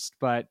cursed,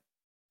 but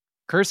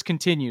curse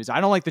continues.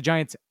 I don't like the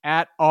Giants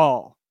at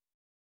all,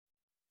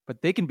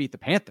 but they can beat the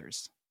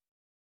Panthers.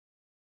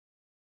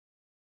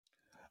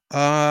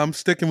 I'm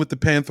sticking with the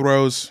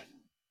Panthers.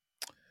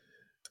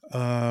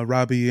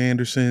 Robbie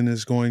Anderson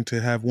is going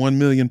to have 1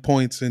 million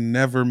points and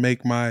never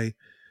make my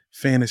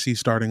fantasy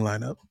starting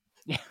lineup.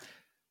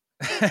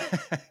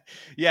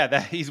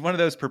 Yeah, he's one of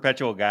those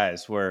perpetual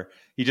guys where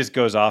he just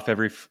goes off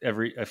every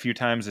a few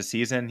times a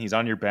season. He's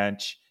on your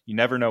bench. You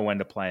never know when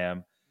to play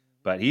him,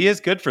 but he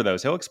is good for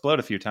those. He'll explode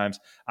a few times.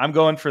 I'm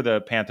going for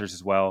the Panthers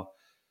as well.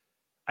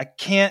 I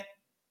can't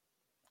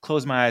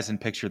close my eyes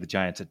and picture the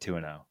Giants at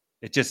 2-0.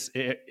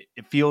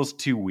 It feels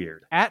too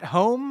weird. At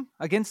home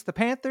against the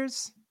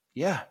Panthers?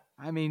 Yeah.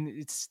 I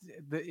mean,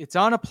 it's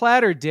on a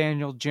platter,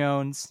 Daniel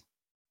Jones.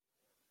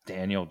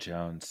 Daniel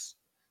Jones.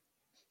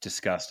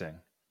 Disgusting.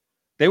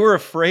 They were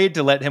afraid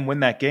to let him win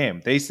that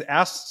game. They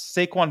asked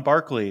Saquon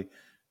Barkley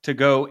to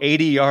go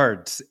 80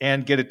 yards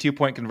and get a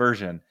 2-point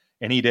conversion,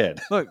 and he did.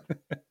 Look,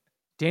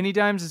 Danny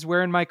Dimes is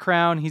wearing my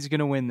crown. He's going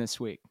to win this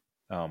week.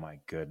 Oh, my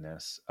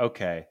goodness.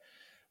 Okay.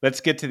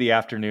 Let's get to the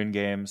afternoon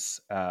games.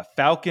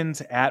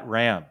 Falcons at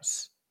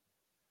Rams.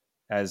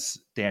 As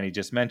Danny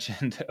just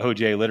mentioned,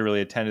 OJ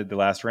literally attended the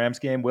last Rams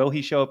game. Will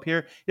he show up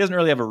here? He doesn't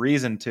really have a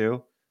reason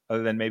to,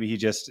 other than maybe he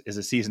just is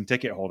a season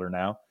ticket holder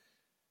now.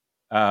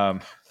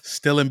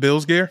 Still in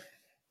Bills gear?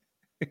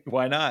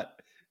 Why not?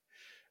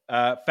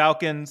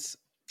 Falcons,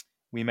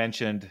 we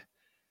mentioned.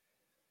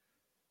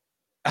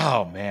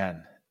 Oh,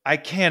 man. I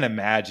can't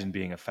imagine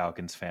being a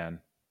Falcons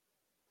fan.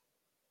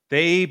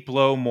 They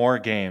blow more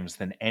games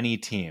than any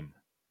team.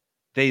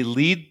 They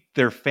lead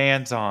their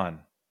fans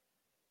on,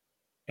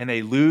 and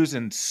they lose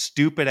in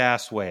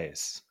stupid-ass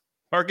ways.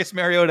 Marcus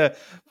Mariota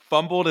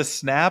fumbled a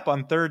snap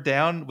on third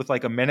down with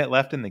like a minute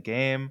left in the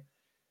game.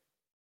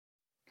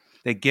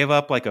 They give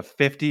up like a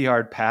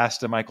 50-yard pass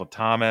to Michael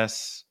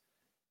Thomas.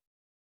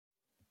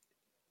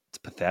 It's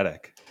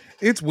pathetic.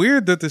 It's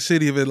weird that the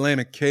city of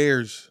Atlanta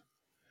cares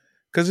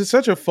because it's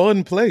such a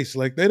fun place.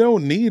 Like, they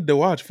don't need to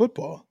watch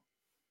football.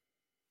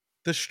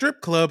 The strip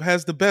club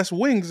has the best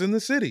wings in the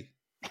city.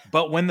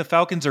 But when the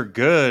Falcons are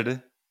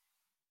good,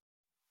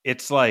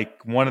 it's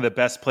like one of the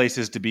best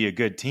places to be a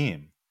good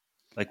team.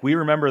 Like, we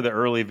remember the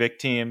early Vic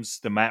teams,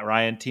 the Matt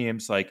Ryan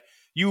teams. Like,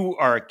 you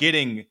are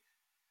getting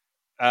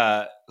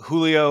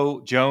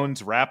Julio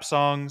Jones rap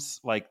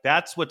songs. Like,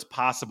 that's what's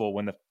possible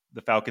when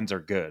the Falcons are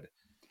good.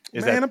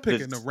 I'm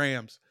picking the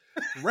Rams.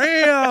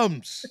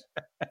 Rams!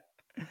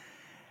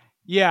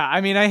 Yeah,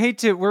 I mean, I hate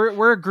to.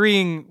 We're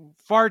agreeing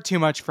far too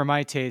much for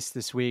my taste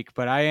this week,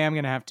 but I am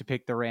going to have to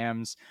pick the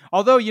Rams.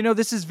 Although,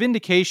 this is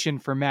vindication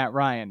for Matt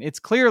Ryan. It's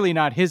clearly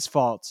not his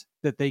fault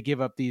that they give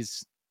up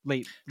these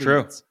late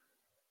True. leads.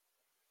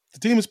 The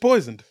team is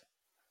poisoned.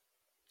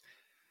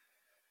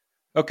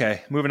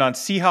 Okay, moving on.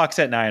 Seahawks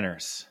at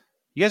Niners.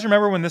 You guys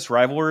remember when this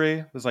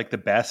rivalry was like the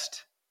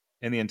best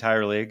in the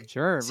entire league?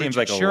 Sure. Seems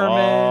Richard like a Sherman,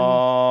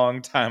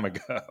 long time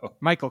ago.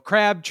 Michael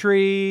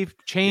Crabtree,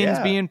 chains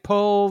being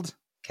pulled.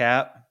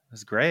 Cap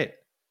was great.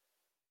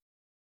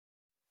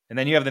 And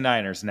then you have the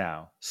Niners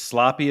now.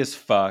 Sloppy as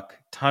fuck.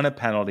 Ton of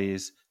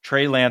penalties.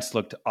 Trey Lance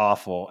looked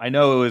awful. I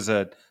know it was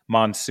a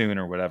monsoon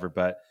or whatever,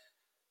 but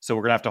so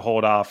we're going to have to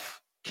hold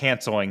off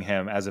canceling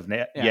him as of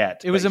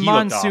yet. It was a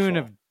monsoon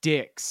of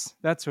dicks.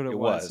 That's what it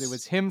was. It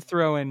was him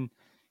throwing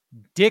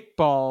dick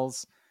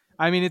balls.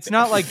 I mean, it's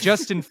not like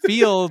Justin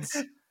Fields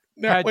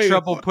had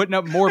trouble putting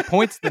up more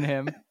points than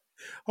him.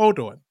 Hold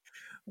on.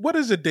 What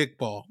is a dick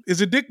ball? Is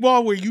a dick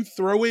ball where you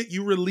throw it,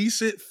 you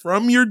release it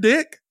from your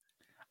dick?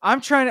 I'm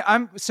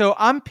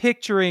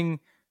picturing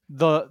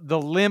the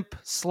limp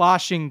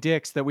sloshing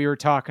dicks that we were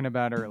talking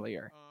about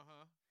earlier.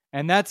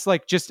 And that's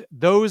like just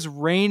those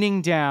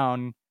raining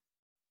down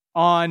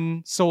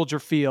on Soldier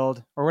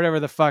Field or whatever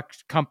the fuck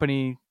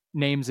company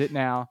names it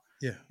now.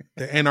 Yeah.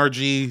 The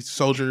NRG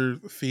Soldier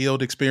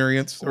Field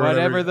experience or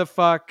whatever the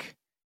fuck.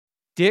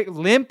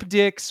 Limp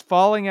dicks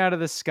falling out of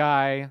the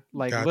sky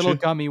like little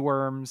gummy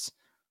worms.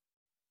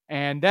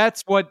 And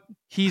that's what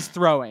he's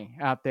throwing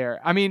out there.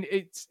 I mean,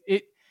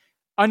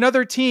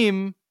 another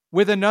team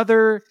with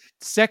another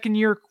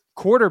second-year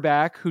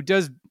quarterback who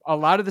does a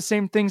lot of the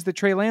same things that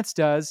Trey Lance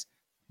does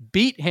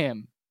beat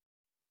him.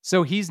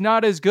 So he's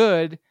not as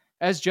good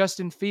as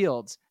Justin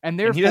Fields. And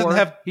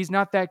therefore, he's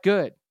not that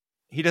good.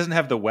 He doesn't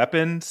have the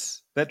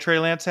weapons that Trey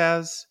Lance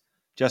has.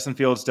 Justin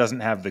Fields doesn't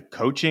have the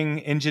coaching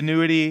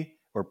ingenuity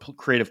or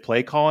creative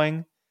play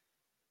calling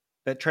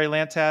that Trey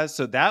Lance has.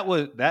 So that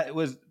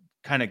was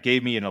kind of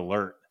gave me an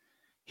alert.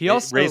 He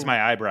also raised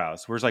my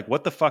eyebrows. Where it's like,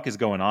 what the fuck is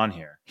going on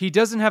here? He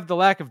doesn't have the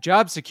lack of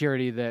job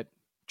security that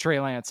Trey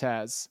Lance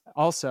has.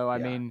 Also, I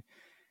mean,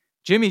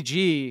 Jimmy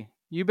G,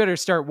 you better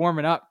start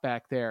warming up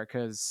back there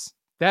because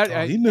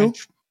he knew.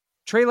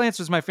 Trey Lance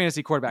was my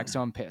fantasy quarterback,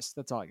 so I'm pissed.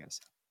 That's all I guess.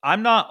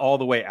 I'm not all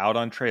the way out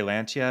on Trey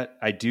Lance yet.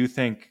 I do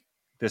think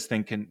this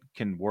thing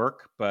can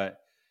work, but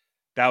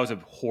that was a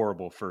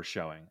horrible first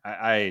showing.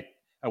 I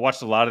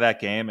watched a lot of that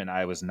game and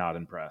I was not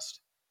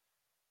impressed.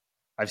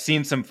 I've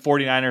seen some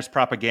 49ers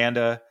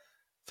propaganda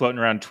floating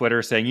around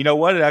Twitter saying, you know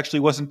what, it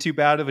actually wasn't too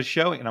bad of a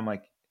showing. And I'm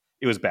like,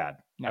 it was bad.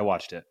 No. I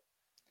watched it.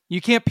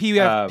 You can't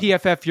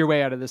PFF your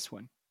way out of this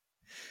one.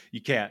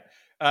 You can't.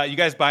 You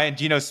guys buying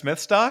Geno Smith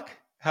stock?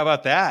 How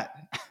about that?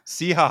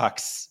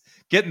 Seahawks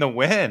getting the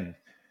win.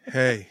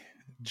 Hey,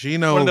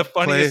 Geno, one of the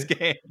funniest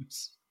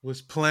games.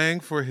 Was playing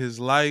for his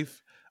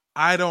life.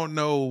 I don't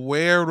know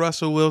where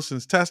Russell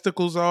Wilson's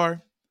testicles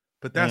are,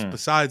 but that's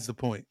besides the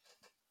point.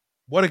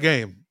 What a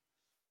game.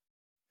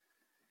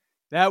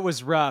 That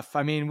was rough.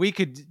 I mean, we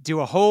could do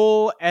a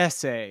whole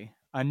essay,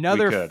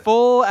 another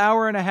full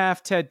hour and a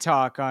half TED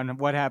Talk on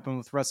what happened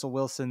with Russell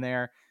Wilson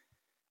there.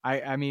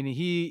 I mean,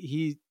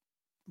 he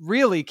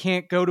really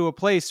can't go to a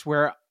place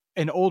where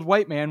an old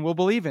white man will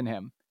believe in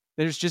him.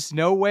 There's just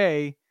no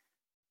way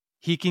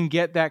he can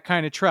get that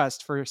kind of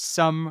trust for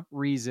some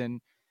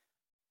reason.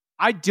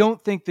 I don't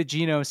think that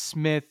Geno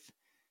Smith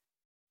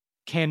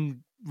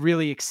can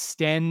really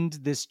extend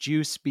this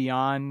juice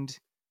beyond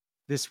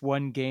this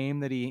one game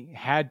that he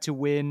had to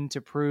win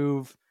to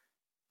prove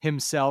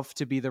himself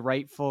to be the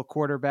rightful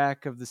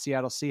quarterback of the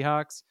Seattle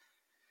Seahawks.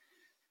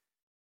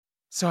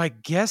 So I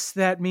guess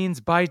that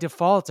means by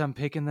default, I'm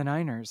picking the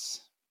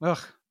Niners. Ugh.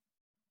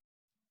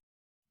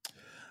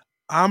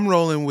 I'm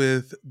rolling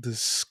with the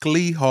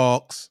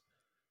Skleehawks.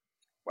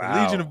 Wow.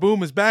 The Legion of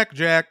Boom is back,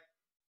 Jack.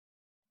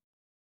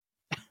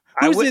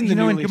 Who's in the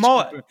new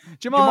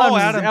Jamal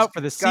Adams is out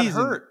for the season.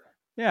 Got hurt.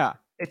 Yeah.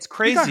 It's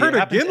crazy. He got hurt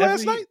again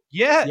last night?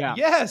 Yeah.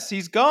 Yes,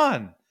 he's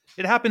gone.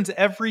 It happens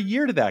every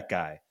year to that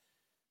guy.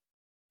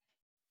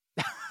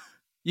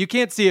 You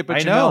can't see it, but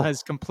Jamal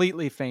has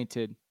completely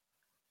fainted.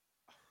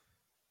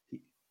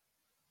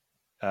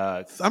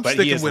 I'm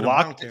sticking with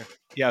him.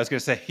 Yeah, I was going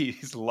to say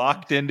he's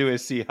locked into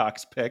his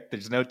Seahawks pick.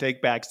 There's no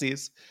take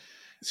backsies.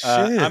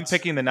 I'm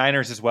picking the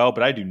Niners as well,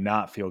 but I do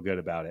not feel good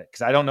about it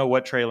because I don't know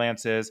what Trey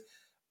Lance is.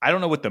 I don't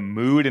know what the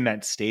mood in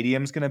that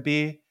stadium is going to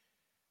be.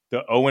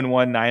 The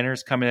 0-1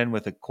 Niners coming in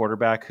with a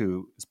quarterback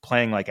who is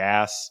playing like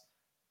ass.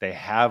 They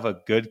have a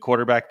good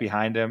quarterback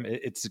behind him.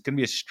 It's going to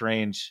be a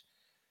strange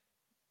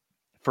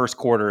first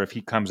quarter if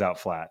he comes out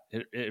flat.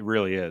 It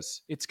really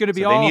is. It's going to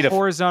be all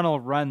horizontal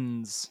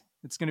runs.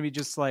 It's going to be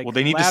just like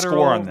they need to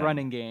score on them.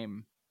 Running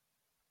game.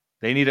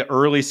 They need an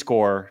early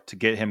score to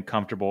get him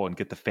comfortable and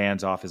get the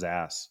fans off his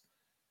ass.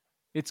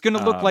 It's going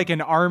to look like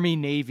an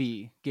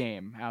Army-Navy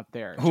game out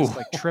there. Just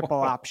like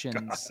triple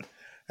options.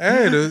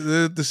 Hey,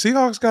 the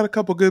Seahawks got a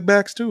couple good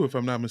backs too, if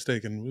I'm not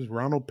mistaken. It was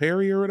Ronald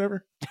Perry or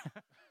whatever?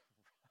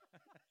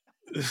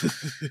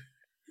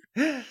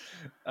 I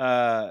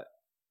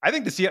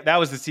think that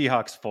was the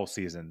Seahawks full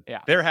season.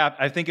 Yeah. They're happy.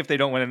 I think if they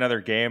don't win another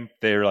game,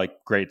 they're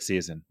like, great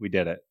season. We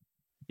did it.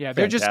 Yeah,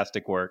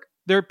 fantastic work.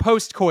 They're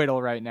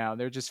post-coital right now.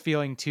 They're just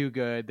feeling too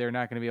good. They're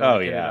not going to be able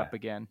to get it up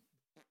again.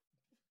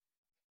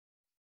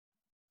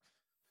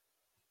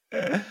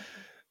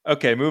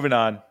 Okay, moving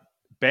on.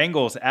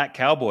 Bengals at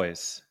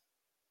Cowboys.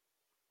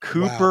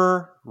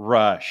 Cooper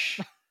Rush.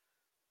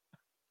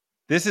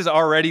 This is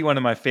already one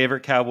of my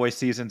favorite Cowboy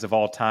seasons of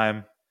all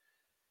time.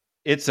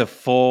 It's a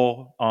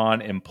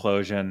full-on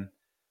implosion.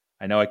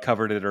 I know I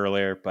covered it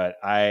earlier, but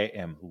I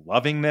am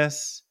loving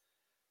this.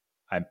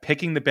 I'm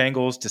picking the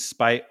Bengals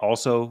despite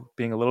also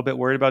being a little bit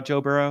worried about Joe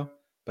Burrow.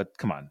 But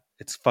come on,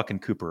 it's fucking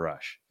Cooper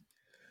Rush.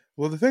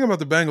 Well, the thing about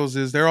the Bengals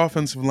is their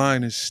offensive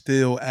line is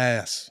still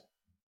ass.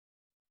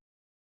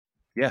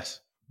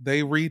 Yes.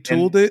 They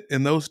retooled it,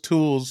 and those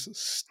tools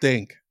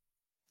stink.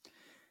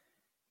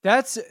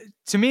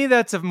 To me,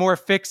 that's a more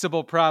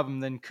fixable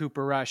problem than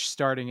Cooper Rush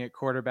starting at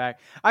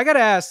quarterback. I got to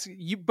ask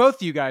you,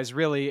 both you guys,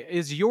 really,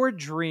 is your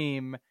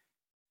dream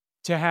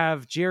to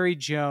have Jerry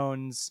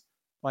Jones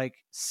like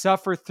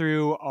suffer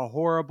through a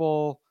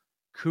horrible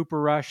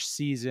Cooper Rush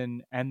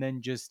season and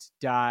then just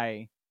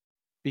die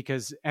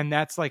and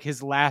that's like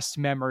his last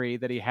memory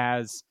that he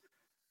has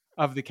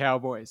of the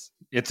Cowboys?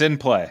 It's in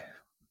play.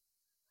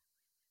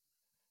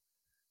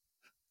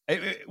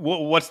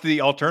 What's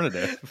the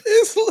alternative?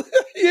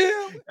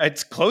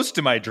 It's close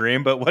to my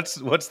dream, but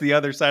what's the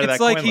other side of that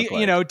coin look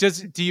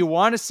like? Do you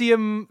want to see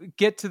him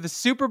get to the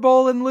Super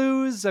Bowl and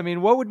lose? I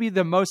mean, what would be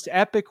the most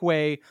epic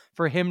way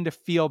for him to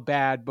feel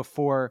bad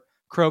before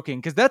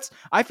croaking? Because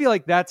I feel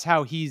like that's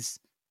how he's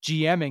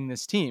GMing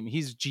this team.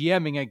 He's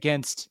GMing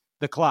against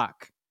the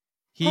clock.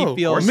 He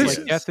feels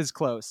like death is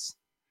close.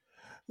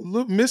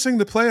 Missing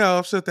the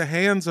playoffs at the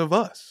hands of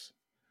us.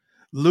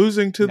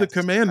 Losing to the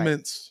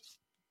Commandments.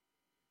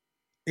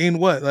 in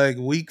what, like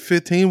week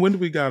 15? When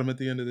did we got them at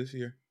the end of this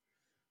year?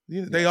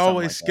 Yeah, they Yeah, something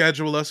always like that.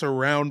 schedule us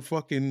around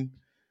fucking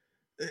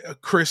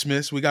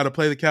Christmas. We got to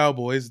play the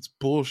Cowboys. It's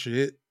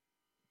bullshit.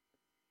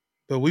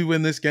 But we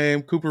win this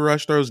game. Cooper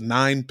Rush throws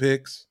 9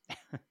 picks.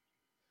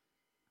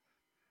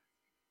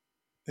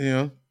 You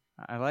know,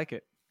 I like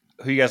it.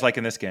 Who you guys like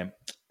in this game?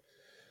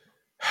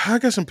 I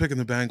guess I'm picking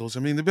the Bengals. I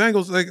mean, the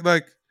Bengals,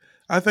 like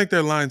I think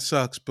their line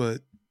sucks,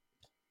 but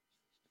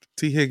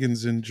T.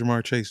 Higgins and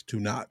Jamar Chase do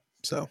not.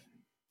 So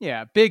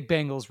Yeah, big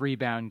Bengals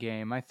rebound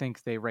game. I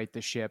think they right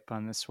the ship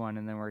on this one,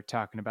 and then we're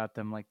talking about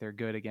them like they're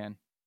good again.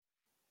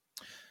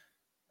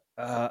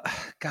 God,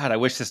 I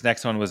wish this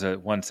next one was a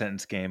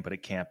one-sentence game, but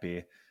it can't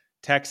be.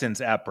 Texans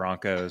at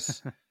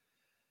Broncos.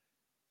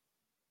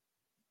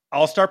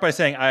 I'll start by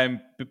saying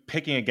I'm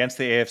picking against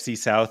the AFC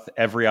South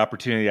every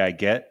opportunity I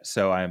get,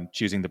 so I'm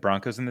choosing the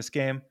Broncos in this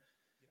game.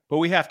 But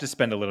we have to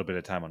spend a little bit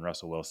of time on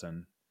Russell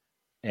Wilson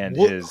and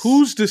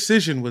whose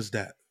decision was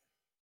that?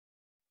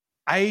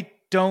 I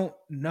don't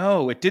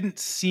know. It didn't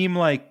seem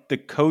like the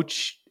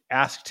coach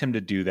asked him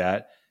to do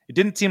that. It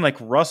didn't seem like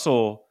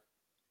Russell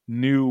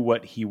knew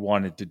what he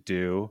wanted to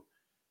do.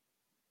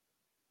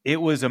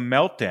 It was a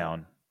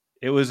meltdown.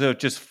 It was a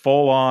just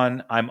full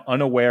on, I'm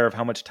unaware of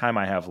how much time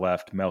I have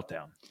left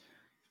meltdown.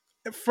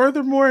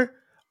 Furthermore,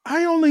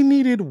 I only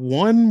needed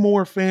one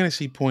more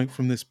fantasy point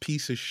from this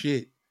piece of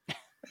shit.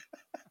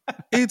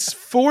 It's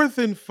 4th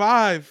and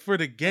 5 for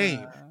the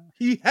game.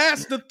 He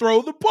has to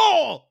throw the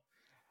ball.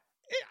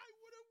 I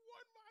would have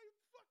won my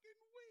fucking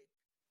week.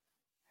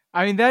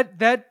 I mean,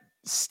 that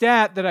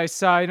stat that I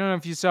saw, I don't know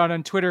if you saw it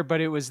on Twitter,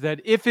 but it was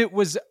that if it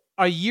was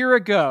a year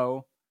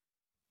ago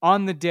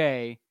on the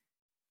day,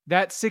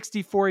 that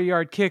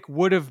 64-yard kick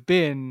would have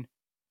been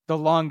the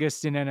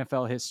longest in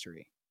NFL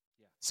history.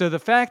 So the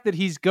fact that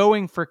he's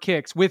going for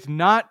kicks with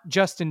not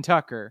Justin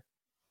Tucker.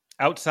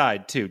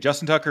 Outside, too.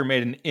 Justin Tucker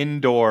made an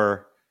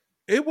indoor.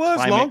 It was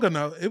climate. long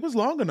enough. It was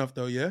long enough,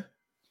 though, yeah.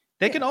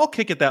 They can all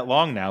kick it that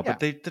long now,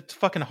 but it's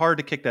fucking hard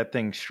to kick that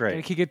thing And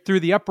straight. kick it through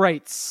the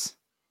uprights.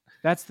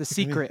 That's the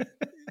secret.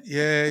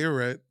 Yeah, you're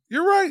right.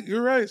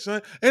 You're right,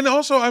 son. And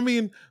also, I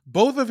mean,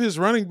 both of his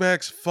running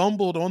backs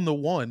fumbled on the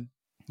one.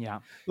 Yeah.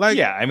 Like,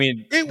 Yeah, I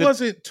mean, it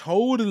wasn't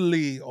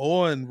totally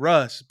on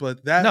Russ,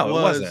 but that No, it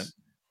was wasn't.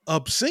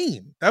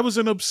 obscene. That was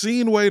an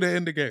obscene way to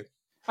end the game.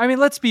 I mean,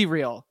 let's be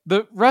real.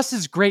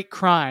 Russ's great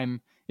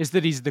crime is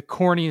that he's the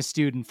corniest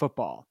dude in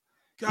football.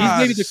 God, He's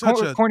maybe the such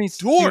a corniest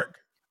dude dork.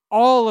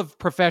 all of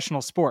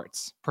professional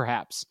sports,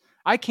 perhaps.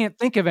 I can't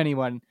think of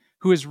anyone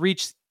who has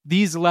reached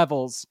these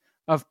levels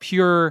of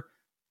pure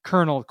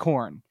kernel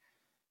corn.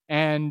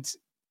 And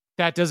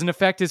that doesn't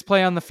affect his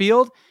play on the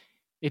field.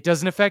 It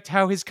doesn't affect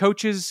how his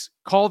coaches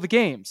call the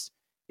games.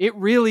 It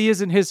really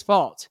isn't his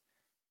fault.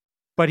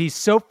 But he's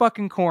so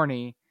fucking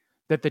corny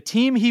that the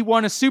team he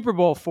won a Super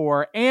Bowl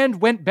for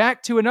and went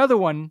back to another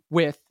one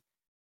with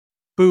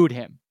booed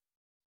him.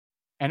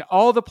 And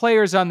all the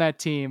players on that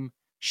team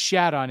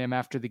shat on him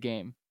after the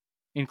game,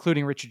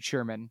 including Richard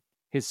Sherman,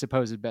 his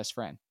supposed best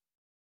friend.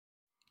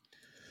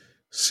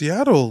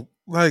 Seattle,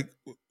 like,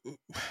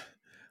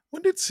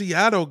 when did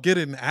Seattle get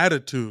an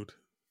attitude?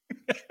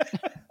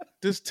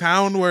 This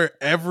town where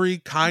every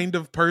kind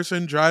of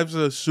person drives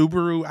a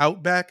Subaru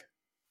Outback?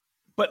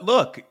 But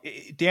look,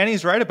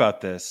 Danny's right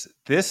about this.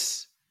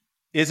 This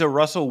is a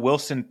Russell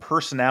Wilson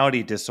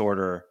personality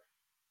disorder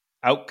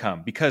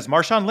outcome because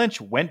Marshawn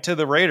Lynch went to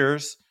the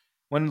Raiders.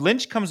 When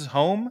Lynch comes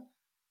home,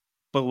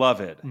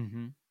 beloved.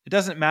 Mm-hmm. It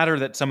doesn't matter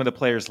that some of the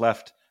players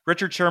left.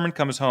 Richard Sherman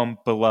comes home,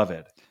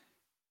 beloved.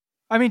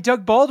 I mean,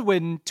 Doug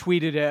Baldwin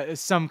tweeted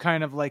some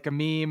kind of like a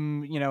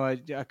meme,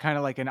 a kind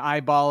of like an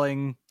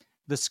eyeballing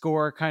the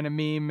score kind of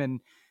meme. And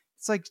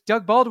it's like,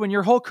 Doug Baldwin,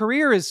 your whole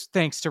career is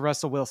thanks to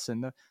Russell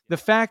Wilson. The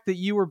fact that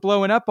you were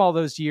blowing up all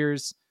those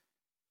years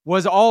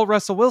was all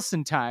Russell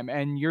Wilson time.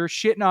 And you're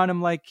shitting on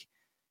him like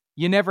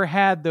you never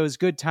had those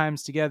good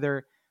times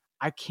together.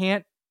 I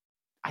can't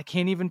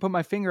even put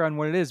my finger on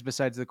what it is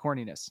besides the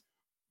corniness.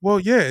 Well,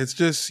 yeah, it's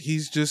just,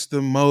 he's just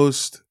the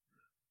most,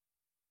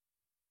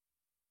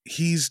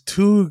 he's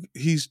too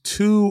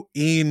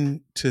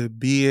into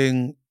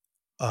being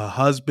a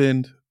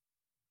husband.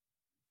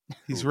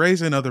 He's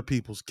raising other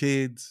people's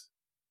kids.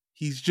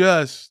 He's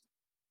just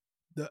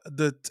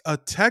a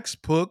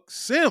textbook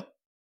simp.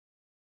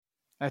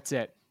 That's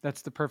it.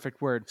 That's the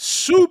perfect word.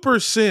 Super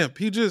simp.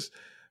 He just,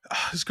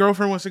 his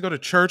girlfriend wants to go to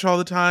church all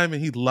the time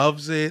and he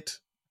loves it.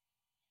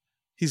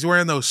 He's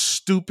wearing those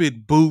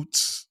stupid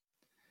boots.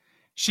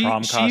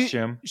 Prom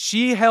costume.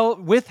 She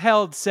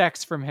withheld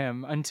sex from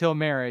him until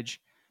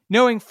marriage,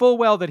 knowing full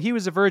well that he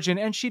was a virgin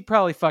and she'd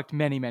probably fucked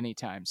many, many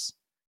times.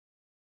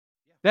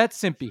 That's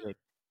simp behavior.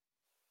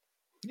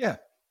 Yeah.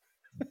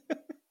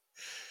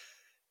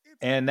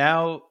 And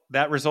now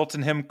that results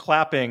in him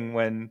clapping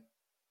when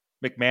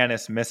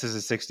McManus misses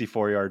a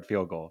 64-yard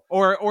field goal.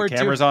 Or the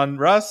camera's on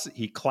Russ.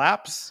 He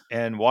claps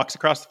and walks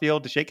across the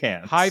field to shake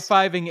hands.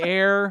 High-fiving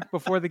air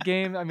before the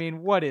game. I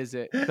mean, what is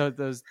it?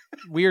 Those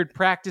weird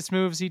practice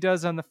moves he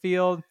does on the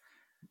field.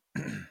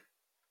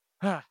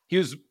 He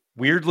was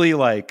weirdly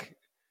like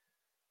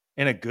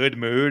in a good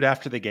mood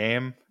after the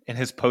game in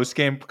his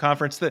post-game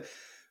conference.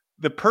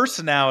 The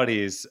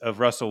personalities of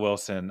Russell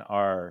Wilson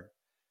are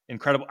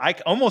incredible. I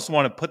almost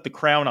want to put the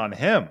crown on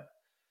him.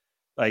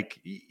 Like,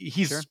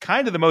 he's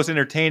kind of the most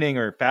entertaining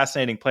or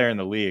fascinating player in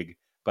the league,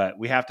 but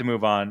we have to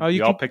move on.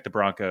 We all picked the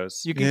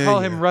Broncos. You can call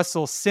him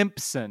Russell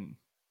Simpson.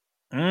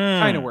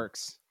 Kind of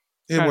works.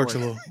 It works a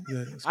little.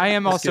 Yeah, I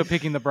am also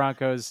picking the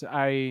Broncos.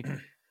 I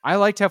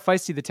liked how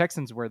feisty the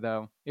Texans were,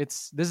 though.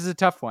 This is a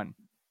tough one.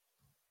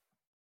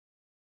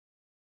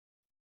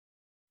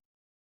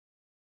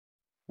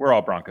 We're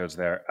all Broncos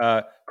there.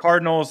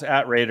 Cardinals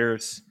at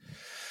Raiders.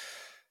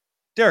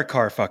 Derek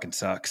Carr fucking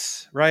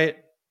sucks, right?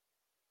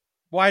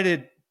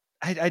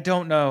 I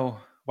don't know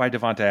why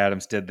Devonta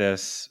Adams did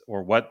this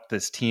or what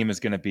this team is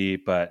going to be,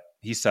 but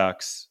he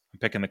sucks. I'm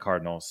picking the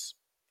Cardinals,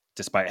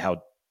 despite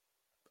how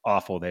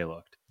awful they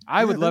looked.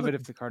 I would love it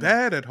if the Cardinals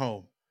bad at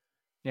home.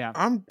 Yeah,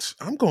 I'm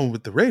going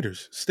with the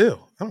Raiders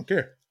still. I don't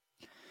care.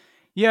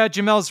 Yeah,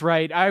 Jamel's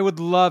right. I would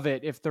love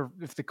it if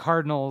the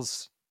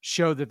Cardinals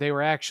showed that they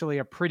were actually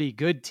a pretty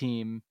good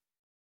team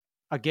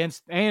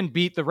against and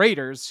beat the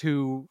Raiders,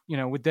 who,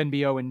 would then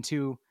be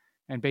 0-2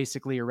 and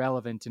basically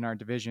irrelevant in our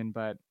division.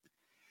 But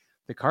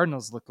the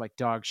Cardinals looked like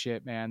dog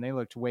shit, man. They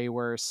looked way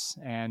worse.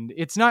 And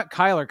it's not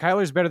Kyler.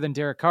 Kyler's better than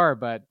Derek Carr,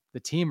 but the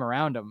team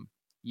around him,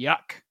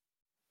 yuck.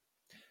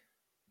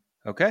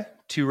 Okay,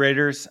 2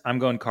 Raiders. I'm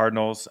going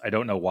Cardinals. I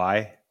don't know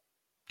why.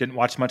 Didn't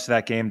watch much of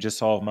that game, just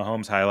saw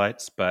Mahomes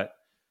highlights, but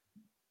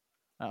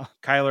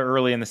Kyler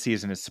early in the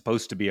season is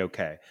supposed to be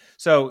okay.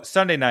 So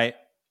Sunday night,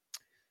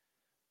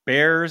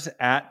 Bears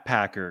at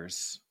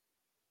Packers.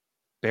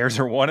 Bears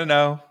are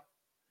 1-0.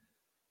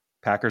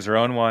 Packers are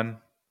 0-1.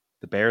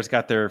 The Bears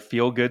got their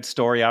feel-good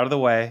story out of the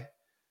way.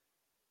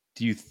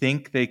 Do you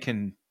think they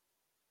can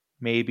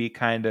maybe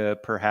kind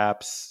of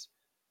perhaps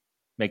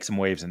make some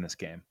waves in this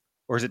game?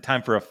 Or is it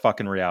time for a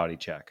fucking reality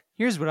check?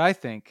 Here's what I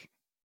think.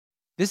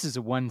 This is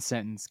a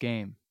one-sentence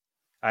game.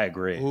 I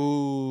agree.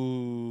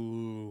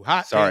 Ooh,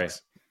 hot Sorry.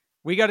 takes.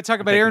 We got to talk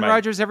about Aaron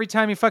Rodgers every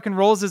time he fucking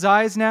rolls his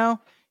eyes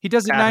now. He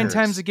does it 9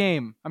 times a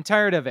game. I'm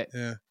tired of it.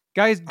 Yeah.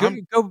 Guys,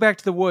 go back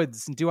to the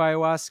woods and do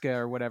ayahuasca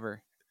or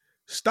whatever.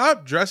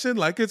 Stop dressing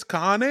like it's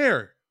Con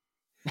Air.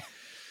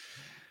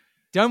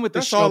 Done with the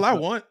That's all I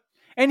want.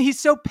 And he's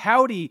so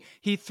pouty.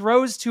 He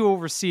throws to a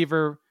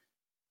receiver,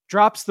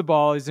 drops the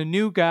ball. He's a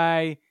new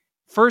guy.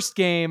 First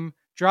game,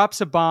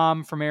 drops a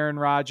bomb from Aaron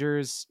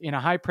Rodgers in a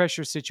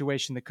high-pressure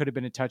situation that could have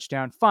been a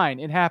touchdown.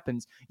 Fine, it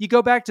happens. You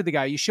go back to the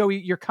guy. You show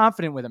you're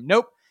confident with him.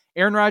 Nope.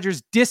 Aaron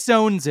Rodgers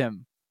disowns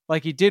him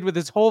like he did with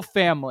his whole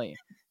family.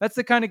 That's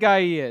the kind of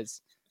guy he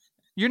is.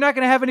 You're not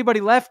going to have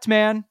anybody left,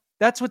 man.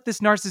 That's what this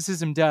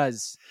narcissism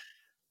does.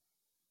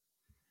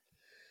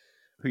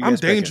 I'm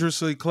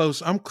dangerously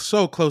close. I'm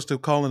so close to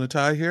calling a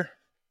tie here.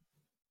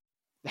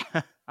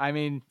 I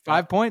mean,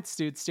 5 points,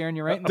 dude, staring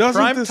you right in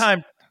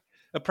the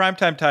A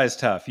primetime tie is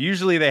tough.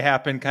 Usually they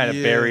happen kind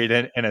of buried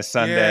in a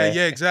Sunday.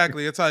 Yeah,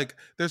 exactly. It's like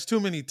there's too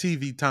many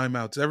TV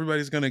timeouts.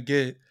 Everybody's going to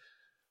get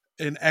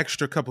an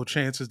extra couple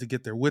chances to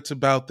get their wits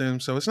about them.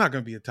 So it's not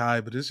going to be a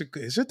tie, but it's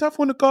a tough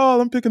one to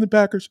call. I'm picking the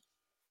Packers.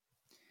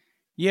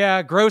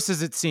 Yeah, gross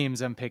as it seems,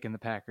 I'm picking the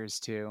Packers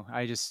too.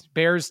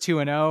 Bears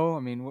 2-0. I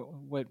mean,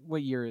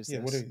 what year is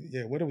this?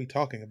 What are we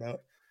talking about?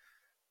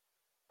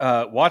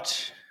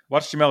 Watch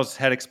Jamel's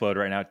head explode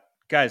right now.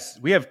 Guys,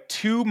 we have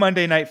 2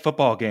 Monday Night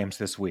Football games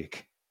this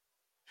week.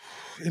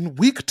 In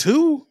week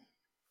 2?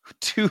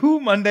 2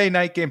 Monday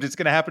night games. It's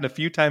going to happen a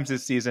few times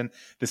this season.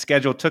 The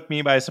schedule took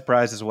me by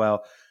surprise as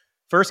well.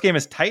 First game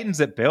is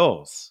Titans at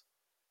Bills.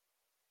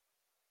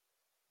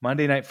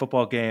 Monday Night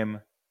Football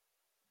game.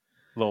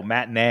 Little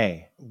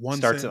matinee.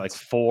 Starts at like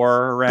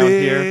 4 around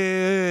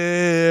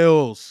here.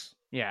 Bills.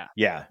 Yeah.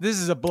 This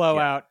is a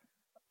blowout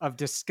of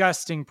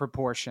disgusting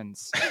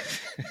proportions.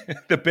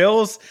 The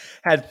Bills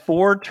had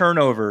 4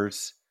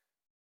 turnovers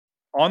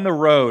on the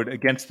road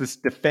against this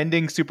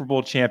defending Super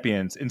Bowl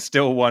champions and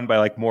still won by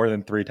like more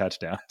than 3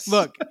 touchdowns.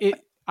 Look,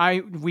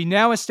 we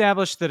now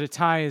established that a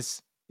tie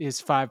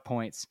is 5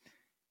 points.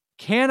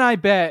 Can I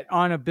bet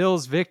on a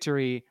Bills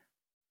victory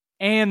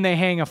and they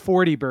hang a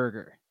 40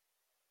 burger?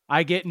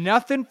 I get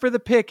nothing for the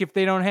pick if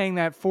they don't hang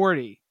that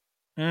 40.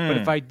 But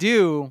if I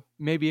do,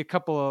 maybe a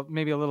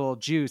little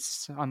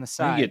juice on the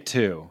side. You get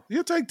 2.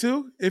 You'll take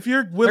 2. If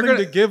you're willing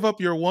to give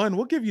up your 1,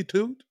 we'll give you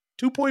 2.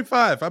 2.5.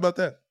 How about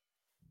that?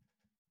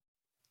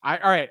 All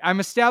right. I'm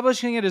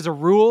establishing it as a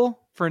rule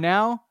for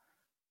now,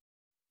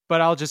 but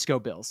I'll just go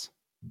Bills.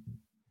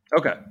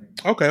 Okay.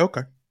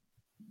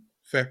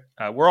 Fair.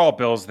 We're all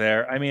Bills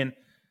there. I mean,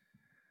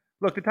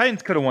 look, the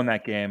Titans could have won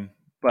that game,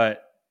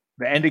 but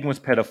the ending was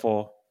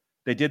pitiful.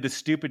 They did the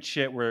stupid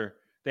shit where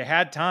they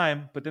had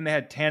time, but then they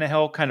had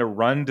Tannehill kind of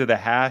run to the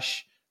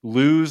hash,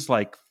 lose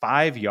like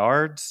 5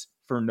 yards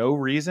for no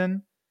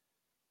reason,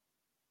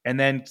 and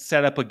then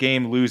set up a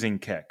game-losing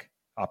kick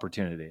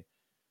opportunity.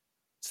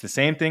 It's the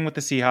same thing with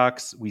the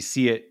Seahawks. We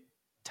see it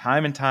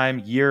time and time,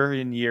 year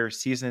in year,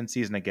 season and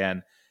season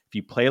again. If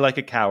you play like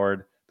a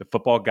coward, the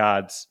football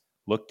gods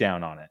look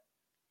down on it.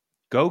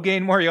 Go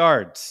gain more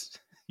yards.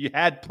 You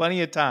had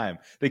plenty of time.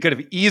 They could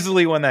have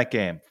easily won that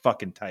game.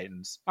 Fucking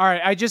Titans. All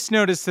right, I just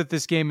noticed that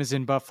this game is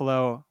in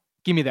Buffalo.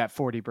 Give me that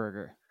 40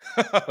 burger.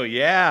 Oh,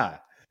 yeah.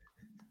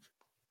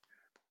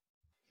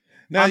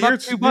 Now I'm up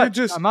too much.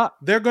 I'm up.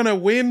 they're going to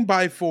win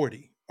by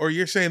 40, or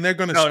you're saying they're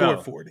going to score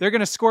 40. They're going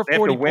to score They have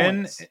 40 to win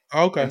points.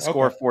 Okay. and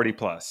score 40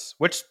 plus,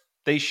 which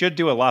they should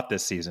do a lot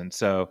this season.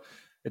 So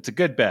it's a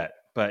good bet.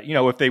 But,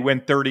 if they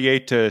win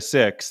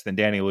 38-6, then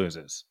Danny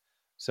loses.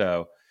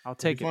 So I'll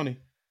take it. Funny.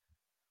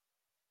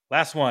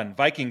 last one,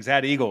 Vikings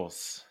at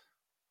Eagles.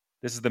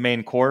 This is the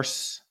main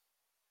course.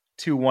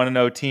 2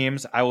 1-0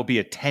 teams. I will be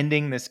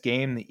attending this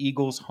game, the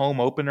Eagles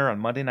home opener on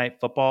Monday Night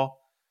Football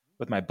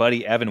with my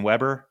buddy Evan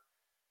Weber.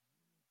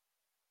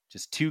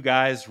 Just 2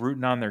 guys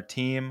rooting on their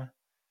team.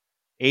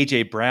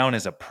 A.J. Brown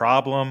is a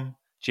problem.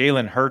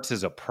 Jalen Hurts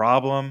is a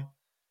problem.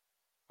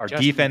 Our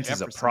Justin defense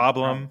is a Jefferson's a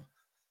problem. problem.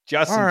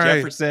 Justin All right.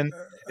 Jefferson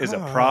is a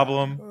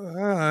problem.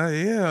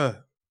 Yeah.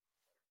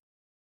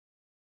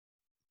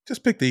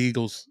 Just pick the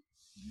Eagles.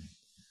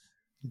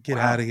 Get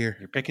Wow, out of here.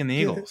 You're picking the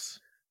Get it. Eagles.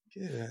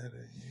 Get out of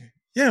here.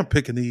 Yeah, I'm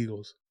picking the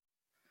Eagles.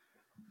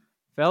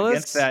 Fellas,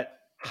 Against that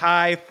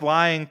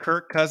high-flying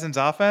Kirk Cousins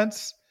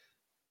offense?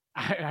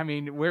 I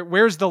mean,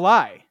 where's the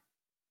lie?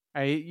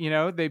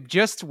 They've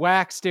just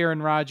waxed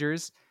Aaron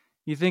Rodgers.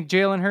 You think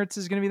Jalen Hurts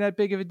is going to be that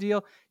big of a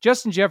deal?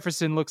 Justin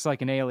Jefferson looks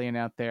like an alien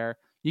out there.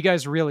 You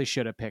guys really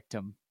should have picked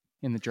him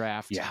in the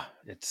draft. Yeah,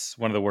 it's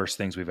one of the worst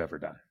things we've ever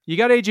done. You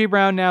got A.J.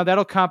 Brown now.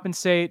 That'll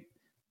compensate.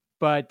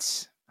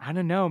 But I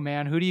don't know,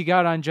 man. Who do you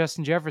got on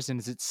Justin Jefferson?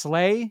 Is it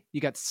Slay?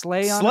 You got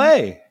Slay on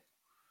him?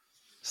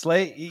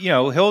 Slay,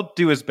 he'll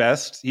do his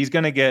best. He's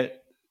going to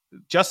get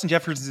 – Justin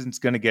Jefferson's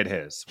going to get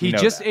his. We He know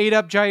just that. ate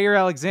up Jair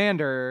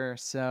Alexander.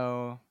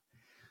 So,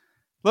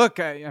 look,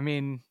 I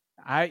mean,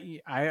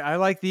 I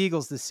like the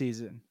Eagles this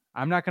season.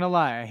 I'm not going to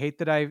lie. I hate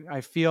that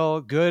I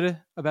feel good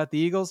about the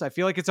Eagles. I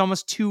feel like it's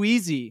almost too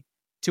easy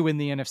to win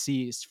the NFC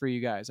East for you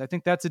guys. I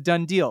think that's a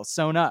done deal,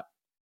 sewn up.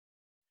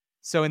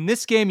 So in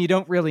this game, you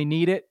don't really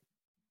need it.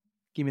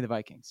 Give me the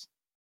Vikings.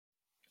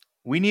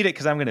 We need it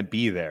because I'm going to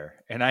be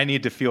there, and I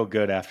need to feel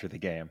good after the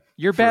game.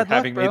 You're for bad luck,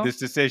 having bro. made this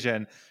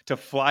decision to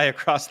fly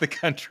across the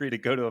country to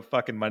go to a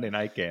fucking Monday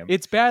night game.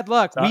 It's bad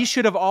luck. So- We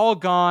should have all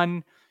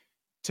gone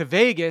to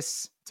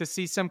Vegas to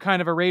see some kind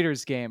of a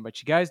Raiders game,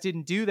 but you guys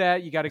didn't do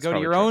that. You got to That's go to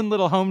probably your true. own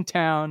little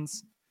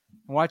hometowns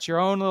and watch your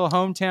own little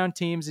hometown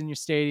teams in your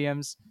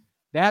stadiums.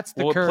 That's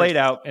the Well, curse. it played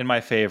out in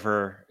my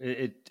favor.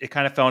 It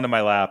kind of fell into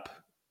my lap.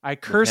 I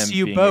with curse him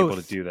you being both.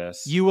 Able to do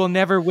this. You will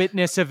never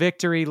witness a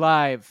victory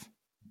live.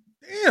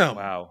 Damn.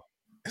 Wow.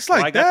 It's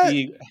Well, like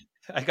I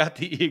that. got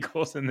the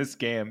Eagles in this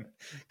game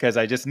because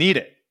I just need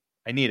it.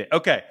 I need it.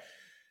 Okay.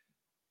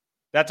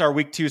 That's our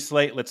week 2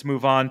 slate. Let's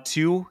move on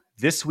to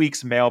this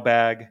week's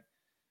mailbag.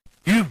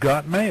 You've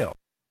got mail.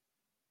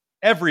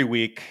 Every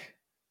week,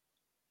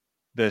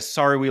 the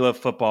Sorry We Love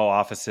Football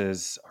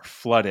offices are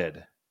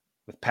flooded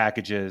with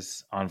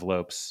packages,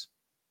 envelopes,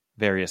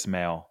 various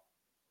mail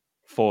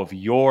full of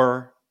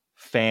your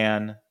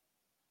fan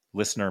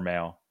listener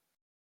mail.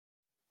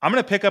 I'm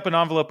going to pick up an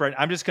envelope right.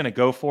 I'm just going to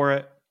go for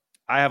it.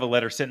 I have a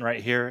letter sitting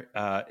right here.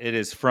 It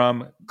is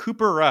from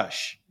Cooper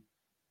Rush.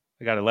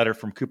 I got a letter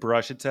from Cooper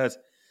Rush. It says,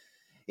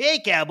 "Hey,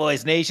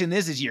 Cowboys Nation,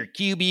 this is your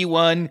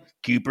QB1,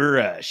 Cooper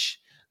Rush.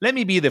 Let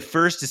me be the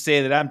first to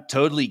say that I'm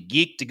totally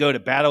geeked to go to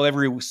battle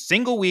every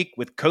single week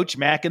with Coach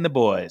Mack and the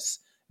boys.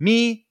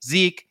 Me,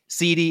 Zeke,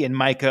 Ceedee, and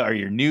Micah are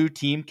your new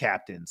team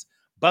captains.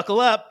 Buckle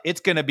up.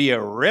 It's going to be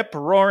a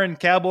rip-roaring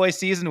Cowboy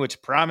season,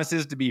 which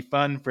promises to be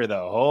fun for the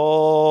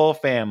whole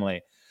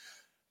family."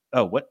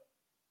 Oh,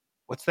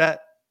 what's that?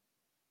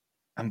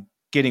 I'm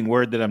getting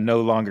word that I'm no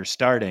longer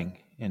starting,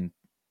 and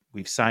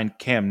we've signed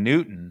Cam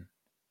Newton.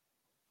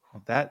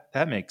 Well,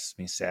 that makes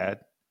me sad.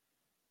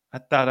 I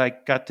thought I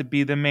got to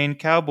be the main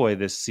Cowboy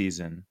this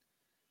season.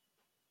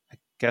 I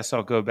guess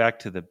I'll go back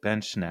to the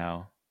bench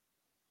now.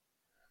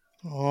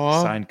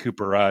 Aw. Signed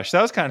Cooper Rush.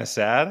 That was kind of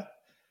sad.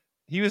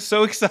 He was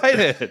so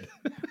excited.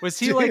 Was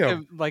he like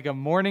Damn. a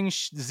morning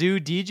zoo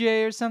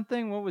DJ or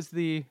something? What was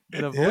the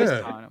voice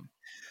Yeah. on him?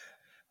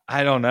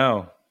 I don't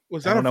know.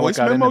 Was I that a don't know what voice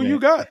got memo into me. you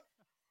got?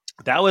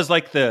 That was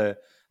like the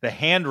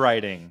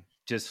handwriting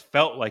just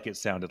felt like it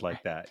sounded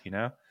like that, you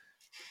know?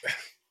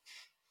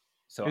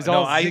 So It was no,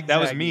 all that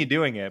was me zigzaggy.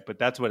 doing it, but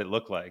that's what it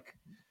looked like.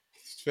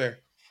 It's fair.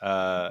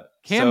 Cam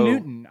So-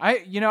 Newton.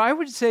 I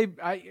would say,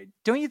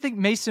 don't you think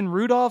Mason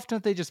Rudolph?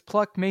 Don't they just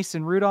pluck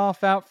Mason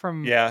Rudolph out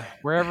from Yeah.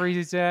 wherever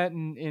he's at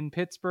in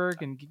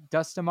Pittsburgh and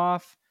dust him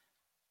off?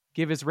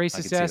 Give his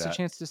racist see ass a that.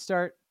 chance to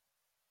start.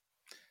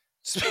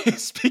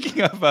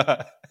 Speaking of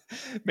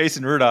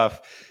Mason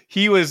Rudolph,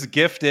 he was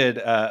gifted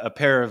a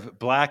pair of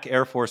black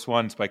Air Force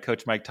Ones by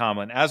Coach Mike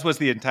Tomlin, as was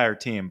the entire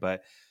team.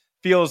 But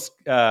feels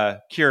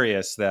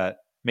curious that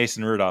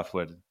Mason Rudolph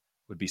would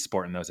be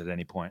sporting those at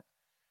any point.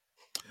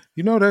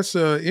 You know, that's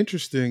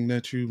interesting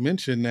that you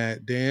mentioned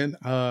that, Dan.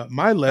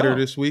 My letter Oh.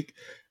 this week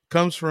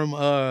comes from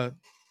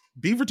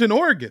Beaverton,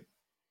 Oregon,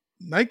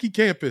 Nike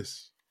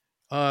campus.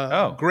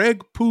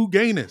 Greg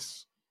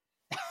Pouganis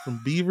from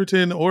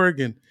Beaverton,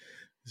 Oregon.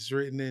 It's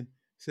written in,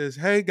 Says,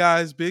 hey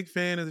guys, big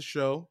fan of the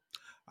show.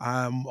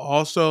 I'm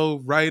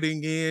also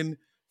writing in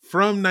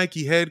from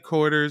Nike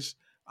headquarters.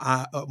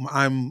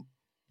 I'm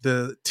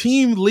the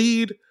team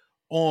lead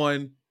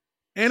on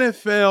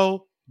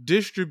NFL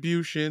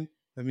distribution.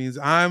 That means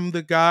I'm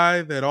the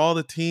guy that all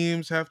the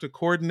teams have to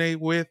coordinate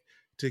with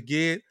to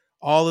get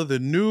all of the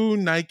new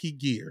Nike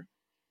gear.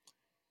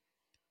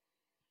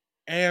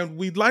 And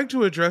we'd like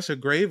to address a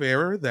grave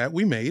error that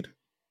we made.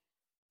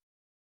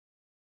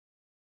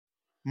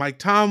 Mike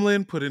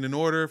Tomlin put in an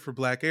order for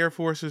black Air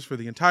Forces for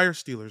the entire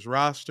Steelers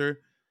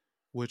roster,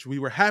 which we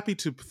were happy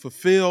to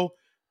fulfill,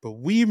 but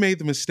we made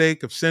the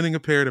mistake of sending a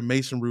pair to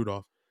Mason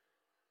Rudolph.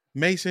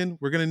 Mason,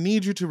 we're going to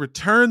need you to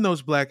return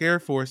those black Air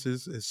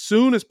Forces as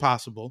soon as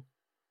possible.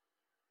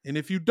 And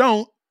if you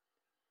don't,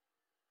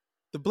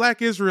 the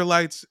black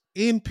Israelites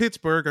in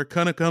Pittsburgh are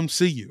going to come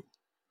see you.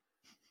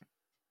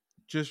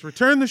 Just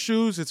return the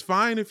shoes. It's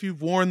fine if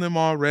you've worn them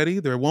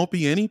already. There won't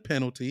be any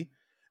penalty.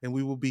 And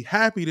we will be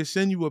happy to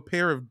send you a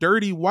pair of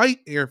dirty white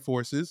Air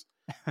Forces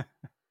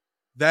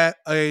that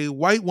a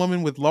white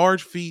woman with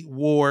large feet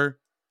wore.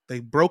 They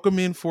broke them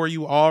in for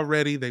you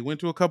already. They went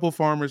to a couple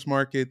farmers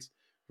markets.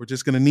 We're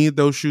just going to need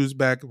those shoes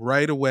back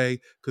right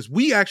away because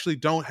we actually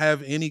don't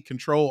have any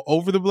control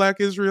over the black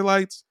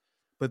Israelites,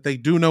 but they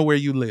do know where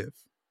you live.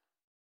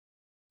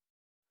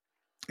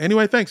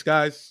 Anyway, thanks,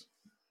 guys.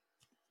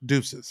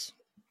 Deuces.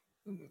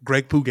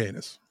 Greg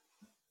Puganis.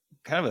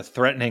 Kind of a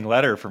threatening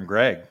letter from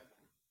Greg.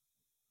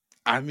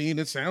 I mean,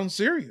 it sounds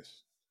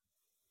serious.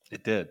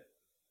 It did.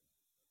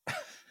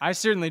 I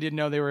certainly didn't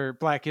know there were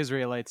black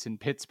Israelites in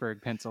Pittsburgh,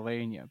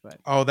 Pennsylvania, but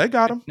Oh, they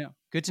got them. no,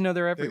 good to know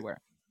they're everywhere.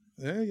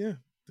 Yeah.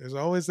 There's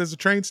a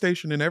train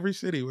station in every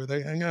city where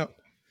they hang out.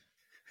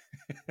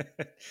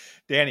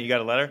 Danny, you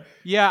got a letter?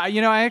 Yeah,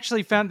 I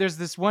actually found there's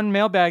this one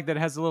mailbag that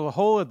has a little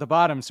hole at the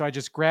bottom, so I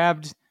just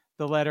grabbed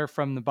the letter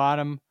from the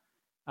bottom.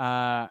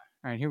 All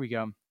right, here we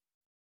go.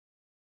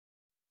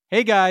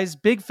 Hey guys,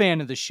 big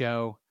fan of the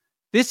show.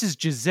 This is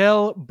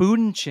Giselle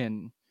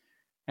Budenchin,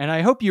 and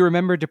I hope you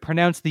remember to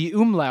pronounce the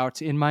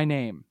umlaut in my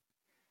name.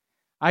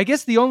 I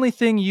guess the only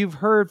thing you've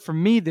heard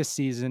from me this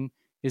season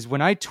is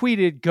when I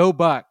tweeted Go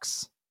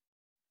Bucks.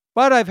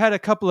 But I've had a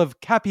couple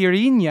of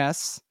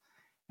caipirinhas,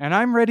 and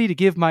I'm ready to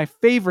give my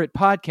favorite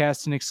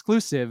podcast an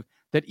exclusive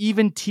that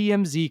even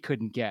TMZ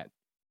couldn't get.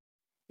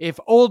 If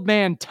old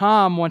man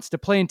Tom wants to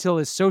play until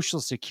his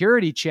social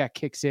security check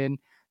kicks in,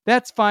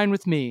 that's fine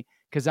with me,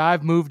 because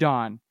I've moved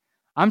on.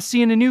 I'm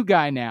seeing a new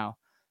guy now.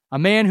 A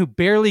man who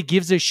barely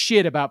gives a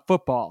shit about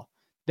football.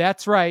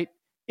 That's right,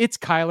 it's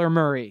Kyler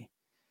Murray.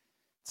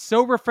 It's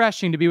so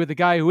refreshing to be with a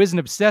guy who isn't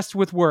obsessed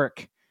with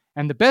work.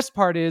 And the best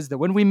part is that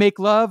when we make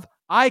love,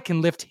 I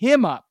can lift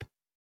him up.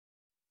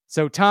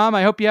 So Tom,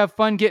 I hope you have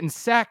fun getting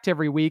sacked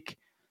every week.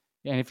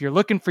 And if you're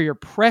looking for your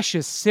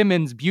precious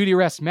Simmons Beauty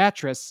Rest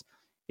mattress,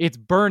 it's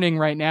burning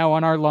right now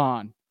on our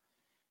lawn.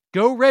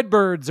 Go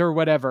Redbirds or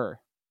whatever.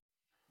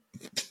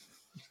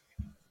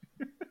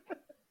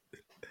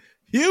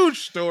 Huge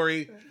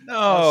story.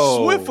 No.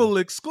 Swiffle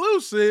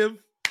exclusive.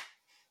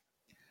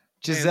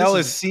 Giselle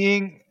is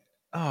seeing.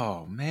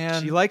 Oh,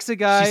 man. She likes a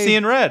guy. She's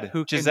seeing red.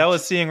 who can- Giselle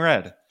is seeing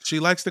red. She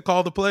likes to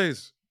call the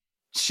plays.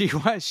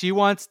 She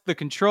wants the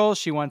control.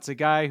 She wants a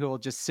guy who will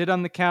just sit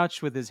on the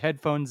couch with his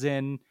headphones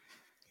in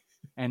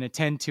and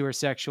attend to her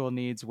sexual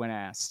needs when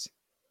asked.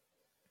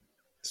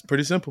 It's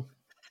pretty simple.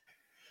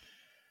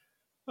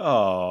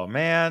 Oh,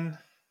 man.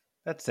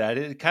 That's sad.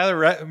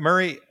 Kyler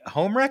Murray,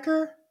 home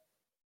wrecker?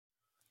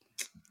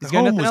 The He's got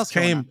home nothing was else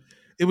going on.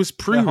 It was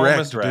The home pre-wrecked,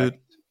 was wrecked. dude.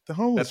 The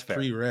home was That's fair.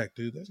 pre-wrecked,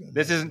 dude.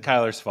 This isn't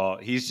Kyler's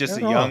fault. He's just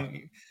At a all. young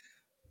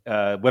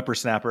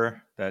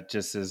whippersnapper that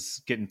just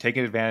is getting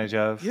taken advantage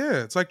of.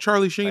 Yeah, it's like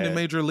Charlie Sheen in Right.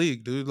 Major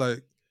League, dude.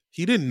 Like,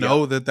 he didn't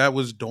know that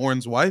was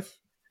Dorn's wife.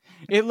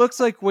 It looks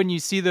like when you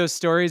see those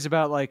stories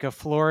about like a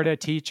Florida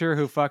teacher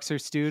who fucks her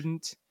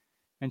student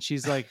and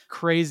she's like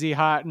crazy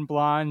hot and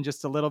blonde,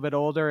 just a little bit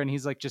older, and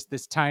he's like just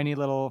this tiny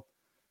little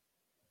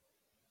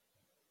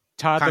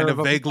toddler Kind of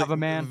of a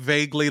man.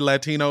 vaguely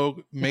Latino,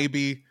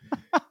 maybe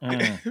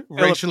Mm.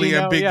 racially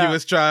Filipino,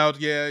 ambiguous child.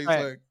 Yeah, he's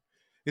Right. like,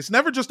 it's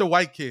never just a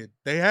white kid.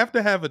 They have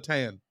to have a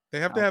tan. They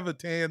have to have a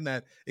tan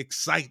that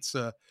excites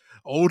a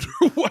older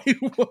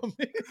white woman.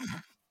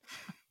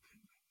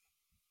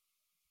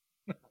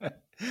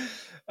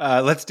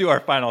 Let's do our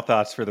final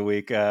thoughts for the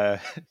week.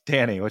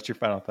 Danny, what's your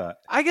final thought?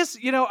 I guess,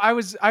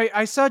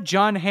 I saw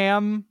John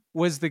Hamm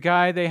was the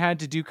guy they had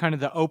to do kind of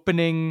the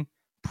opening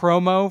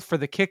promo for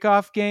the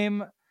kickoff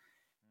game.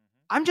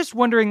 I'm just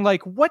wondering,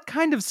 like, what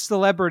kind of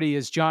celebrity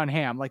is John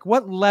Hamm? Like,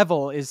 what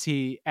level is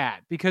he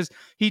at? Because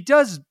he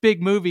does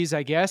big movies,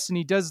 I guess, and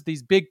he does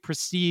these big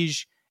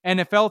prestige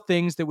NFL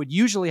things that would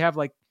usually have,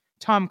 like,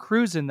 Tom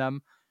Cruise in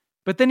them.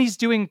 But then he's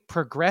doing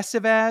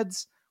progressive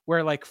ads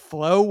where, like,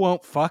 Flo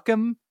won't fuck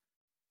him.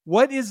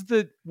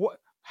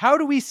 How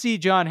do we see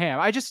John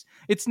Hamm?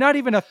 It's not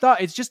even a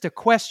thought. It's just a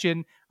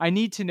question. I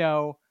need to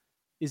know,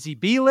 is he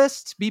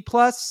B-list, B+?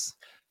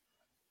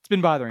 It's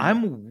been bothering me.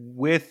 I'm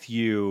with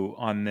you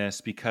on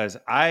this because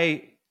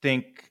I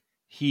think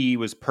he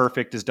was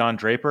perfect as Don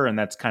Draper, and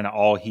that's kind of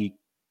all he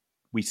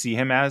we see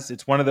him as.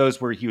 It's one of those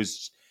where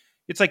it's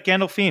like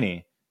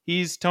Gandolfini.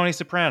 He's Tony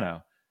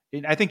Soprano.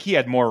 I think he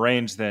had more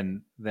range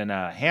than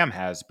Ham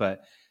has,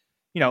 but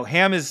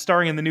Ham is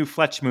starring in the new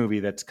Fletch movie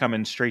that's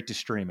coming straight to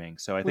streaming.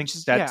 So I think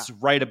that's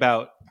right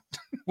about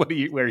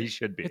where he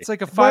should be. It's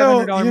like a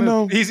 $500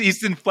 movie.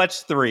 He's in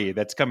Fletch 3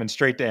 that's coming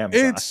straight to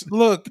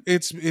Amazon.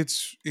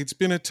 It's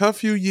been a tough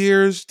few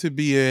years to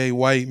be a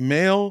white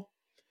male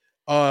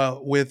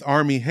with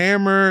Army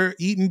Hammer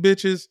eating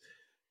bitches.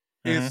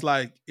 It's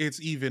like it's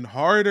even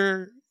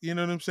harder, you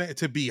know what I'm saying,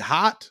 to be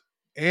hot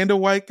and a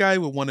white guy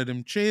with one of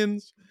them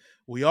chins.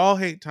 We all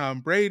hate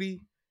Tom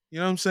Brady. You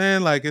know what I'm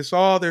saying? Like there's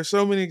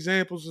so many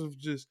examples of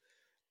just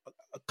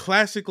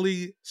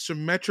classically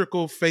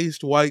symmetrical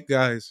faced white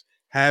guys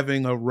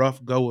having a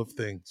rough go of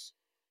things.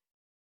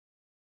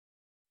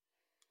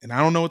 And I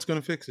don't know what's going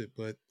to fix it,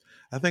 but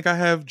I think I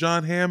have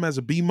John Hamm as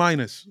a B-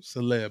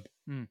 celeb.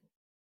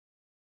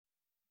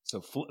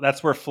 So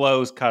that's where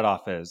Flo's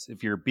cutoff is.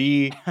 If you're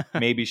B,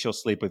 maybe she'll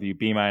sleep with you.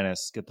 B-,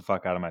 get the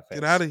fuck out of my face.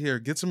 Get out of here.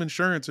 Get some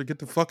insurance or get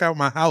the fuck out of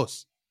my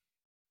house.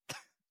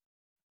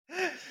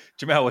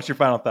 Jamel, what's your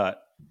final thought?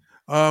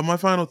 My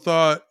final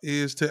thought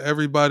is to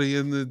everybody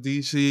in the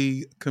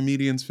DC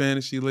Comedians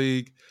Fantasy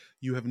League.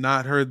 You have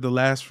not heard the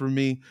last from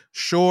me.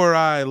 Sure,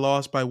 I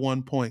lost by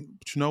 1 point.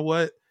 But you know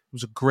what? It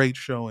was a great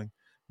showing.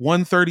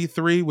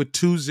 133 with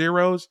 2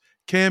 zeros.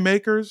 Cam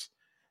Akers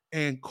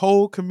and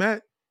Cole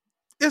Kmet.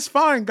 It's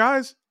fine,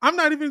 guys. I'm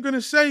not even going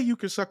to say you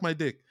can suck my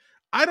dick.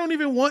 I don't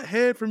even want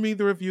head from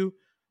either of you.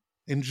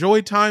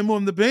 Enjoy time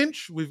on the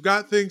bench. We've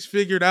got things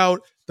figured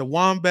out. The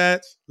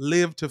Wombats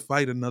live to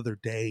fight another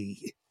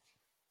day.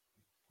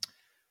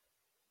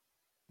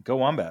 Go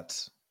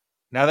Wombats.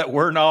 Now that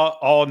we're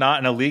all not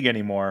in a league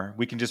anymore,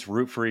 we can just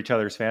root for each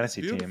other's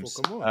fantasy teams.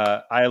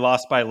 I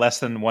lost by less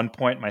than 1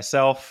 point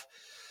myself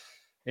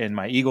in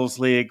my Eagles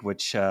league,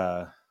 which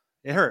it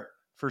hurt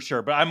for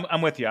sure. But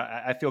I'm with you.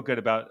 I feel good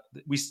about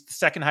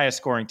second highest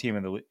scoring team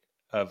in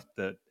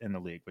the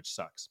league, which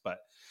sucks. But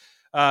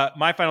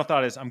my final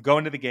thought is I'm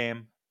going to the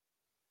game.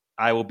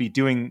 I will be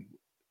doing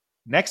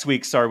next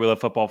week's Sorry We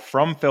Love Football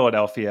from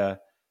Philadelphia.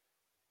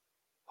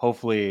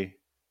 Hopefully,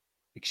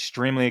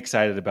 extremely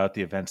excited about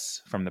the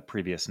events from the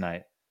previous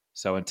night.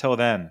 So until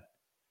then,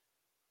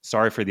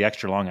 sorry for the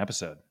extra long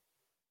episode.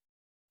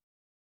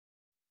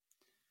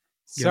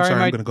 I'm sorry,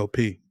 I'm going to go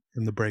pee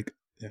in the break.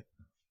 Yeah.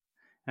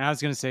 And I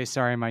was going to say,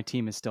 sorry, my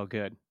team is still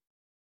good.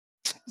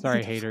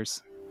 Sorry,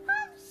 haters.